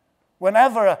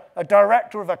 whenever a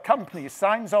director of a company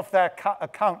signs off their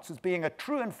accounts as being a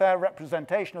true and fair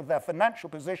representation of their financial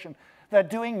position, they're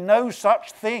doing no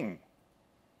such thing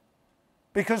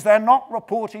because they're not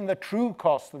reporting the true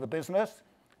costs of the business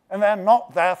and they're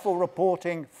not therefore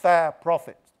reporting fair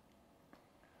profits.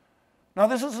 Now,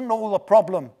 this isn't all a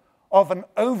problem of an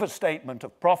overstatement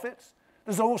of profits.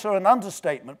 There's also an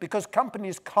understatement because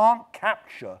companies can't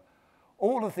capture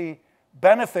all of the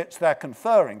benefits they're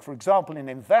conferring, for example, in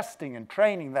investing and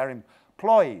training their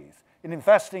employees, in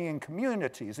investing in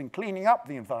communities, in cleaning up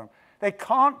the environment. They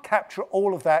can't capture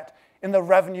all of that in the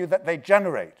revenue that they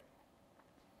generate.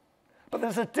 But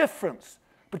there's a difference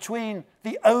between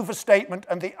the overstatement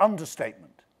and the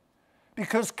understatement,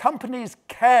 because companies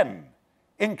can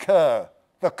incur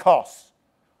the costs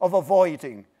of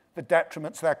avoiding the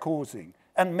detriments they're causing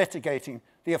and mitigating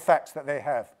the effects that they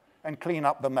have and clean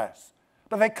up the mess.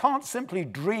 But they can't simply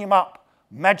dream up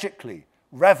magically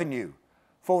revenue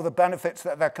for the benefits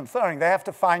that they're conferring. They have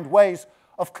to find ways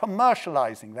of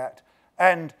commercializing that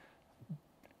and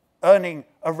earning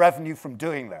a revenue from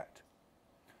doing that.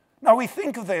 Now, we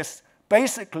think of this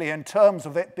basically in terms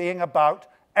of it being about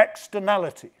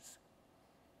externalities,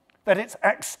 that it's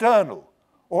external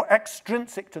or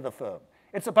extrinsic to the firm.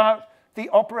 It's about the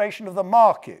operation of the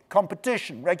market,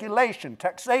 competition, regulation,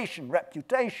 taxation,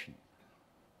 reputation.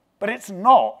 But it's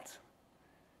not.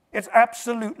 It's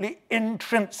absolutely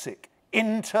intrinsic,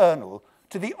 internal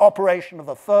to the operation of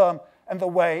a firm and the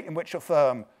way in which a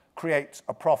firm creates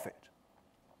a profit.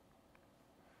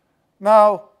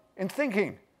 Now, in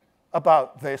thinking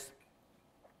about this,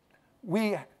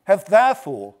 we have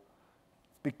therefore,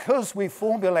 because we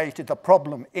formulated the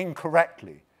problem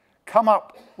incorrectly, come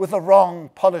up with the wrong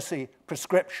policy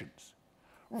prescriptions.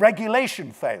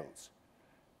 Regulation fails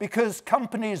because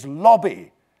companies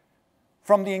lobby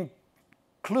from the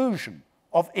inclusion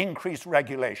of increased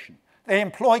regulation. They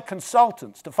employ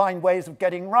consultants to find ways of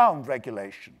getting around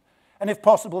regulation, and if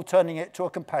possible, turning it to a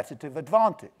competitive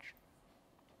advantage.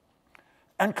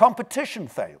 And competition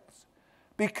fails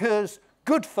because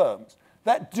good firms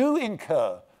that do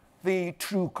incur the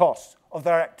true costs of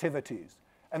their activities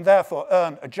and therefore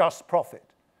earn a just profit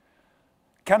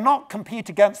cannot compete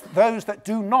against those that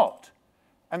do not,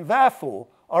 and therefore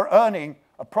are earning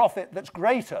a profit that's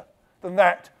greater than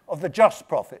that of the just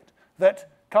profit that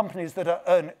companies that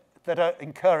are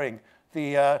incurring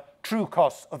the true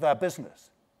costs of their business.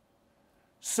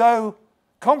 So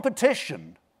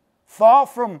competition, far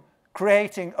from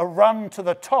creating a run to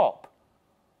the top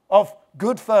of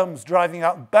good firms driving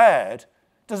out bad,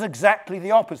 does exactly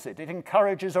the opposite. It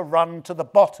encourages a run to the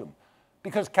bottom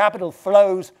because capital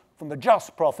flows from the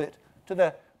just profit to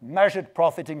the measured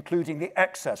profit, including the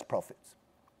excess profits.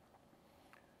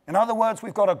 In other words,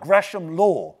 we've got a Gresham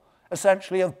law,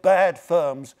 essentially, of bad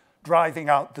firms driving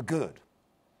out the good.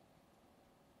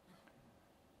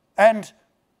 And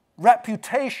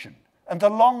reputation and the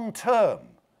long term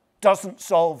doesn't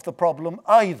solve the problem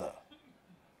either.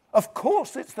 Of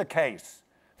course it's the case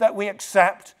that we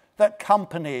accept that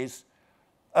companies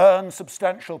earn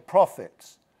substantial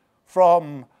profits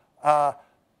from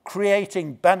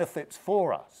creating benefits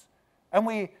for us. And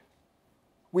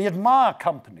we admire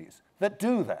companies that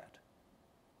do that.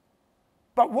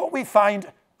 But what we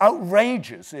find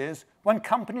outrageous is when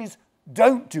companies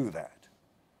don't do that,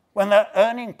 when they're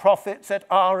earning profits at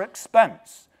our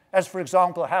expense, as, for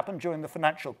example, happened during the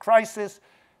financial crisis,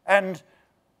 and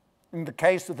in the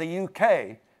case of the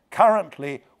UK,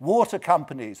 currently, water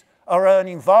companies are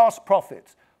earning vast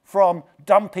profits from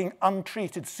dumping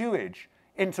untreated sewage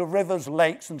into rivers,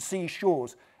 lakes, and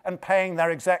seashores and paying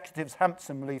their executives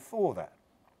handsomely for that.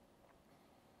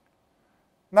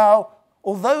 Now,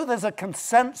 although there's a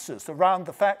consensus around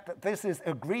the fact that this is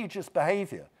egregious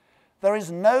behavior, there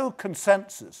is no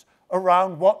consensus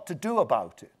around what to do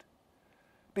about it.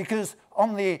 Because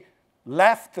on the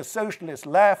left, the socialist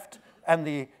left, and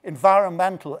the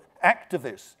environmental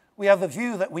activists, we have a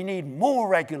view that we need more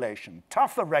regulation,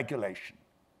 tougher regulation.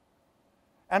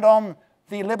 And on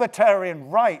the libertarian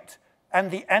right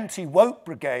and the anti-woke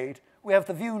brigade, we have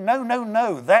the view, no, no,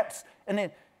 no, that's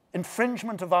an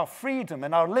infringement of our freedom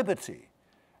and our liberty,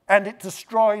 and it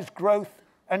destroys growth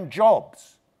and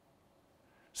jobs.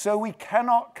 So we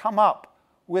cannot come up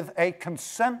with a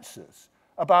consensus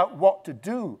about what to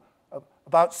do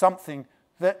about something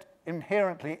that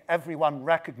inherently everyone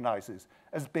recognizes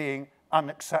as being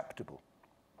unacceptable.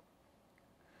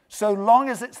 So long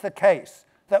as it's the case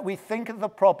that we think of the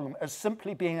problem as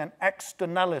simply being an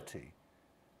externality,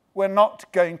 we're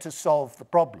not going to solve the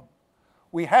problem.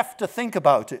 We have to think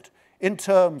about it in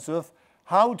terms of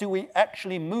how do we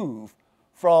actually move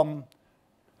from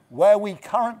where we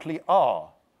currently are,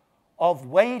 of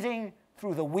wading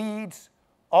through the weeds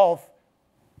of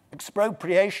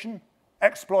expropriation,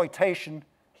 exploitation,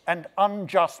 and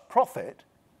unjust profit,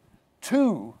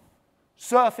 to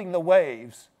surfing the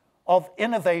waves of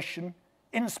innovation,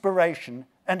 inspiration,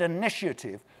 and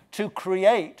initiative to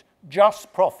create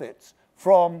just profits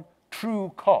from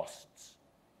true costs.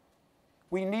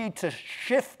 We need to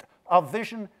shift our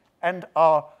vision and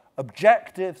our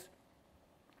objectives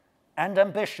and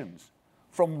ambitions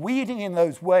from wading in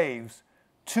those waves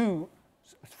to,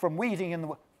 wading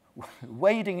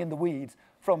in the weeds,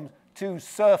 to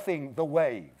surfing the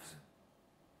waves.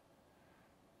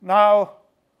 Now,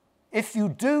 if you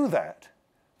do that,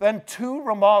 then two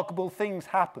remarkable things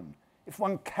happen. If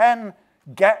one can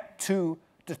get to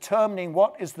determining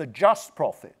what is the just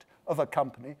profit of a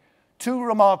company, two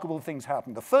remarkable things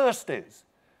happen. The first is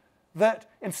that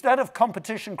instead of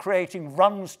competition creating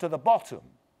runs to the bottom,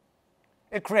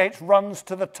 it creates runs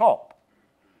to the top.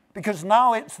 Because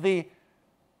now it's the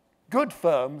good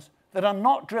firms that are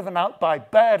not driven out by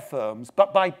bad firms,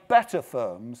 but by better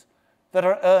firms that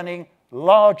are earning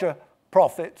larger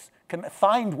profits, can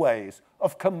find ways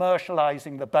of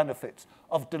commercializing the benefits,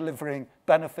 of delivering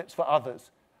benefits for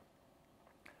others,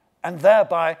 and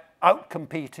thereby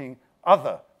outcompeting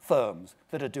other firms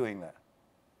that are doing that.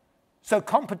 So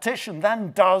competition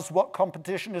then does what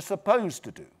competition is supposed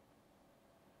to do.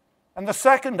 And the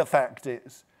second effect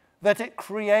is that it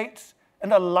creates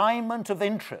an alignment of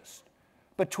interest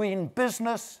between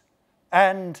business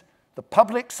and the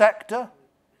public sector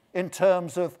in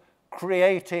terms of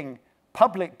creating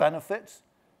public benefits,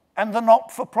 and the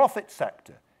not-for-profit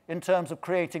sector in terms of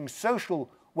creating social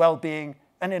well-being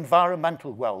and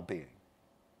environmental well-being.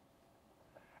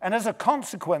 And as a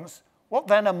consequence, what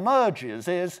then emerges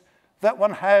is that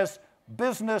one has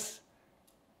business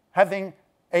having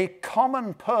a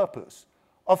common purpose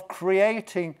of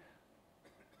creating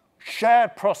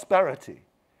shared prosperity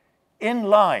in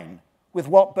line with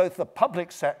what both the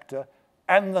public sector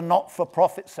and the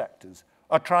not-for-profit sectors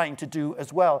are trying to do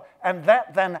as well. And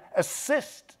that then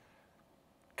assists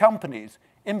companies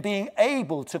in being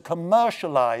able to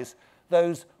commercialize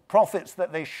those profits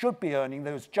that they should be earning,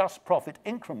 those just profit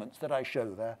increments that I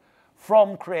show there,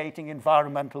 from creating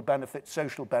environmental benefits,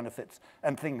 social benefits,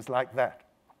 and things like that.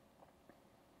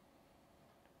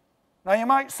 Now you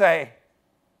might say,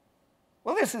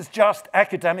 well, this is just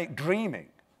academic dreaming.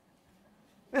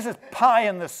 This is pie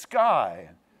in the sky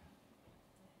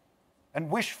and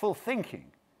wishful thinking.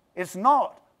 It's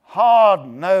not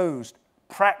hard-nosed,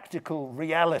 practical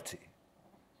reality.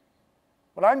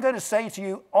 What I'm going to say to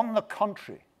you, on the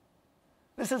contrary,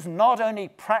 this is not only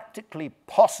practically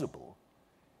possible,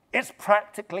 it's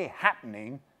practically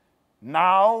happening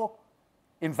now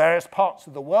in various parts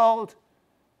of the world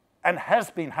and has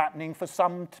been happening for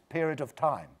some period of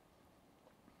time.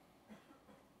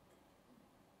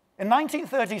 In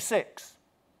 1936,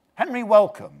 Henry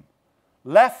Wellcome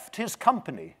left his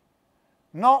company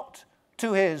not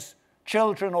to his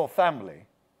children or family,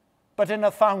 but in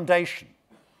a foundation.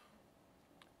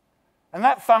 And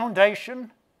that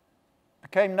foundation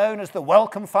became known as the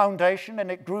Wellcome Foundation, and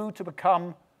it grew to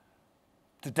become,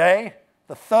 today,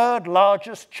 the third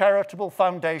largest charitable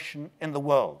foundation in the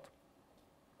world,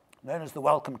 known as the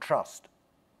Wellcome Trust,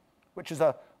 which is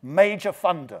a major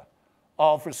funder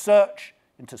of research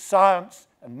into science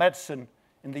and medicine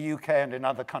in the UK and in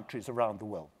other countries around the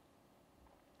world.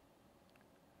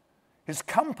 His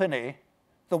company,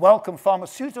 the Wellcome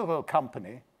Pharmaceutical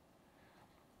Company,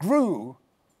 grew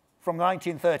from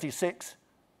 1936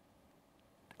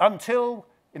 until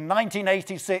in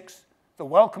 1986, the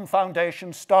Wellcome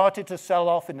Foundation started to sell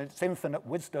off, in its infinite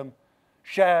wisdom,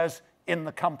 shares in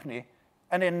the company,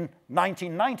 and in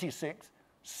 1996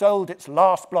 sold its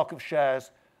last block of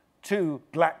shares to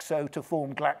Glaxo to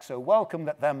form Glaxo Wellcome,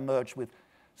 that then merged with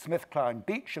SmithKline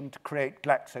Beecham to create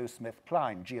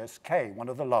GlaxoSmithKline, GSK, one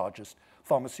of the largest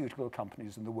pharmaceutical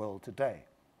companies in the world today.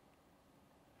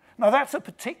 Now, that's a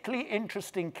particularly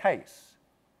interesting case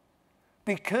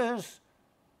because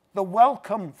the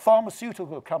Wellcome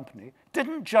Pharmaceutical Company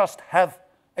didn't just have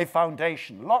a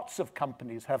foundation. Lots of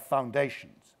companies have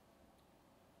foundations.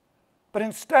 But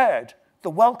instead, the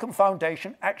Wellcome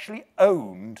Foundation actually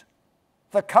owned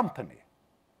the company.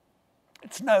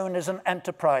 It's known as an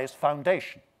enterprise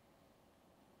foundation.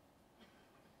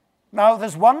 Now,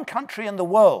 there's one country in the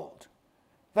world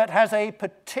that has a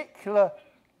particular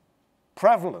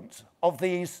prevalence of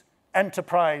these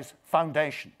enterprise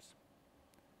foundations.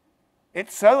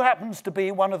 It so happens to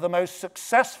be one of the most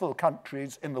successful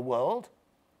countries in the world,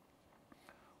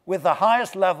 with the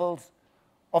highest levels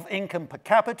of income per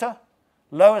capita,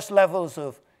 lowest levels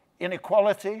of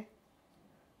inequality,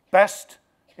 best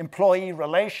employee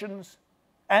relations,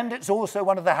 and it's also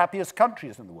one of the happiest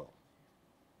countries in the world.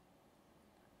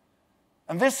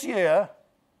 And this year,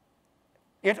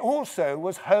 it also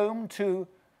was home to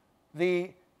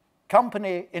the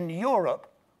company in Europe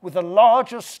with the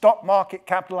largest stock market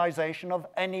capitalization of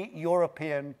any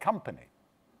European company.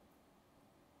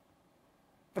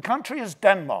 The country is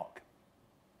Denmark.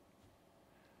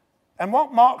 And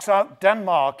what marks out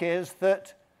Denmark is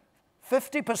that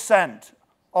 50%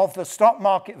 of the stock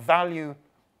market value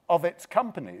of its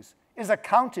companies is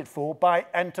accounted for by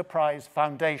enterprise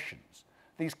foundations,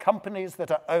 these companies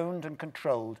that are owned and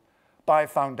controlled by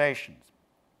foundations.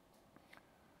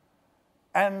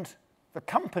 And the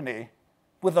company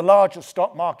with the largest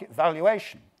stock market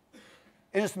valuation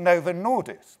is Novo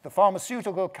Nordisk, the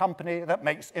pharmaceutical company that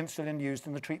makes insulin used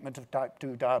in the treatment of type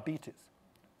 2 diabetes.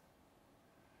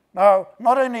 Now,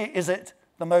 not only is it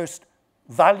the most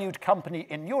valued company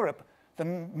in Europe, the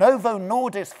Novo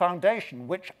Nordisk Foundation,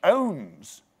 which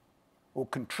owns or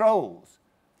controls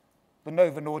the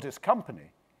Novo Nordisk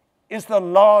company, is the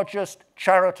largest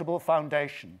charitable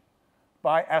foundation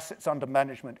by assets under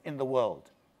management in the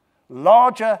world.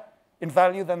 Larger in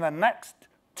value than the next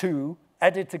two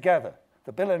added together,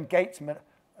 the Bill and Gates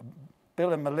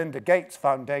Bill and Melinda Gates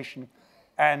Foundation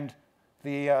and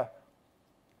the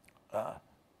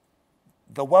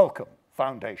Wellcome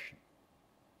Foundation.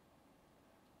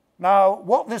 Now,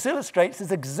 what this illustrates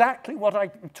is exactly what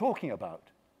I'm talking about,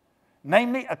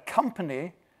 namely a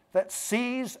company that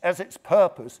sees as its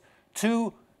purpose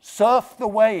to surf the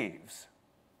waves,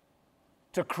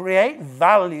 to create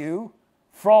value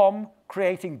from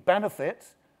creating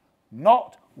benefits,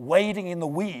 not wading in the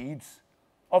weeds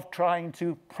of trying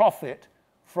to profit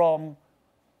from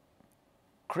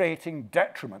creating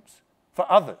detriments for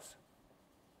others.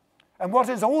 And what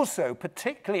is also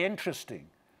particularly interesting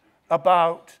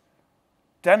about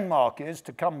Denmark is,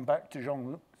 to come back to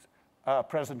Jean-Luc's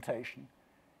presentation,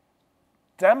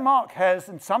 Denmark has,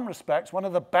 in some respects, one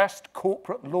of the best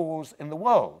corporate laws in the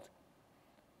world,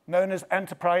 known as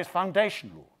Enterprise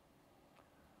Foundation Law.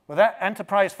 Well, that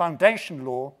Enterprise Foundation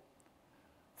Law,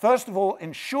 first of all,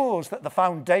 ensures that the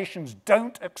foundations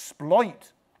don't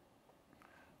exploit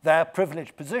their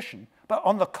privileged position, but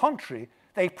on the contrary,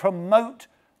 they promote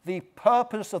the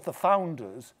purpose of the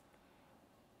founders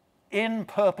in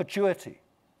perpetuity,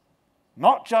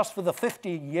 not just for the 50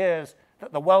 years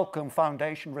that the Wellcome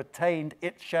Foundation retained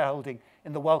its shareholding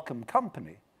in the Wellcome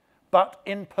Company, but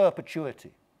in perpetuity.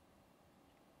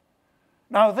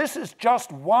 Now, this is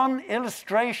just one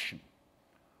illustration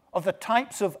of the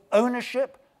types of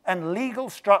ownership and legal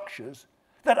structures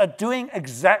that are doing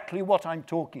exactly what I'm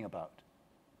talking about.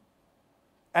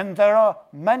 And there are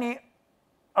many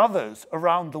others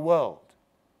around the world.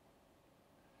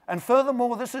 And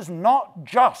furthermore, this is not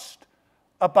just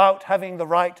about having the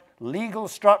right legal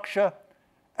structure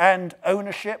and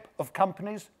ownership of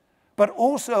companies, but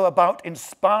also about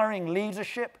inspiring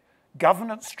leadership,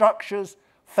 governance structures,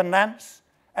 finance,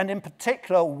 and in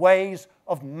particular ways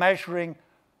of measuring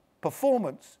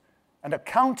performance and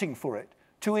accounting for it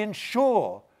to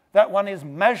ensure that one is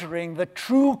measuring the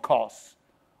true costs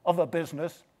of a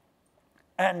business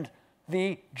and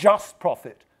the just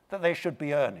profit that they should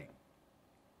be earning.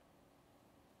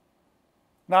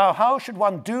 Now, how should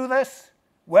one do this?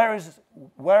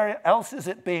 Where else is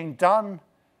it being done?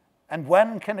 And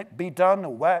when can it be done,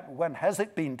 or when has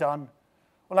it been done?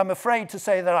 Well, I'm afraid to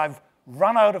say that I've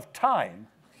run out of time.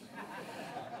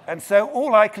 And so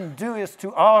all I can do is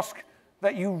to ask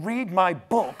that you read my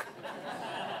book.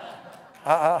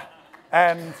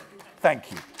 And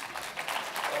thank you.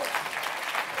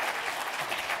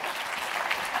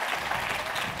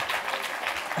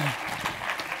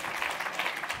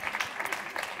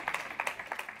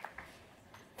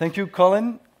 Thank you,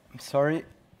 Colin. I'm sorry,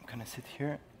 I'm going to sit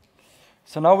here.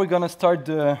 So now we're going to start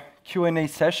the Q&A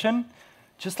session.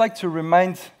 Just like to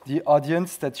remind the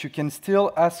audience that you can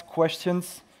still ask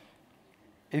questions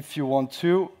if you want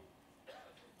to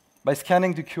by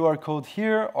scanning the QR code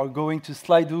here or going to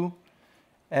Slido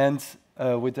and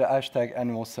with the hashtag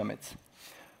Annual Summit.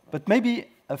 But maybe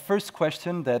a first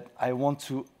question that I want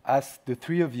to ask the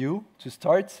three of you to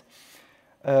start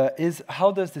is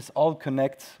how does this all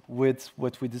connect with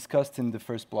what we discussed in the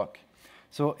first block?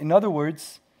 So in other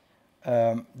words,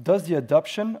 does the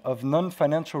adoption of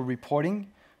non-financial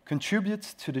reporting contribute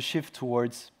to the shift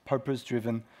towards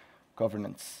purpose-driven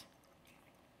governance?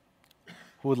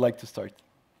 Who would like to start?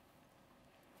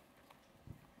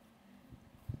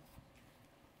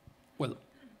 Well,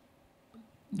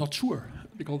 not sure,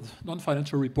 because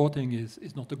non-financial reporting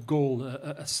is not a goal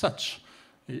as such.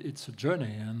 It's a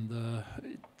journey, and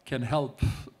it can help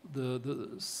the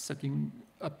setting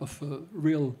up of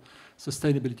real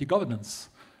sustainability governance.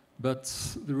 But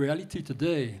the reality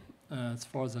today, as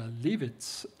far as I leave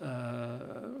it,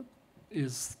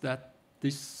 is that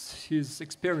this is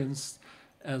experienced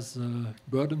as a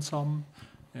burdensome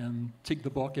and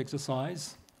tick-the-box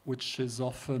exercise, which is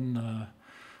often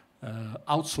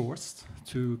outsourced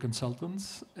to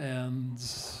consultants, and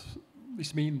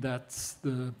this means that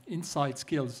the inside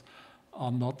skills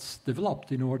are not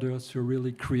developed in order to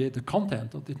really create the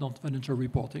content of the non-financial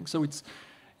reporting. So it's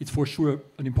for sure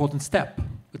an important step,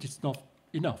 but it's not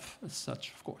enough as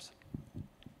such, of course.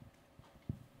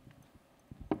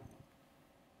 I'm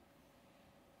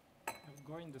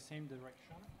going in the same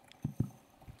direction.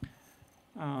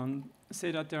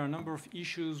 Say that there are a number of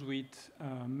issues with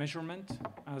measurement,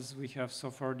 as we have so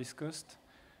far discussed,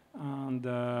 and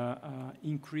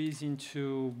increase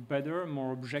into better,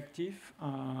 more objective,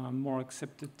 more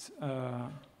accepted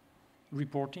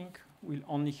reporting will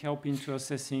only help into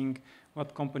assessing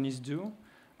what companies do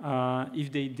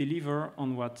if they deliver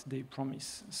on what they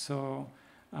promise. So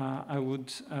I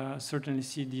would certainly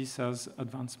see this as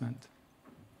advancement.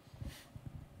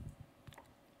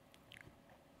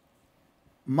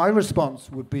 My response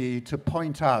would be to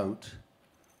point out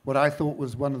what I thought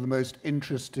was one of the most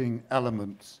interesting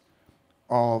elements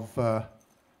of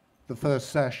the first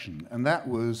session, and that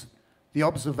was the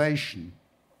observation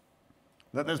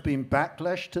that there's been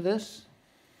backlash to this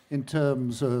in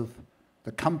terms of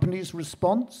the company's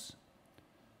response.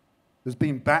 There's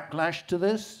been backlash to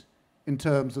this in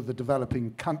terms of the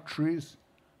developing countries'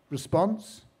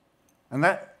 response, and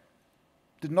that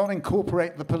did not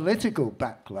incorporate the political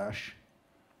backlash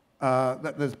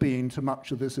that there's been to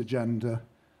much of this agenda,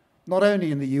 not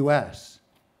only in the US,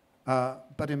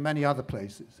 but in many other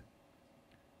places.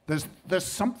 There's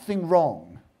something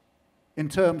wrong in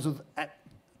terms of at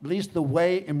least the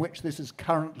way in which this is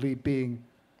currently being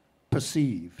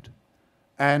perceived.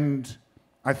 And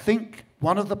I think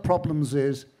one of the problems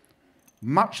is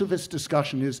much of this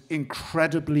discussion is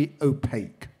incredibly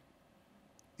opaque.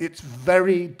 It's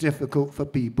very difficult for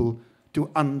people to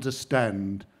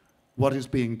understand what is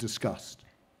being discussed.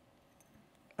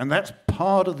 And that's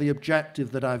part of the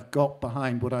objective that I've got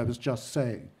behind what I was just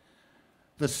saying.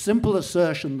 The simple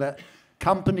assertion that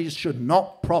companies should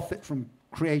not profit from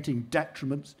creating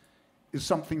detriments is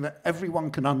something that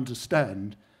everyone can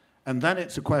understand. And then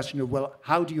it's a question of, well,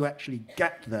 how do you actually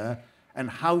get there? And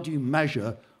how do you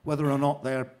measure whether or not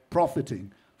they're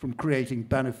profiting from creating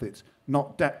benefits,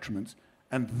 not detriments?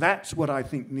 And that's what I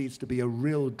think needs to be a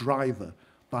real driver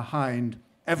behind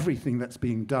everything that's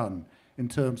being done in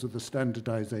terms of the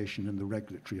standardization and the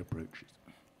regulatory approaches.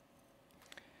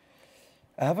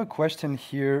 I have a question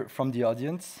here from the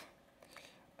audience.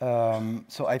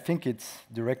 So I think it's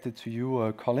directed to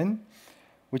you, Colin,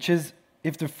 which is,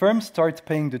 if the firm starts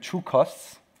paying the true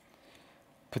costs,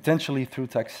 potentially through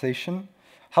taxation,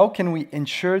 how can we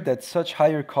ensure that such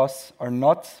higher costs are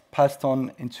not passed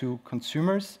on into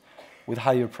consumers with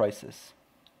higher prices?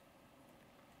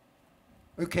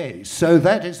 Okay, so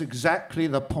that is exactly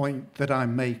the point that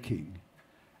I'm making.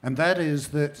 And that is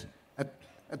that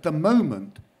at the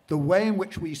moment, the way in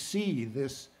which we see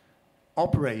this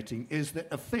operating is that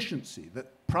efficiency, that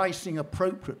pricing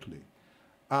appropriately,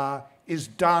 is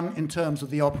done in terms of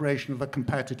the operation of a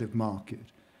competitive market,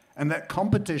 and that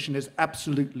competition is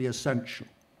absolutely essential.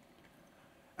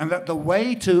 And that the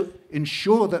way to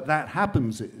ensure that that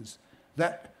happens is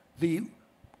that the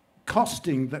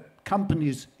costing that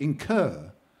companies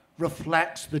incur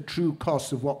reflects the true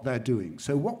costs of what they're doing.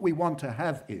 So what we want to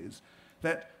have is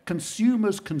that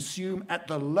consumers consume at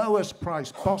the lowest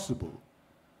price possible,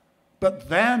 but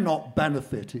they're not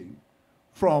benefiting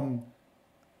from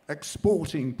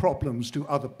exporting problems to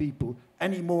other people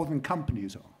any more than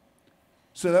companies are.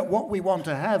 So that what we want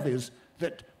to have is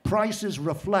that prices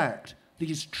reflect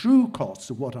these true costs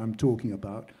of what I'm talking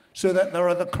about, so that there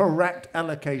are the correct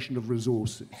allocation of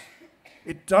resources.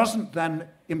 It doesn't then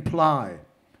imply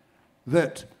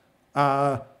that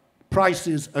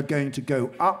prices are going to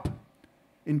go up.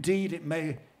 Indeed, it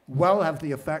may well have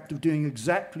the effect of doing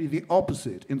exactly the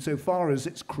opposite, insofar as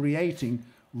it's creating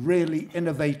really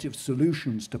innovative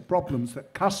solutions to problems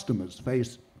that customers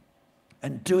face,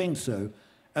 and doing so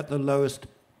at the lowest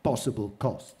possible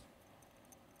cost.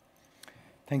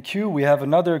 Thank you. We have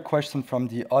another question from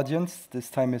the audience. This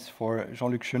time is for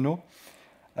Jean-Luc Chenot.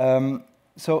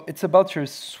 So it's about your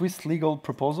Swiss legal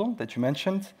proposal that you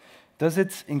mentioned. Does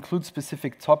it include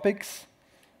specific topics?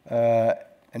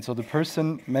 And so the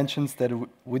person mentions that it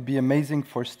would be amazing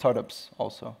for startups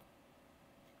also.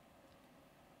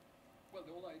 Well,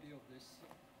 the whole idea of this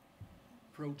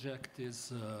project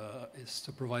is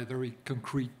to provide very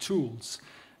concrete tools.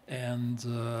 And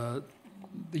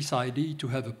this idea to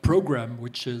have a program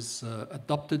which is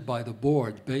adopted by the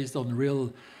board based on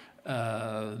real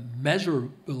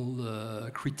measurable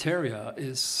criteria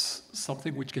is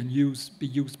something which can be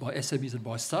used by SMEs and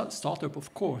by startup,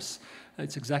 of course.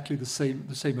 It's exactly the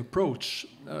same approach.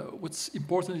 What's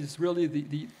important is really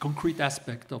the concrete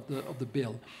aspect of the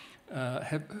bill,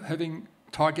 having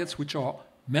targets which are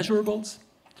measurables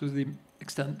to the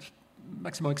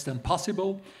maximum extent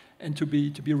possible, and to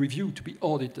be reviewed, to be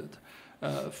audited.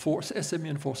 For SME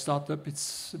and for startup,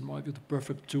 it's, in my view, the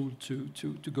perfect tool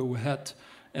to go ahead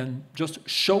and just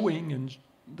showing and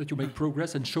that you make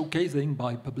progress, and showcasing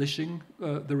by publishing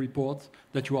the report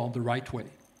that you are on the right way.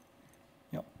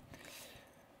 Yeah.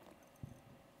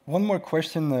 One more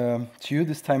question to you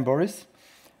this time, Boris.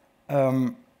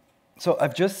 So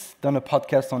I've just done a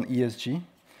podcast on ESG,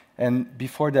 and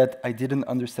before that I didn't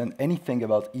understand anything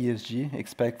about ESG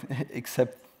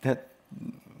except that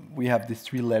we have these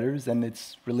 3 letters and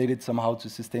it's related somehow to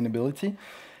sustainability.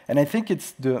 And I think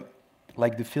it's the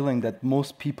feeling that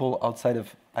most people outside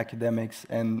of academics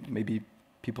and maybe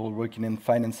people working in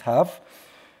finance have.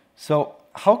 So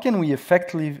how can we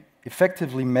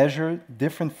effectively measure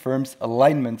different firms'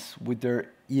 alignments with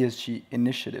their ESG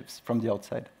initiatives from the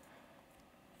outside?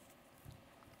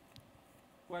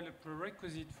 Well, a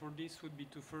prerequisite for this would be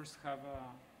to first have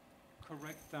a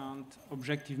correct and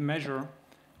objective measure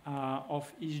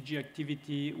of ESG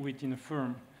activity within a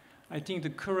firm. I think the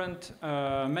current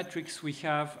metrics we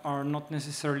have are not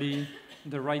necessarily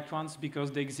the right ones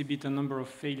because they exhibit a number of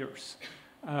failures.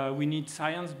 We need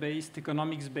science-based,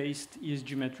 economics-based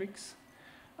ESG metrics.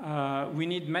 We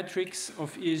need metrics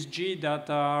of ESG that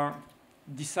are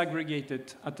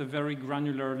disaggregated at a very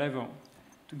granular level.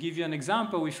 To give you an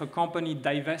example, if a company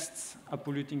divests a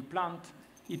polluting plant,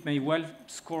 it may well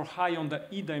score high on the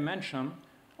E dimension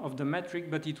of the metric,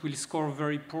 but it will score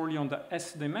very poorly on the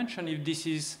S dimension if this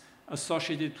is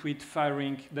associated with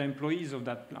firing the employees of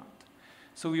that plant.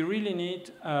 So we really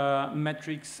need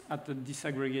metrics at the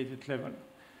disaggregated level.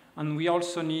 And we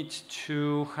also need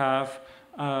to have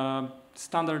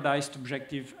standardized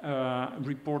objective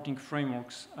reporting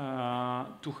frameworks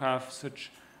to have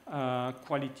such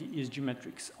quality ESG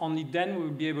metrics. Only then we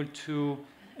will be able to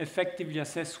effectively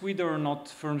assess whether or not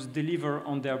firms deliver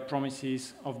on their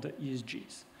promises of the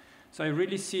ESGs. So I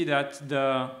really see that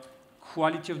the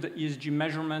quality of the ESG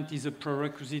measurement is a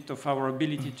prerequisite of our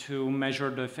ability to measure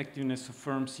the effectiveness of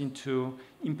firms into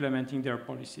implementing their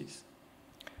policies.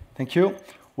 Thank you.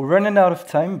 We're running out of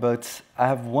time, but I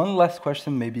have one last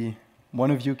question maybe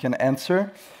one of you can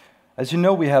answer. As you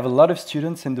know, we have a lot of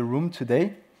students in the room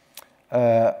today.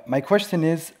 My question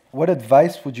is, what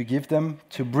advice would you give them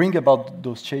to bring about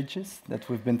those changes that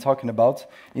we've been talking about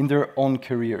in their own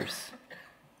careers?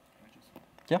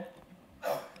 Yeah?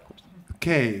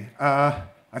 Okay,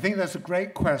 I think that's a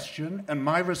great question, and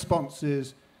my response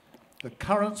is the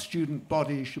current student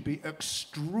body should be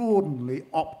extraordinarily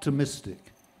optimistic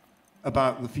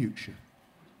about the future.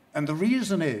 And the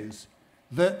reason is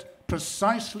that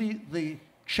precisely the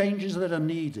changes that are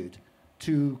needed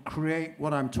to create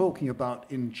what I'm talking about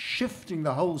in shifting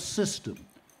the whole system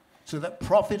so that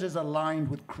profit is aligned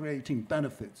with creating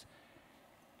benefits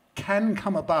can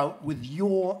come about with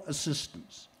your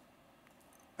assistance.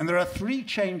 And there are three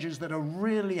changes that are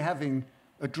really having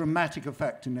a dramatic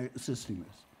effect in assisting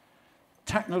this.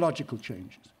 Technological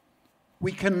changes.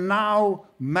 We can now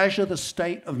measure the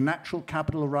state of natural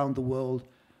capital around the world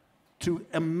to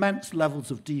immense levels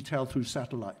of detail through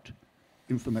satellite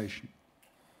information.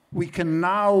 We can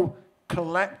now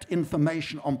collect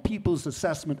information on people's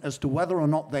assessment as to whether or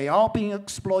not they are being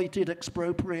exploited,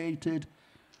 expropriated,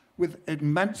 with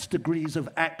immense degrees of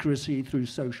accuracy through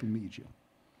social media.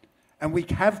 And we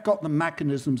have got the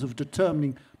mechanisms of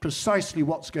determining precisely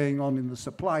what's going on in the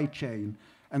supply chain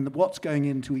and what's going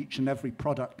into each and every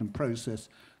product and process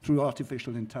through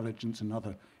artificial intelligence and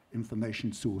other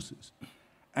information sources.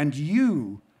 And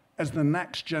you, as the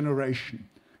next generation,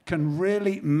 can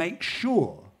really make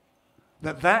sure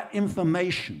that that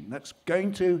information that's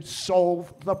going to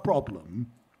solve the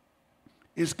problem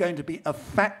is going to be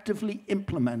effectively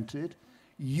implemented,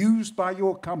 used by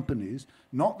your companies,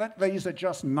 not that these are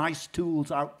just nice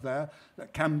tools out there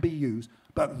that can be used,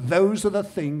 but those are the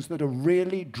things that are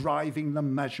really driving the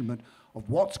measurement of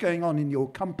what's going on in your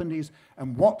companies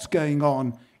and what's going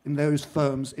on in those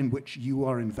firms in which you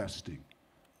are investing.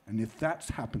 And if that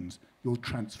happens, you'll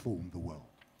transform the world.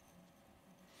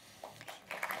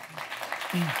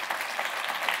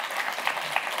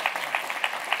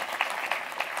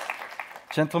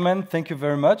 Gentlemen, thank you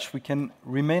very much. We can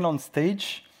remain on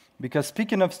stage because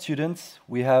speaking of students,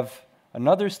 we have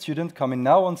another student coming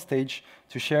now on stage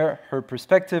to share her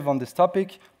perspective on this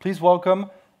topic. Please welcome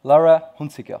Lara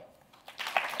Hunziker.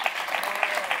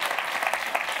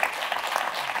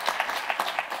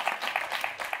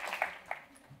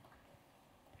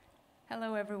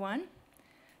 Hello, everyone.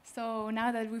 So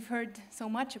now that we've heard so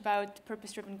much about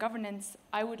purpose-driven governance,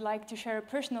 I would like to share a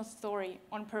personal story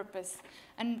on purpose,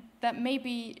 and that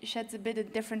maybe sheds a bit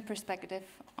of different perspective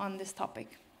on this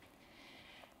topic.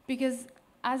 Because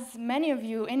as many of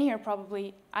you in here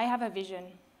probably, I have a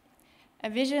vision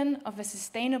of a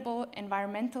sustainable,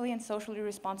 environmentally and socially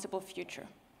responsible future.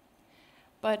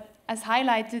 But as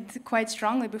highlighted quite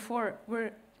strongly before,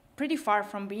 we're pretty far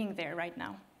from being there right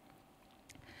now.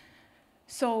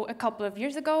 So a couple of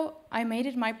years ago, I made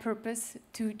it my purpose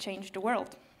to change the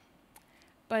world.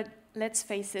 But let's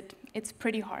face it, it's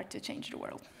pretty hard to change the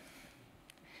world.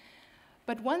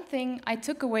 But one thing I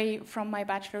took away from my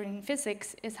bachelor in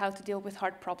physics is how to deal with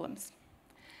hard problems.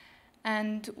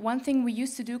 And one thing we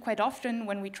used to do quite often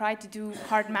when we tried to do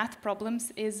hard math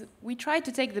problems is we tried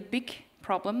to take the big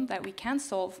problem that we can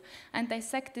solve and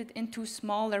dissect it into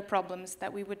smaller problems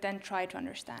that we would then try to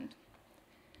understand.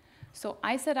 So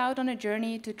I set out on a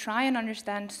journey to try and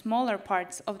understand smaller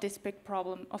parts of this big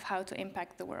problem of how to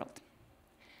impact the world.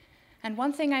 And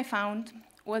one thing I found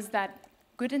was that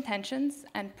good intentions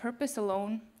and purpose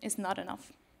alone is not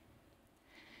enough.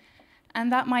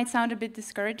 And that might sound a bit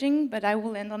discouraging, but I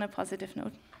will end on a positive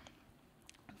note.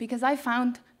 Because I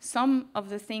found some of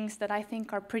the things that I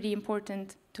think are pretty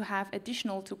important to have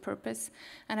additional to purpose,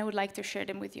 and I would like to share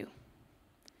them with you.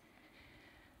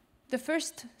 The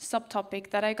first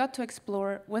subtopic that I got to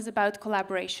explore was about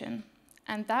collaboration,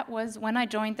 and that was when I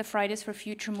joined the Fridays for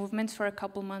Future movements for a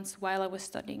couple months while I was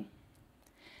studying.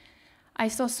 I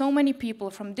saw so many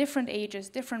people from different ages,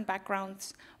 different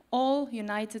backgrounds, all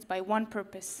united by one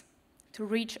purpose: to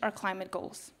reach our climate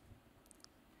goals.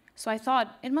 So I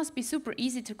thought, it must be super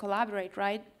easy to collaborate,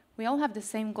 right? We all have the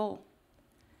same goal.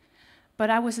 But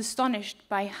I was astonished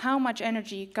by how much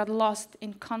energy got lost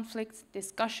in conflicts,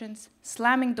 discussions,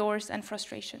 slamming doors, and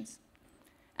frustrations.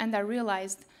 And I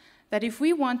realized that if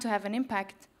we want to have an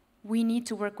impact, we need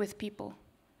to work with people.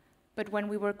 But when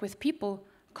we work with people,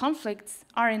 conflicts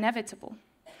are inevitable.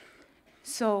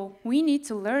 So we need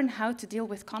to learn how to deal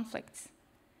with conflicts.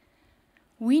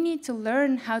 We need to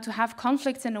learn how to have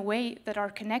conflicts in a way that are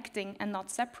connecting and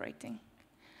not separating.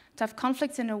 To have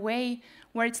conflicts in a way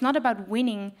where it's not about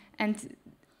winning and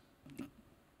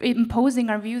imposing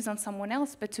our views on someone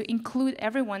else, but to include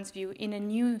everyone's view in a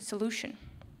new solution.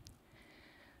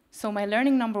 So my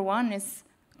learning number one is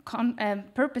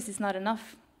purpose is not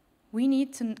enough. We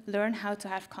need to learn how to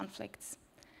have conflicts.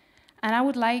 And I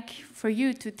would like for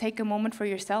you to take a moment for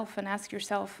yourself and ask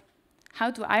yourself, how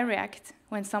do I react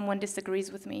when someone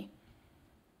disagrees with me?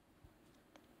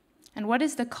 And what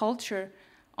is the culture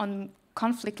on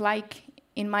conflict like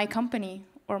in my company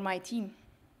or my team?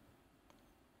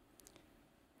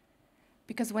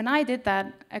 Because when I did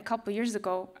that a couple years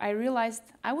ago, I realized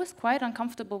I was quite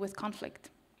uncomfortable with conflict.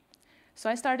 So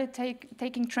I started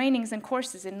taking trainings and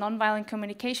courses in nonviolent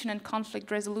communication and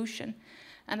conflict resolution.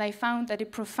 And I found that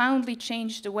it profoundly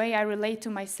changed the way I relate to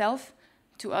myself,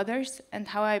 to others, and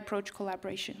how I approach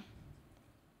collaboration.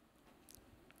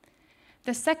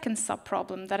 The second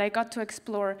sub-problem that I got to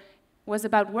explore was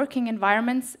about working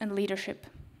environments and leadership.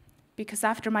 Because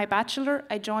after my bachelor,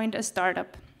 I joined a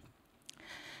startup.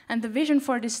 And the vision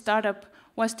for this startup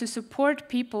was to support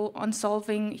people on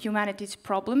solving humanity's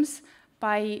problems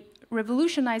by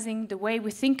revolutionizing the way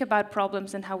we think about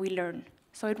problems and how we learn.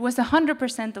 So it was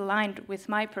 100% aligned with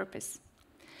my purpose.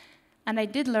 And I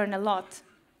did learn a lot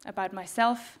about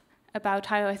myself, about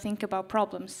how I think about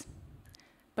problems.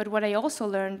 But what I also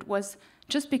learned was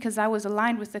just because I was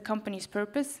aligned with the company's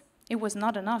purpose, it was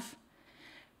not enough.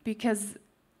 Because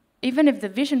even if the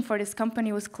vision for this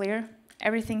company was clear,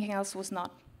 everything else was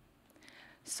not.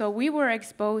 So we were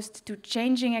exposed to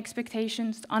changing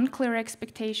expectations, unclear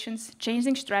expectations,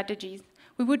 changing strategies.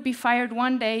 We would be fired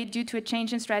one day due to a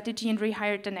change in strategy and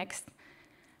rehired the next.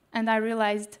 And I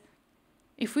realized,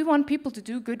 if we want people to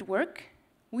do good work,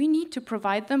 we need to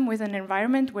provide them with an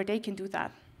environment where they can do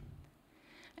that.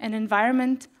 An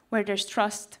environment where there's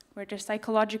trust, where there's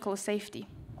psychological safety,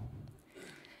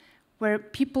 where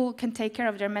people can take care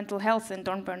of their mental health and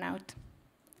don't burn out.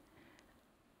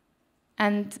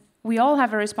 And we all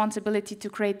have a responsibility to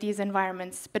create these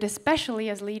environments, but especially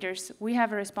as leaders, we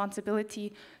have a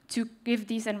responsibility to give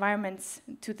these environments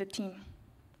to the team.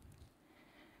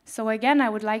 So again, I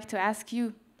would like to ask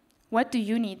you, what do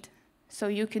you need so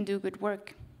you can do good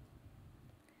work?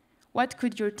 What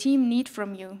could your team need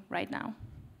from you right now?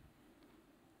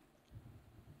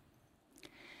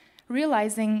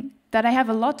 Realizing that I have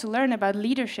a lot to learn about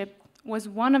leadership was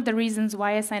one of the reasons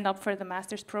why I signed up for the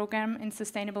master's program in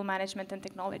sustainable management and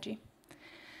technology.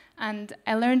 And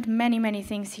I learned many, many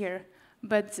things here,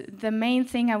 but the main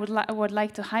thing I would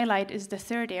like to highlight is the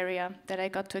third area that I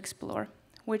got to explore,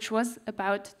 which was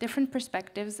about different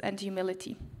perspectives and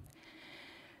humility.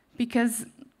 Because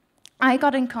I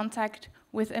got in contact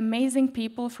with amazing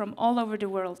people from all over the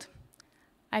world.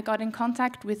 I got in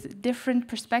contact with different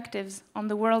perspectives on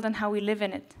the world and how we live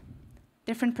in it.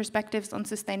 Different perspectives on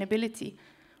sustainability,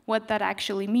 what that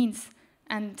actually means,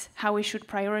 and how we should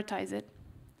prioritize it.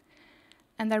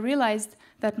 And I realized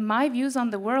that my views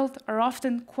on the world are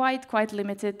often quite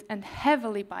limited and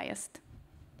heavily biased.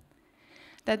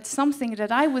 That something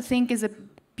that I would think is a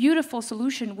beautiful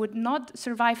solution would not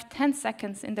survive 10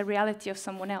 seconds in the reality of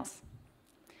someone else.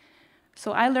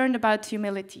 So I learned about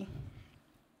humility.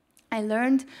 I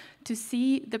learned to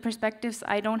see the perspectives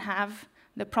I don't have,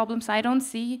 the problems I don't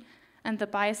see, and the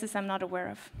biases I'm not aware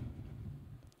of.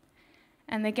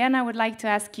 And again, I would like to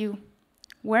ask you,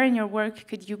 where in your work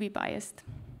could you be biased?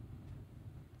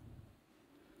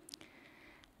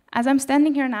 As I'm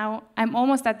standing here now, I'm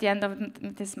almost at the end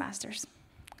of this master's.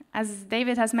 As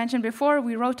David has mentioned before,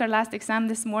 we wrote our last exam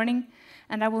this morning,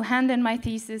 and I will hand in my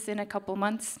thesis in a couple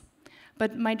months.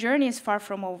 But my journey is far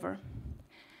from over.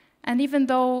 And even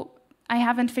though I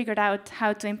haven't figured out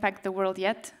how to impact the world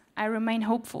yet, I remain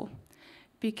hopeful,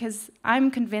 because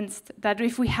I'm convinced that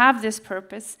if we have this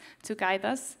purpose to guide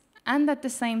us, and at the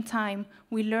same time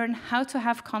we learn how to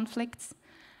have conflicts,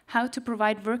 how to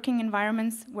provide working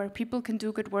environments where people can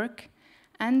do good work,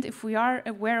 and if we are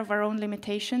aware of our own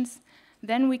limitations,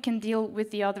 then we can deal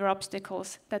with the other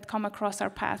obstacles that come across our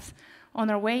path on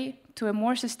our way to a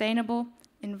more sustainable,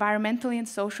 environmentally and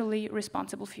socially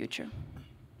responsible future.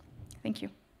 Thank you.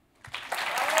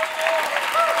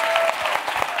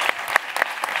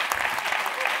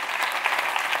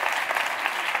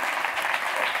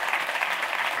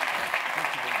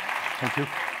 Thank you.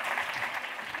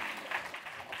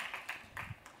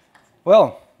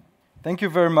 Well, thank you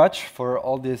very much for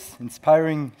all these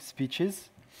inspiring speeches.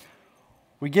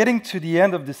 We're getting to the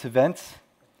end of this event,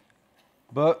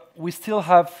 but we still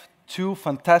have two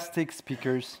fantastic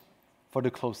speakers for the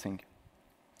closing.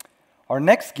 Our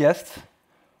next guest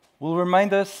will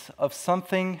remind us of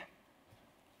something,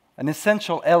 an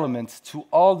essential element to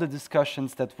all the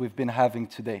discussions that we've been having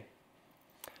today.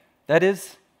 That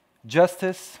is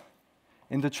justice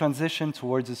in the transition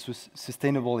towards a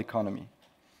sustainable economy.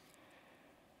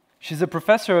 She's a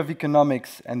professor of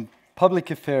economics and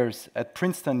public affairs at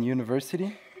Princeton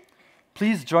University.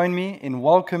 Please join me in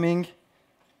welcoming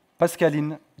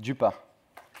Pascaline Dupas.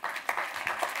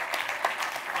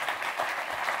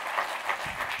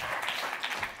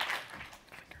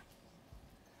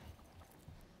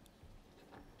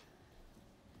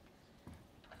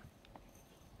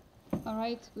 All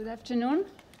right, good afternoon.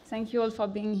 Thank you all for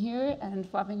being here and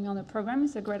for having me on the program.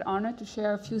 It's a great honor to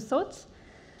share a few thoughts.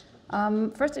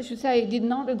 First, I should say I did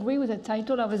not agree with the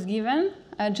title I was given,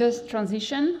 A Just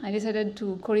Transition. I decided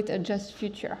to call it A Just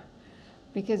Future,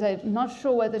 because I'm not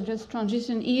sure what a just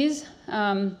transition is.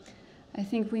 I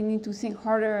think we need to think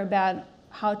harder about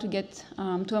how to get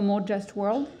to a more just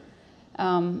world.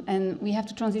 And we have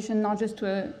to transition not just to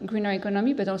a greener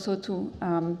economy, but also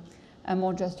to a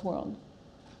more just world.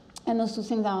 And those two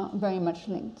things are very much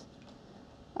linked.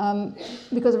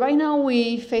 Because right now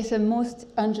we face a most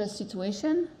unjust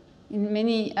situation in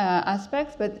many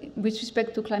aspects, but with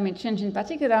respect to climate change in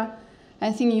particular,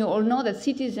 I think you all know that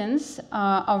citizens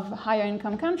of higher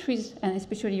income countries, and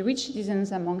especially rich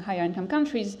citizens among higher income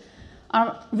countries,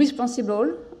 are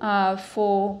responsible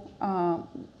for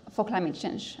climate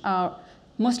change, are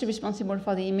mostly responsible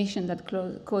for the emissions that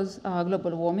cause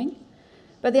global warming.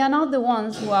 But they are not the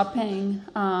ones who are paying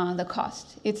the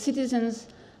cost. It's citizens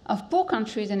of poor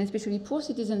countries, and especially poor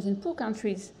citizens in poor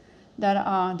countries, that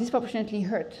are disproportionately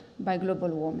hurt by global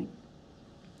warming.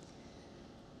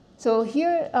 So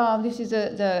here, this is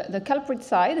the culprit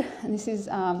side. And this is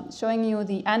showing you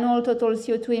the annual total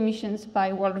CO2 emissions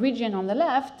by world region on the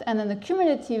left, and then the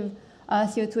cumulative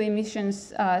CO2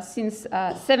 emissions since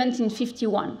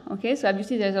 1751. Okay, so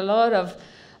obviously there's a lot of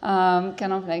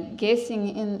kind of like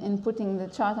guessing in putting the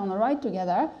chart on the right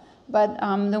together. But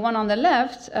the one on the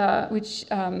left, which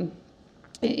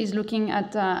is looking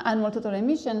at annual total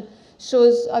emission,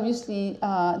 shows obviously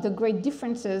the great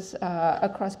differences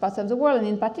across parts of the world. And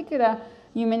in particular,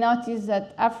 you may notice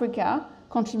that Africa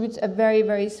contributes a very,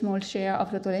 very small share of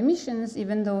total emissions,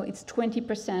 even though it's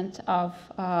 20% of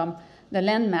the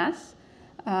land mass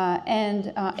and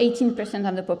 18%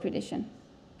 of the population.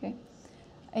 Okay?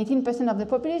 18% of the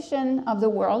population of the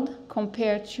world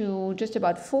compared to just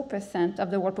about 4% of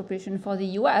the world population for the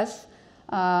US,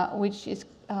 which is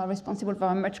responsible for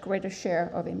a much greater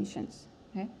share of emissions.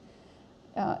 Okay?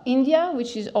 India,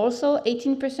 which is also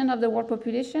 18% of the world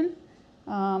population,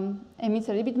 emits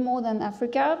a little bit more than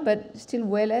Africa, but still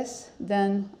way less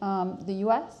than the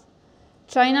US.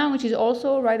 China, which is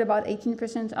also right about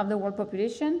 18% of the world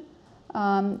population,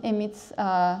 emits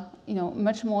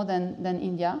much more than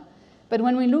India. But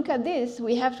when we look at this,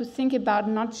 we have to think about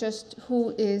not just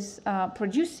who is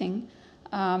producing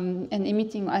and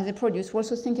emitting as they produce, we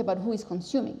also think about who is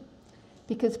consuming.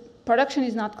 Because production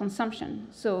is not consumption.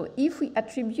 So if we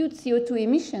attribute CO2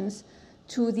 emissions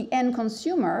to the end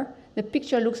consumer, the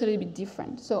picture looks a little bit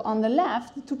different. So on the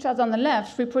left, the two charts on the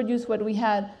left reproduce what we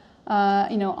had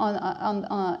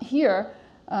here,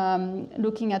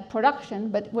 looking at production.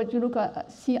 But what you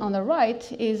see on the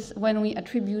right is when we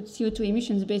attribute CO2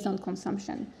 emissions based on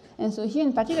consumption. And so here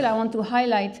in particular, I want to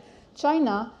highlight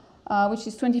China, which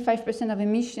is 25% of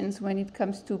emissions when it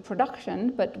comes to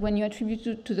production. But when you attribute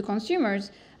it to the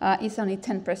consumers, it's only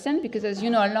 10%, because as you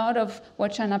know, a lot of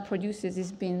what China produces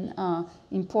is being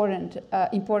imported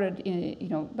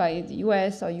by the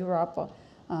US or Europe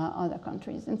other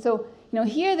countries. And so,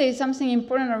 here there is something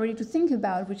important already to think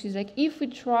about, which is like if we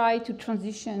try to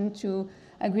transition to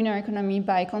a greener economy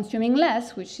by consuming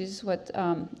less, which is what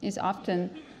is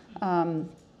often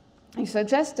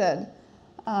suggested,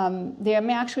 there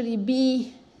may actually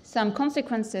be some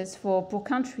consequences for poor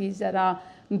countries that are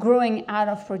growing out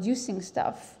of producing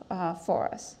stuff for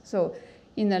us. So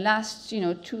in the last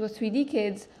 2 or 3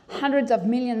 decades, hundreds of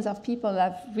millions of people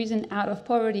have risen out of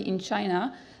poverty in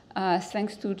China,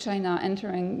 thanks to China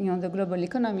entering the global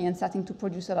economy and starting to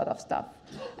produce a lot of stuff.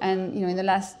 And in the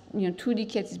last 2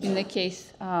 decades, it's been the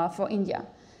case for India.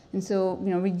 And so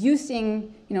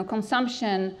reducing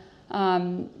consumption,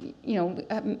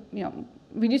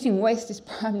 reducing waste is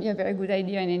probably a very good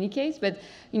idea in any case, but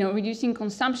reducing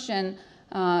consumption,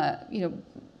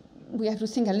 we have to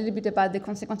think a little bit about the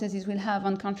consequences it will have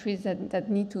on countries that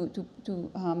need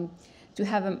to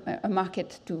have a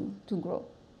market to grow.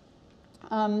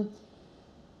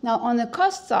 Now, on the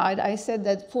cost side, I said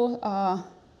that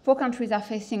poor countries are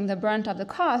facing the brunt of the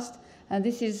cost.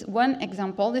 This is one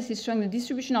example. This is showing the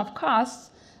distribution of costs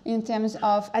in terms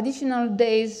of additional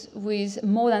days with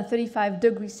more than 35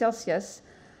 degrees Celsius.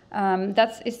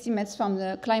 That's estimates from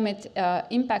the Climate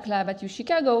Impact Lab at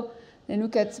UChicago. They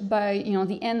look at by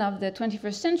the end of the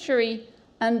 21st century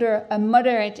under a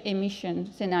moderate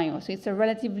emission scenario. So it's a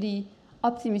relatively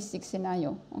optimistic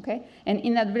scenario, okay? And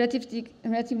in that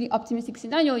relatively optimistic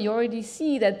scenario, you already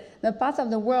see that the parts of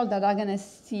the world that are going to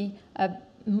see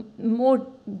more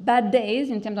bad days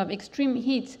in terms of extreme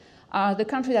heat are the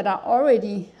countries that are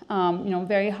already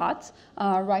very hot,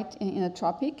 right in a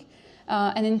tropic.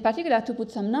 And in particular, to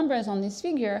put some numbers on this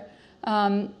figure,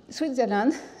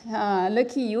 Switzerland,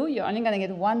 lucky you're only going to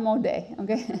get 1 more day,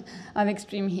 okay, of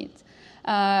extreme heat.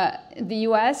 The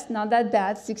US, not that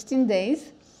bad, 16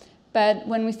 days. But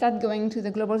when we start going to the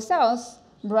global south,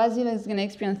 Brazil is going to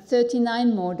experience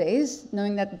 39 more days,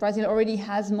 knowing that Brazil already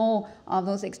has more of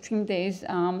those extreme days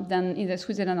than either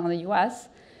Switzerland or the US.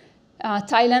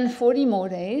 Thailand, 40 more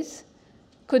days.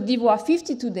 Cote d'Ivoire,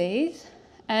 52 days.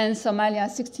 And Somalia,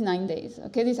 69 days.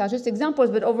 Okay, these are just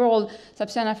examples, but overall,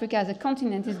 Sub-Saharan Africa as a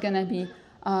continent is going to be,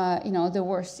 the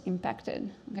worst impacted.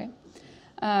 Okay,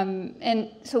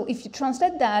 and so if you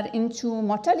translate that into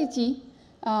mortality,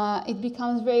 it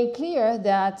becomes very clear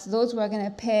that those who are going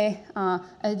to pay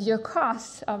a dear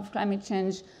cost of climate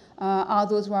change are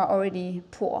those who are already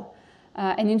poor.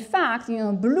 And in fact,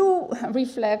 blue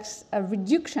reflects a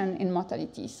reduction in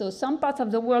mortality. So some parts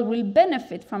of the world will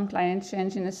benefit from climate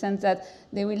change in the sense that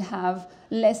they will have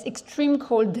less extreme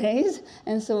cold days,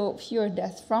 and so fewer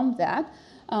deaths from that.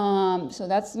 So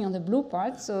that's the blue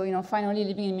part. So finally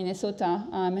living in Minnesota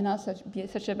may not be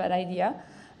such a bad idea.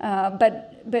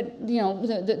 But the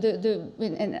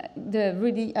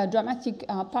really dramatic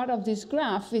part of this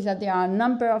graph is that there are a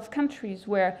number of countries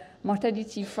where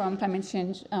mortality from climate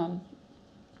change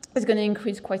is going to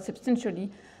increase quite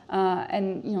substantially.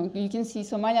 And you can see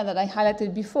Somalia that I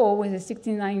highlighted before with the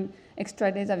 69 extra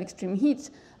days of extreme heat.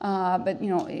 But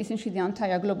essentially the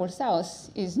entire global south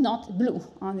is not blue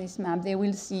on this map. They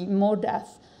will see more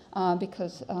death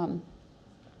because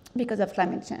of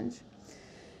climate change.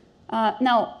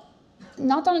 Now,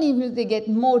 not only will they get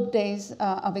more days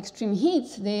of extreme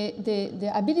heat,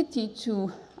 the ability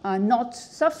to not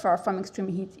suffer from extreme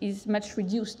heat is much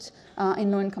reduced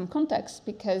in low-income contexts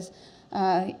because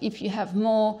if you have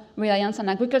more reliance on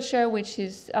agriculture, which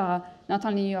is not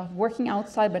only you're working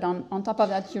outside, but on top of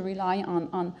that you rely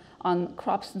on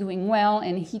crops doing well,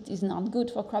 and heat is not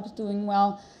good for crops doing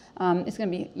well. It's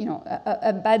going to be,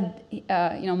 a bad,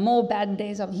 more bad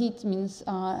days of heat means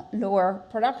lower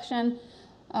production.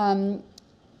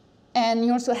 And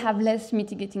you also have less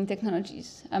mitigating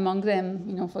technologies, among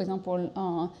them, for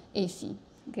example, AC.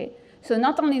 Okay, so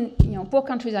not only poor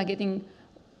countries are getting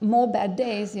more bad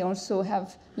days, they also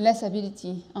have less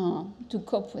ability to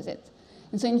cope with it.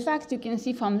 And so, in fact, you can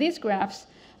see from these graphs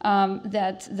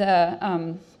that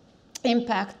the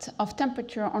impact of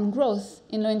temperature on growth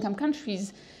in low-income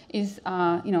countries is,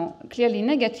 clearly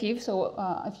negative. So,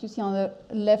 if you see on the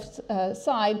left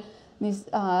side, this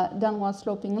downward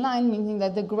sloping line, meaning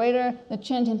that the greater the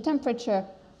change in temperature,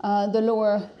 the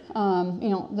lower,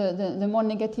 the more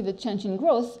negative the change in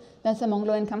growth. That's among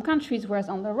low-income countries, whereas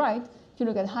on the right, if you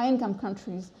look at high-income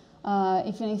countries,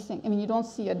 if anything, you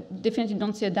definitely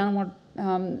don't see a downward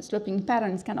sloping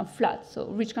pattern. It's kind of flat. So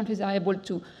rich countries are able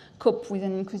to cope with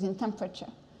an increase in temperature.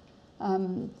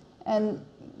 And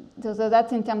so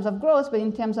that's in terms of growth, but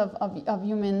in terms of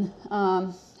human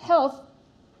health,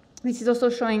 this is also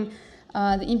showing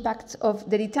the impact of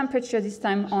daily temperature, this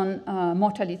time on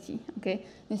mortality. Okay,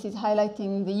 this is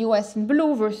highlighting the US in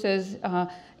blue versus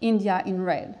India in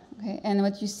red. Okay? And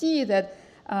what you see is that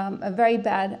a very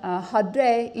bad hot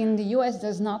day in the US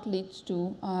does not lead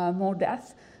to more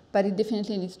deaths, but it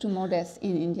definitely leads to more deaths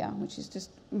in India, which is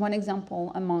just one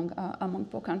example among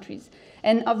poor countries.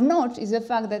 And of note is the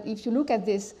fact that if you look at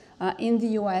this in the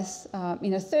US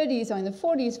in the 30s or in the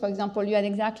 40s, for example, you had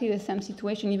exactly the same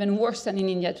situation, even worse than in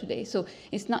India today. So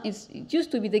it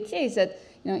used to be the case that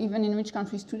even in rich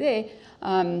countries today,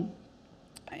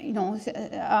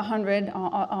 100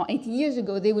 or 80 years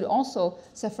ago, they would also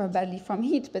suffer badly from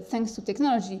heat, but thanks to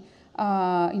technology, we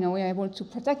are able to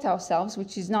protect ourselves,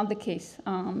 which is not the case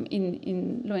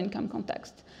in low-income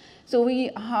context. So we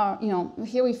are,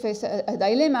 here we face a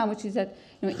dilemma, which is that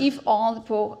if all the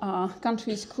poor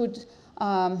countries could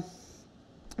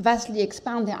vastly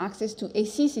expand their access to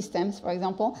AC systems, for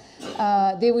example,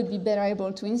 they would be better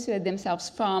able to insulate themselves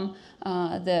from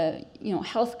the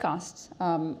health costs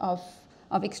of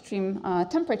extreme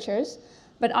temperatures.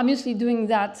 But obviously doing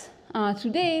that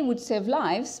today would save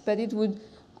lives, but it would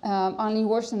only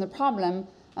worsen the problem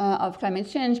of climate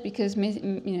change because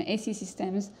AC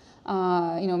systems,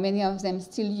 many of them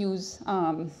still use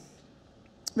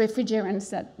refrigerants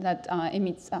that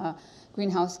emit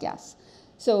greenhouse gas.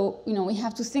 So, we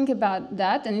have to think about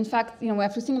that. And in fact, we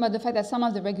have to think about the fact that some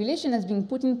of the regulation has been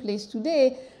put in place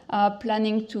today,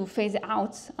 planning to phase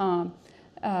out, some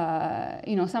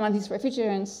of these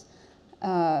refrigerants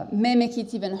may make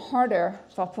it even harder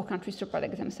for poor countries to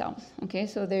protect themselves. Okay,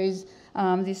 so there is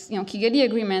this, Kigali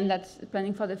agreement that's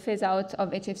planning for the phase out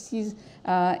of HFCs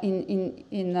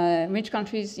in rich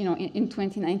countries, in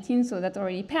 2019. So that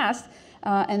already passed,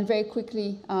 and very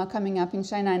quickly coming up in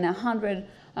China and 100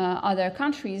 other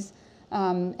countries.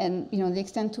 And the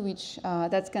extent to which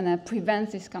that's going to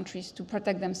prevent these countries to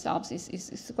protect themselves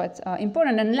is quite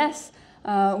important, unless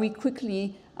we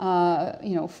quickly,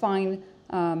 find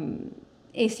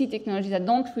AC technologies that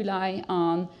don't rely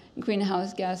on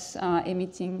greenhouse gas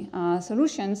emitting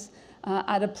solutions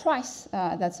at a price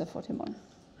that's affordable.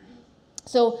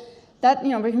 So that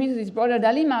brings me to this broader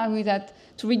dilemma with that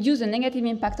to reduce the negative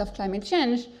impact of climate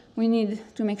change, we need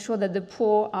to make sure that the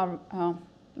poor are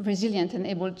resilient and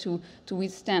able to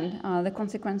withstand the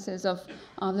consequences of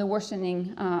the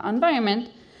worsening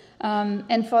environment.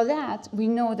 And for that, we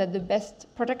know that the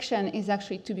best protection is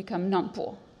actually to become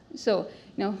non-poor. So,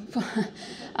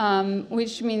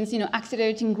 which means,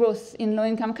 accelerating growth in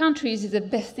low-income countries is the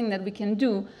best thing that we can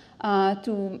do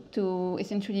to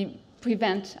essentially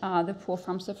prevent the poor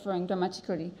from suffering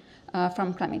dramatically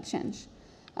from climate change.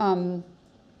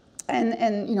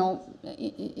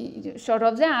 Short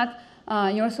of that,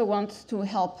 you also want to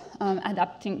help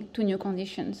adapting to new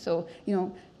conditions. So,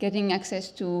 getting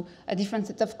access to a different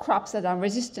set of crops that are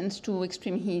resistant to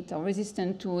extreme heat or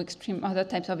resistant to other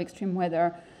types of extreme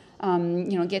weather.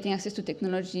 Getting access to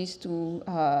technologies to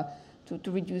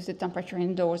reduce the temperature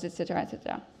indoors, et cetera, et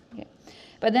cetera. Okay.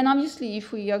 But then obviously,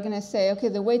 if we are going to say, okay,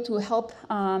 the way to help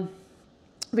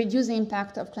reduce the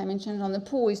impact of climate change on the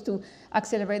poor is to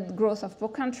accelerate the growth of poor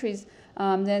countries,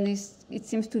 then it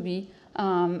seems to be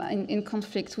in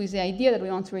conflict with the idea that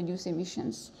we want to reduce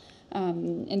emissions.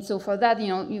 And so for that,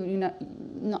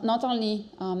 not only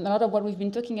a lot of what we've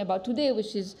been talking about today,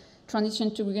 which is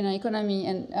transition to greener economy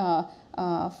and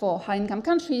for high-income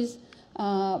countries,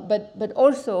 but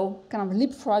also kind of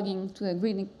leapfrogging to a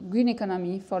green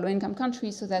economy for low-income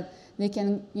countries, so that they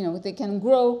can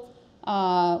grow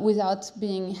without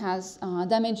being as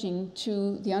damaging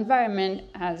to the environment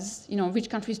as rich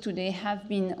countries today have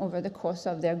been over the course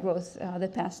of their growth the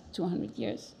past 200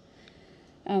 years.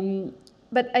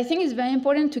 But I think it's very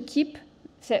important to keep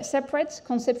separate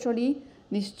conceptually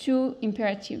these two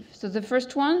imperatives. So the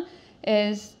first one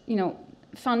is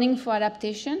funding for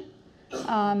adaptation,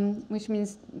 which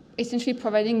means essentially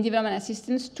providing development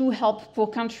assistance to help poor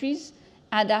countries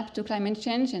adapt to climate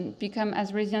change and become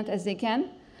as resilient as they can.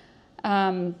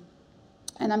 And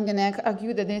I'm going to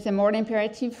argue that there's a moral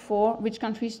imperative for rich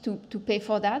countries to pay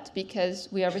for that, because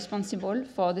we are responsible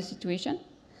for the situation.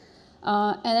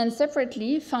 And then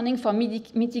separately, funding for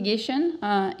mitigation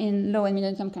in low and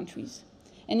middle-income countries.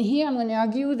 And here I'm going to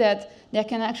argue that there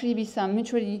can actually be some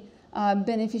mutually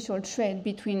beneficial trade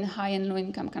between high and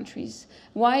low-income countries.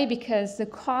 Why? Because the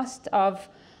cost of,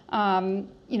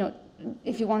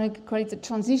 if you want to call it a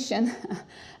transition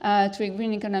to a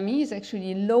green economy, is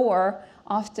actually lower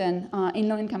often in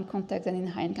low-income context than in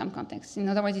high-income context. In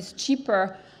other words, it's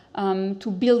cheaper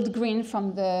to build green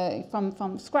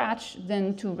from scratch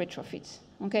than to retrofit.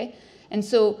 Okay, and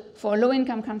so for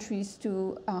low-income countries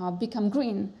to become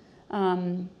green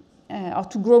or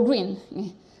to grow green,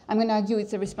 I'm going to argue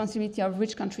it's the responsibility of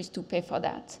rich countries to pay for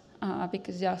that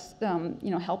because they are,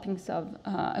 helping solve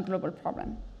a global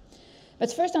problem.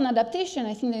 But first on adaptation,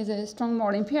 I think there's a strong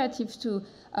moral imperative to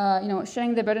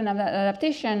sharing the burden of that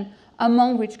adaptation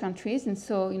among rich countries. And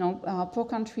so poor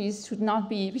countries should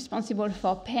not be responsible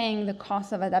for paying the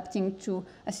cost of adapting to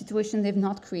a situation they've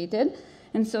not created.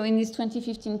 And so in this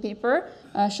 2015 paper,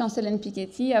 Chancel and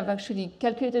Piketty have actually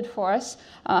calculated for us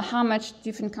how much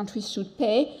different countries should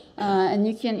pay. And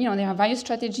you can, there are various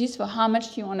strategies for how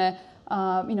much you want to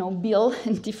bill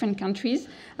in different countries.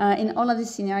 In all of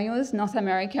these scenarios, North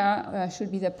America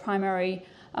should be the primary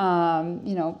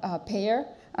payer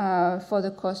for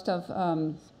the cost of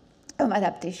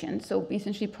adaptation. So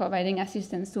essentially providing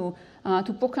assistance to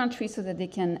poor countries so that they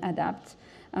can adapt.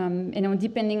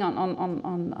 Depending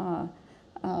on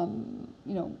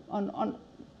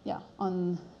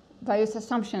various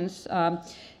assumptions,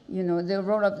 the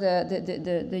role of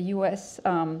the U.S.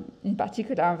 In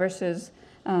particular versus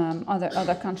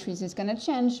other countries is going to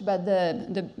change, but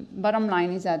the bottom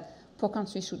line is that poor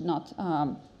countries should not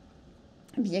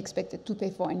be expected to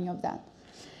pay for any of that.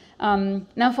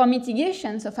 Now for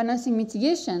mitigation, so financing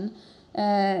mitigation,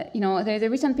 there's a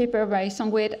recent paper by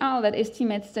Sangwe et al. That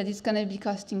estimates that it's going to be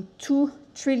costing $2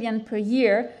 trillion per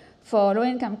year for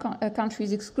low-income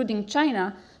countries, excluding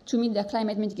China, to meet their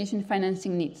climate mitigation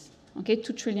financing needs. Okay,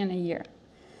 $2 trillion a year.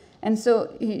 And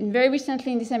so very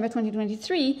recently, in December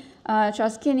 2023,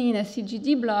 Charles Kenny in a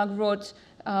CGD blog wrote,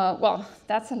 well,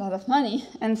 that's a lot of money.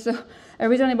 And so a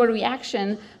reasonable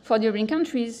reaction for the European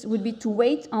countries would be to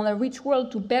wait on the rich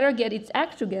world to better get its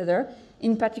act together,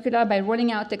 in particular by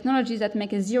rolling out technologies that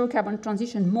make a zero-carbon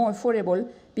transition more affordable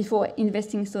before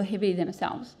investing so heavily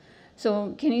themselves.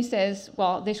 So Kenny says,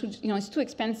 well, they should, it's too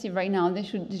expensive right now. They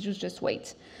should just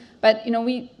wait. But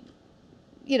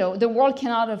the world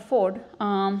cannot afford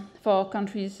for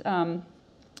countries,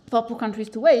 for poor countries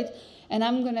to wait. And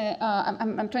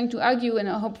I'm trying to argue, and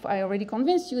I hope I already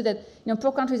convinced you that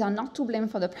poor countries are not to blame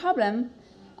for the problem,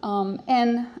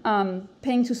 and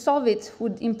paying to solve it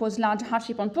would impose large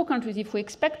hardship on poor countries if we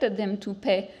expected them to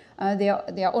pay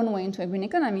their own way into a green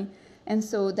economy. And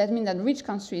so that means that rich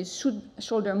countries should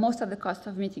shoulder most of the cost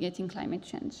of mitigating climate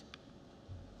change.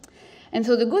 And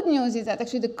so the good news is that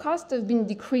actually the cost has been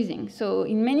decreasing. So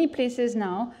in many places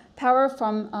now, power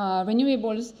from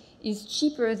renewables is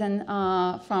cheaper than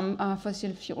from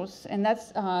fossil fuels. And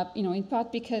that's in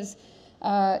part because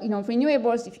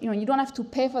renewables, you don't have to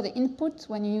pay for the input.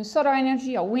 When you use solar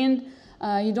energy or wind,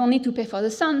 you don't need to pay for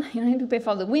the sun, you don't need to pay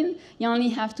for the wind, you only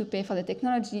have to pay for the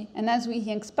technology. And as we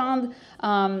expand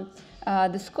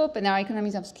the scope and our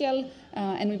economies of scale,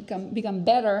 and we become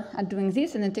better at doing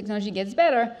this, and the technology gets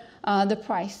better, the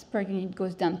price per unit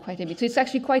goes down quite a bit. So it's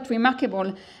actually quite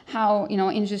remarkable how,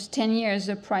 in just 10 years,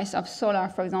 the price of solar,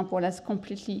 for example, has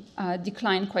completely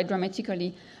declined quite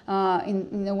dramatically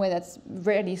in a way that's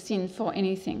rarely seen for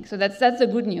anything. So that's the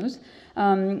good news.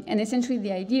 And essentially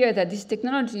the idea that these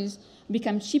technologies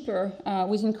become cheaper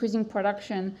with increasing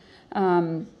production,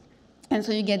 and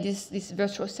so you get this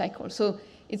virtuous cycle. So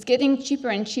it's getting cheaper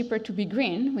and cheaper to be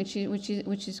green, which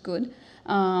is good.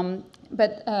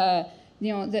 But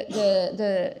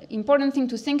the important thing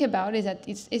to think about is that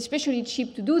it's especially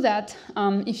cheap to do that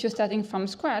if you're starting from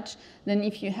scratch than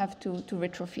if you have to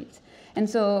retrofit. And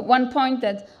so one point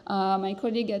that my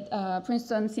colleague at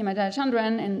Princeton, Seema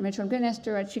Jayachandran, and Rachel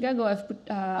Glenister at Chicago have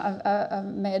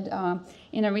made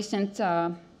in a recent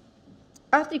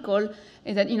article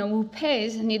is that who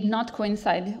pays need not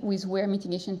coincide with where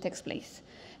mitigation takes place.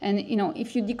 And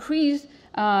if you decrease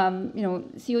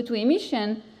CO2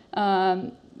 emission,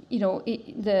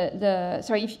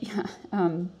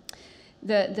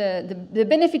 the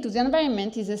benefit to the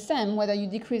environment is the same whether you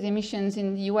decrease emissions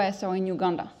in the US or in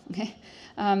Uganda. Okay,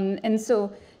 and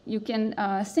so you can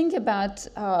think about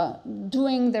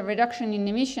doing the reduction in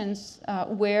emissions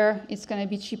where it's going to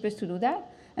be cheapest to do that.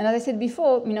 And as I said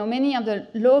before, many of the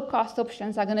low-cost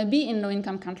options are going to be in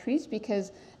low-income countries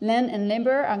because land and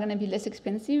labor are going to be less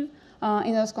expensive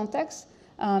in those contexts.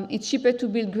 It's cheaper to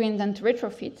build green than to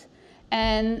retrofit.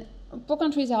 And poor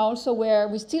countries are also where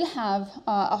we still have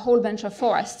a whole bunch of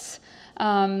forests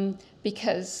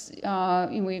because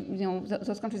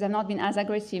those countries have not been as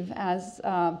aggressive as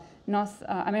North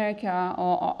America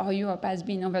or Europe has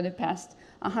been over the past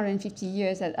 150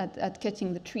 years at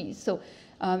cutting the trees. So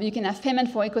you can have payment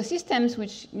for ecosystems,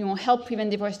 which help prevent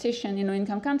deforestation in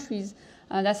low-income countries.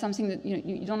 That's something that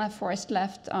you don't have forest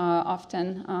left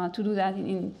often to do that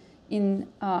in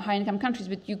high-income countries,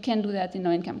 but you can do that in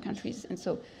low-income countries. And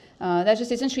so that's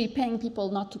just essentially paying people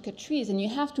not to cut trees. And you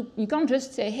can't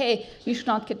just say, hey, you should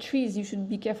not cut trees, you should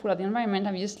be careful of the environment.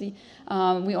 Obviously,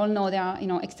 we all know there are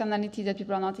externalities that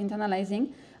people are not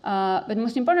internalizing. But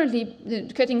most importantly,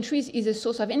 cutting trees is a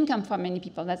source of income for many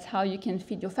people. That's how you can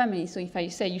feed your family. So if I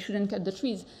say you shouldn't cut the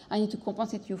trees, I need to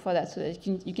compensate you for that so that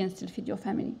you can still feed your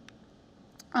family.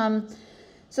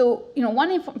 So,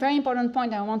 one very important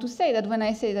point I want to say that when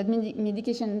I say that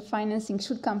medication financing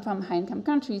should come from high-income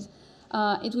countries,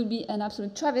 it would be an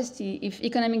absolute travesty if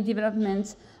economic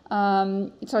development,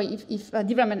 if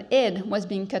development aid was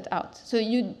being cut out. So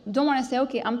you don't want to say,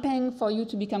 okay, I'm paying for you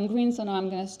to become green, so now I'm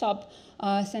going to stop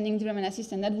sending development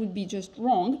assistance. That would be just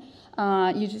wrong.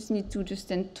 You just need to just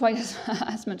send twice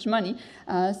as much money.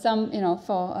 Some,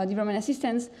 for development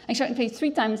assistance, actually, pay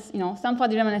 3 times, some for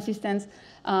development assistance.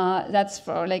 That's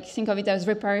for, think of it as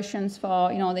reparations for,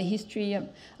 the history of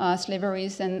slavery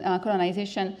and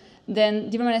colonization. Then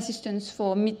development assistance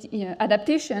for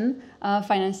adaptation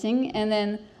financing, and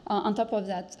then on top of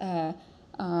that,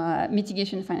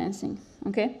 mitigation financing.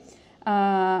 Okay,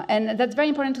 and that's very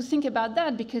important to think about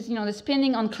that because the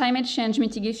spending on climate change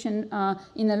mitigation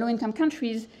in the low-income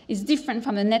countries is different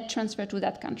from the net transfer to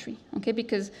that country. Okay,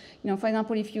 because for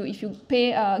example, if you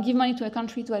pay give money to a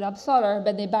country to adopt solar,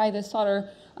 but they buy the solar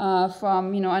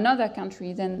from another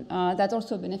country, then that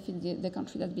also benefits the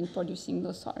country that's been producing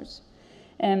those solars.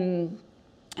 And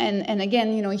again,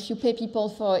 if you pay people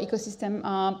for ecosystem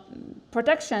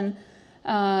protection,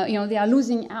 they are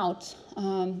losing out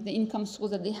the income source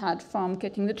that they had from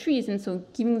cutting the trees, and so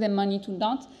giving them money to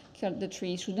not cut the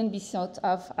trees shouldn't be thought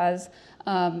of as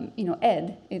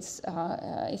aid. It's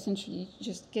essentially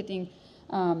just getting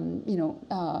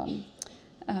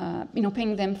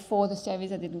paying them for the service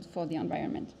that they do for the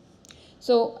environment.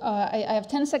 So I have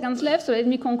 10 seconds left, so let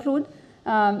me conclude.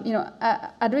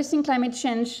 Addressing climate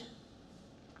change,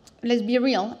 let's be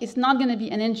real, it's not going to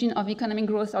be an engine of economic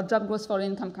growth or job growth for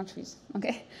low-income countries,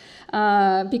 okay?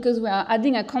 Because we are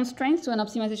adding a constraint to an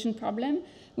optimization problem,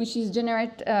 which is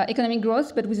generate economic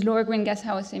growth, but with lower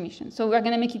greenhouse emissions. So we're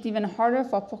going to make it even harder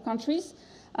for poor countries,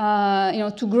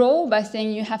 to grow by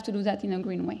saying you have to do that in a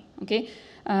green way, okay?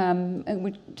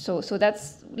 So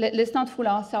that's, let's not fool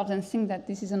ourselves and think that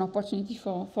this is an opportunity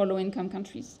for low-income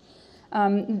countries.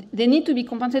 They need to be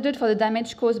compensated for the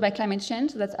damage caused by climate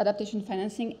change, so that's adaptation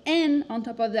financing, and on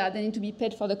top of that, they need to be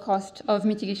paid for the cost of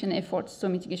mitigation efforts, so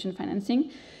mitigation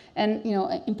financing. And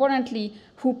importantly,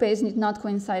 who pays need not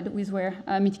coincide with where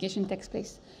mitigation takes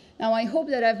place. Now, I hope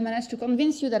that I've managed to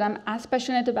convince you that I'm as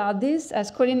passionate about this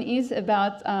as Colin is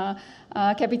about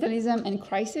capitalism and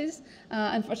crisis.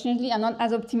 Unfortunately, I'm not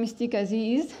as optimistic as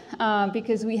he is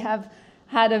because we have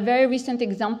had a very recent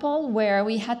example where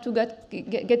we had to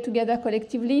get together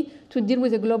collectively to deal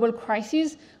with a global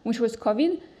crisis, which was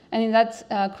COVID. And in that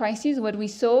crisis, what we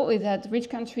saw is that rich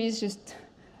countries just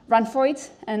ran for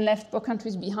it and left poor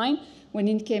countries behind when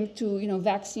it came to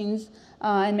vaccines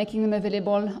and making them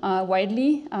available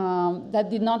widely. That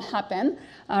did not happen.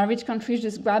 Rich countries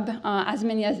just grabbed as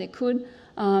many as they could.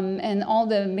 And all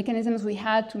the mechanisms we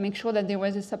had to make sure that there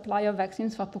was a supply of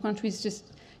vaccines for poor countries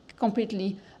just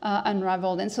completely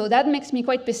unraveled. And so that makes me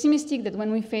quite pessimistic that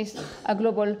when we face a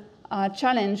global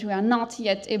challenge, we are not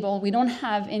yet able, we don't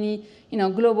have any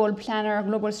global planner,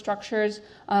 global structures,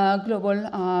 global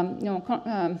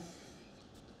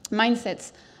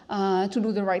mindsets to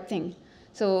do the right thing.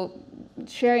 So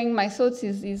sharing my thoughts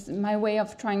is my way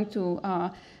of trying to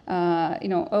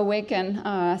awaken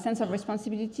a sense of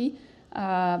responsibility.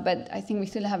 But I think we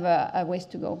still have a ways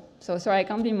to go. So sorry, I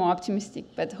can't be more optimistic,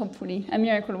 but hopefully a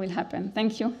miracle will happen.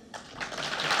 Thank you.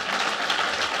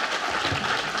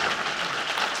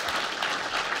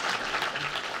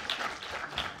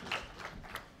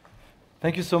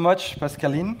 Thank you so much,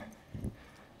 Pascaline.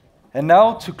 And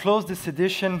now, to close this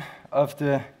edition of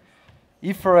the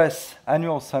E4S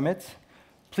Annual Summit,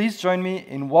 please join me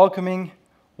in welcoming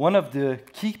one of the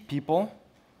key people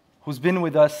who's been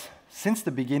with us since the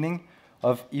beginning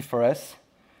of E4S.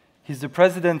 He's the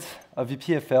president of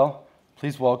EPFL.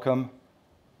 Please welcome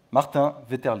Martin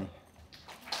Vetterli.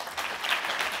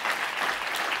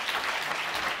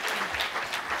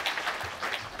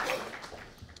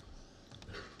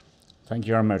 Thank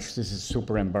you very much. This is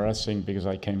super embarrassing because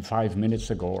I came 5 minutes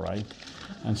ago, right?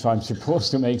 And so I'm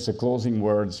supposed to make the closing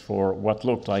words for what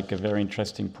looked like a very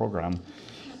interesting program.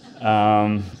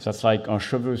 That's like un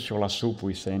cheveu sur la soupe,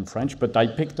 we say in French. But I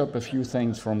picked up a few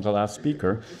things from the last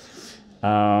speaker.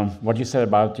 What you said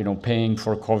about paying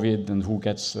for COVID and who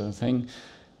gets the thing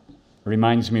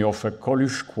reminds me of a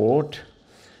Coluche quote: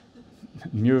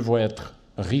 "Mieux vaut être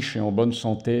riche et en bonne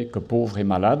santé que pauvre et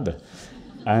malade."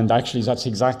 And actually, that's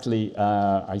exactly,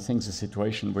 I think, the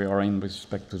situation we are in with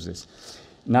respect to this.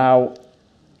 Now,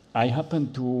 I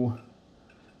happen to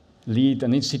lead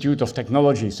an institute of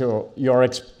technology, so you're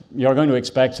going to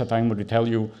expect that I'm going to tell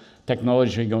you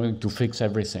technology going to fix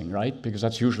everything, right? Because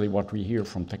that's usually what we hear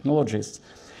from technologists.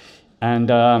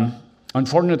 And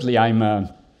unfortunately, I'm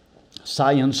a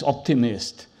science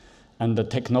optimist and a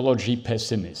technology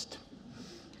pessimist.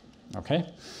 Okay?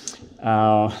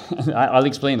 I'll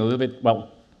explain a little bit.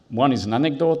 Well, one is an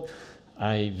anecdote.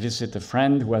 I visit a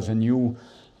friend who has a new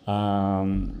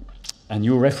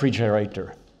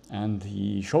refrigerator. And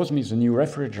he shows me the new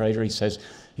refrigerator. He says,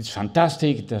 it's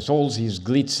fantastic. It has all these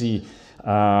glitzy,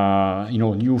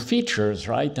 new features,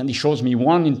 right? And he shows me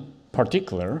one in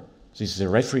particular. This is a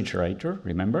refrigerator,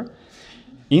 remember?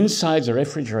 Inside the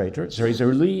refrigerator, there is a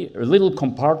little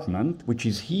compartment which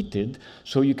is heated,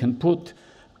 so you can put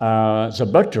the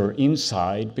butter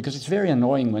inside, because it's very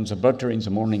annoying when the butter in the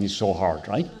morning is so hard,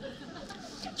 right?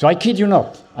 So I kid you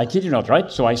not, right?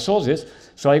 So I saw this,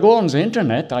 so I go on the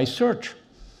internet, I search.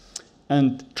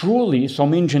 And truly,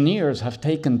 some engineers have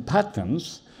taken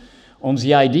patents on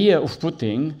the idea of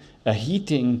putting a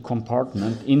heating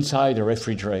compartment inside a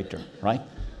refrigerator, right?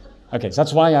 Okay, so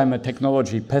that's why I'm a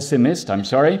technology pessimist, I'm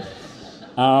sorry.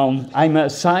 I'm a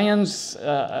science,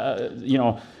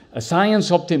 a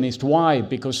science optimist. Why?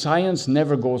 Because science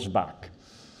never goes back.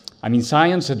 I mean,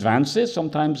 science advances,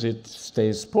 sometimes it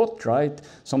stays put, right?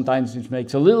 Sometimes it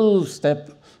makes a little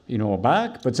step,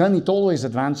 back, but then it always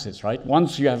advances, right?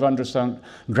 Once you have understand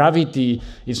gravity,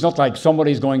 it's not like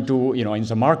somebody's going to, in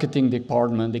the marketing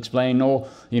department explain, no,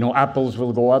 apples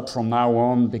will go up from now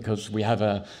on because we have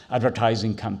a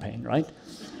advertising campaign, right?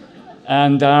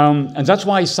 And that's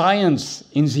why science,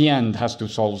 in the end, has to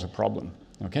solve the problem,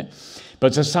 okay?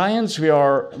 But the science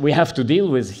we have to deal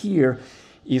with here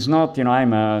is not,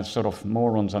 I'm a sort of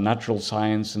more on the natural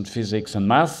science and physics and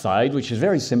math side, which is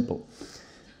very simple.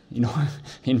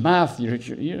 In math,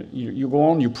 you go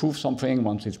on, you prove something.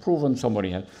 Once it's proven,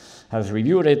 somebody has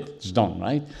reviewed it, it's done,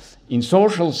 right? In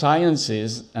social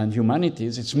sciences and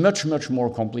humanities, it's much, much more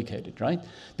complicated, right?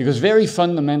 Because very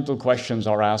fundamental questions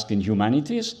are asked in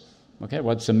humanities. Okay,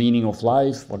 what's the meaning of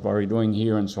life? What are we doing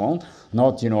here, and so on?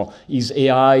 Not, is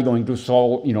AI going to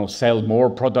sell more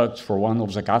products for one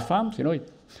of the GAFAMs?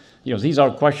 These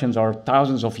are questions are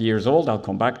thousands of years old. I'll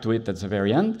come back to it at the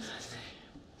very end.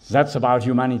 That's about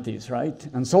humanities, right?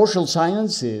 And social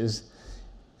sciences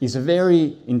is a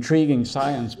very intriguing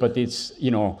science, but it's,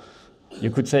 you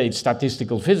could say it's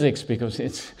statistical physics, because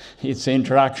it's the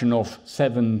interaction of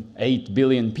 7-8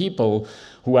 billion people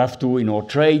who have to,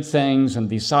 trade things and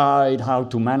decide how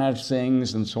to manage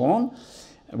things and so on,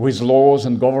 with laws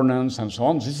and governance and so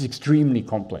on. This is extremely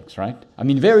complex, right? I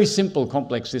mean, very simple,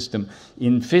 complex system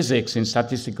in physics, in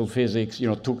statistical physics,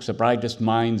 took the brightest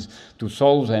minds to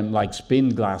solve them, like spin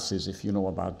glasses, if you know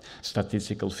about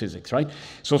statistical physics, right?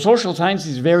 So social science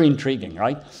is very intriguing,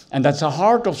 right? And at the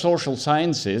heart of social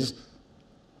sciences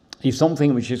is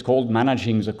something which is called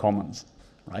managing the commons,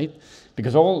 right?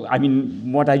 Because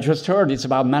what I just heard, it's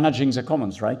about managing the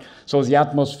commons, right? So the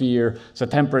atmosphere, the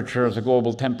temperature, the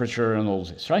global temperature, and all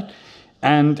this, right?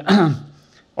 And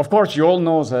of course, you all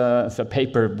know the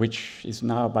paper, which is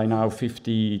by now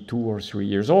 52 or 3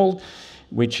 years old,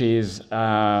 which is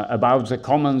about the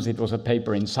commons. It was a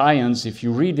paper in Science. If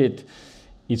you read it,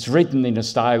 it's written in the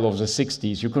style of the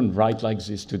 60s. You couldn't write like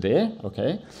this today,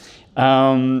 okay?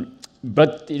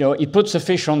 But it puts a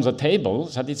fish on the table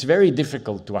that it's very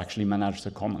difficult to actually manage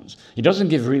the commons. It doesn't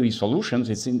give really solutions.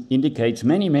 It indicates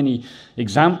many, many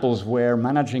examples where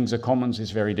managing the commons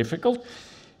is very difficult.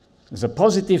 The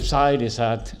positive side is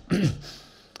that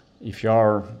if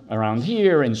you're around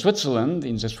here in Switzerland,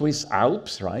 in the Swiss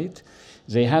Alps, right,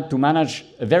 they had to manage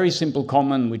a very simple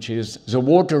common, which is the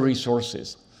water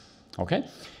resources, okay?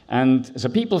 And the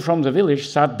people from the village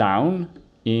sat down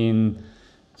in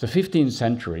the 15th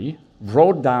century,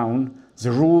 wrote down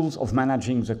the rules of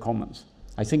managing the commons.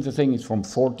 I think the thing is from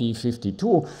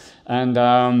 4052, and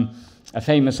a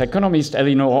famous economist,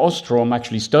 Elinor Ostrom,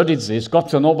 actually studied this,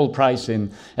 got the Nobel Prize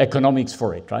in economics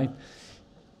for it, right?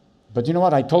 But you know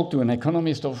what? I talked to an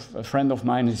economist, a friend of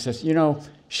mine, and he says,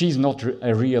 she's not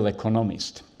a real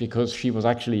economist, because she was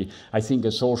actually, I think,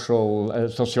 a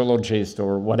sociologist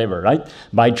or whatever, right,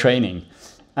 by training.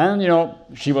 And,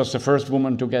 she was the first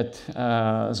woman to get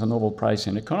the Nobel Prize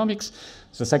in economics.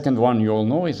 The second one you all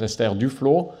know is Esther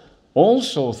Duflo,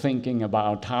 also thinking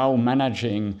about how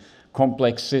managing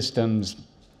complex systems,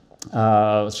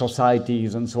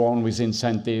 societies, and so on, with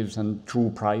incentives and true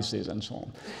prices and so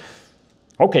on.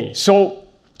 Okay, so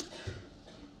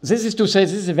this is to say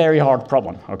this is a very hard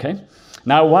problem, okay?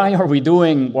 Now, why are we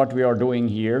doing what we are doing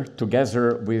here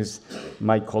together with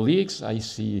my colleagues? I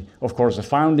see, of course, the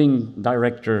founding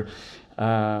director,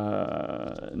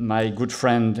 my good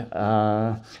friend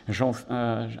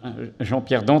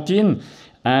Jean-Pierre Dantine,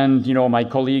 and my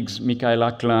colleagues Michael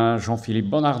Aclin, Jean-Philippe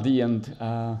Bonardi, and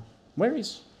where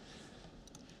is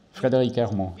Frédéric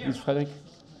Hermont? Is Frédéric?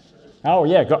 Oh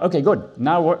yeah, okay, good.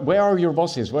 Now where are your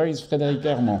bosses? Where is Frédéric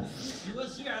Hermont? He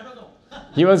was here, I don't know.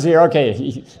 He was here, okay.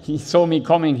 He saw me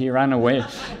coming, he ran away.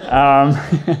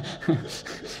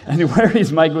 And where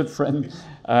is my good friend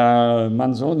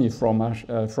Manzoni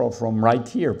from right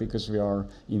here, because we are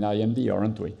in IMD,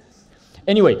 aren't we?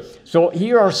 Anyway, so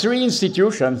here are 3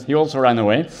 institutions. He also ran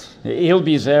away. He'll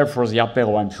be there for the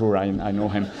apéro, I'm sure. I know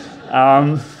him.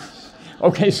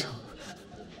 Okay, so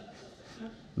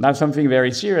now something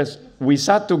very serious. We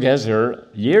sat together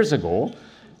years ago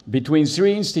between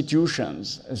 3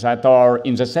 institutions that are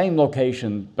in the same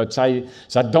location, but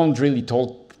that don't really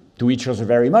talk to each other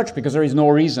very much, because there is no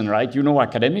reason, right?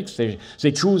 Academics,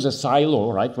 they choose a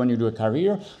silo, right? When you do a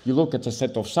career, you look at a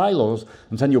set of silos,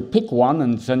 and then you pick one,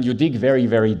 and then you dig very,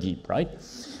 very deep, right?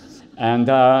 And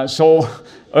so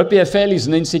EPFL is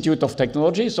an institute of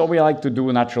technology, so we like to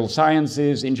do natural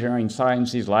sciences, engineering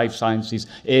sciences, life sciences,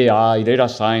 AI, data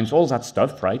science, all that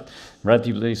stuff, right?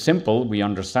 Relatively simple, we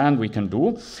understand, we can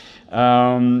do.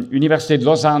 Université de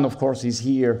Lausanne, of course, is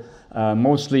here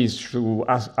mostly through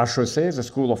HEC, the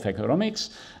School of Economics,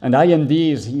 and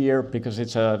IMD is here because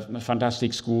it's a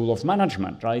fantastic school of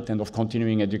management, right, and of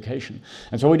continuing education.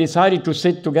 And so we decided to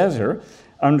sit together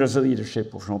under the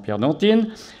leadership of Jean-Pierre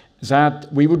Dantine,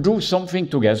 that we would do something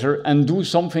together and do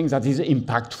something that is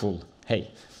impactful. Hey,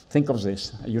 think of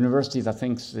this, a university that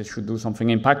thinks they should do something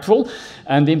impactful,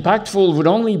 and impactful would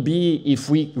only be if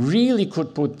we really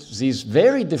could put these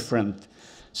very different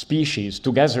species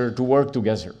together to work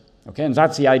together. Okay, and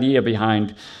that's the idea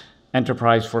behind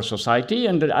Enterprise for Society,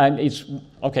 and it's,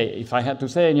 okay, if I had to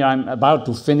say, I'm about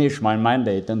to finish my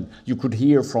mandate, and you could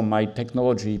hear from my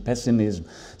technology pessimism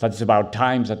that it's about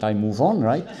time that I move on,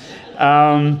 right?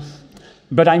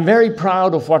 But I'm very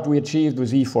proud of what we achieved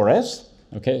with E4S.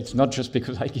 Okay, it's not just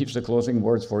because I give the closing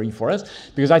words for E4S,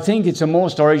 because I think it's the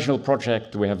most original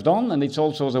project we have done, and it's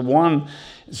also the one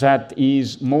that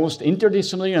is most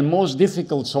interdisciplinary and most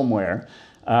difficult somewhere,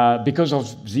 because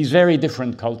of these very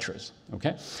different cultures,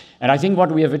 okay? And I think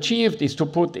what we have achieved is to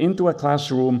put into a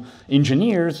classroom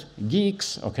engineers,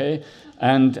 geeks, okay,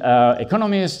 and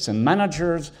economists and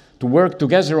managers to work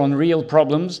together on real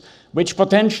problems, which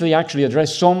potentially actually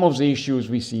address some of the issues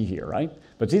we see here, right?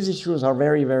 But these issues are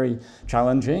very, very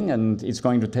challenging, and it's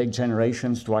going to take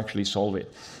generations to actually solve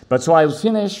it. But so I'll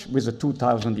finish with a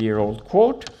 2,000-year-old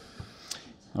quote,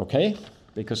 okay,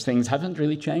 because things haven't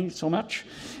really changed so much.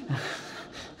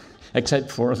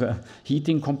 Except for the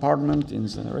heating compartment in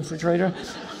the refrigerator.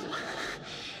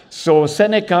 So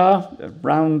Seneca,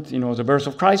 around the birth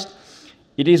of Christ,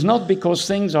 it is not because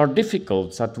things are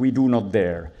difficult that we do not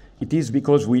dare. It is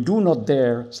because we do not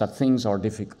dare that things are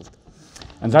difficult.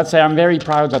 And that's why I'm very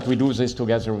proud that we do this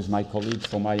together with my colleagues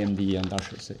from IMD and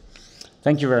HEC.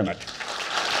 Thank you very much.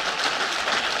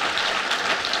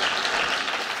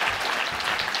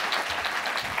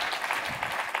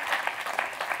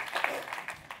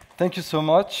 Thank you so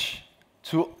much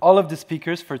to all of the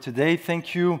speakers for today.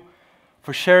 Thank you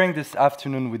for sharing this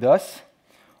afternoon with us.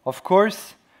 Of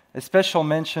course, a special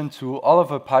mention to all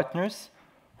of our partners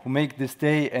who make this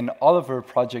day and all of our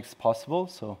projects possible.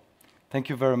 So thank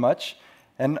you very much.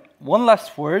 And one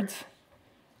last word,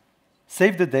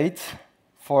 save the date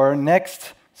for our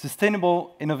next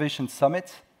Sustainable Innovation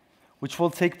Summit, which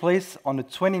will take place on the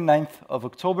 29th of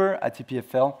October at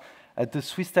EPFL at the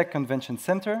Swiss Tech Convention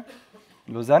Center.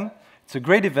 Lausanne. It's a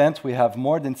great event. We have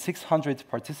more than 600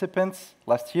 participants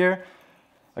last year,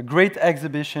 a great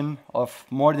exhibition of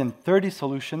more than 30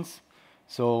 solutions.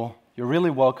 So you're really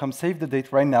welcome. Save the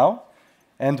date right now.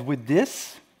 And with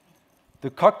this, the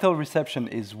cocktail reception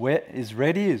is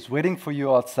ready, is waiting for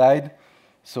you outside.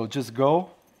 So just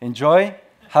go, enjoy,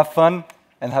 have fun,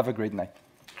 and have a great night.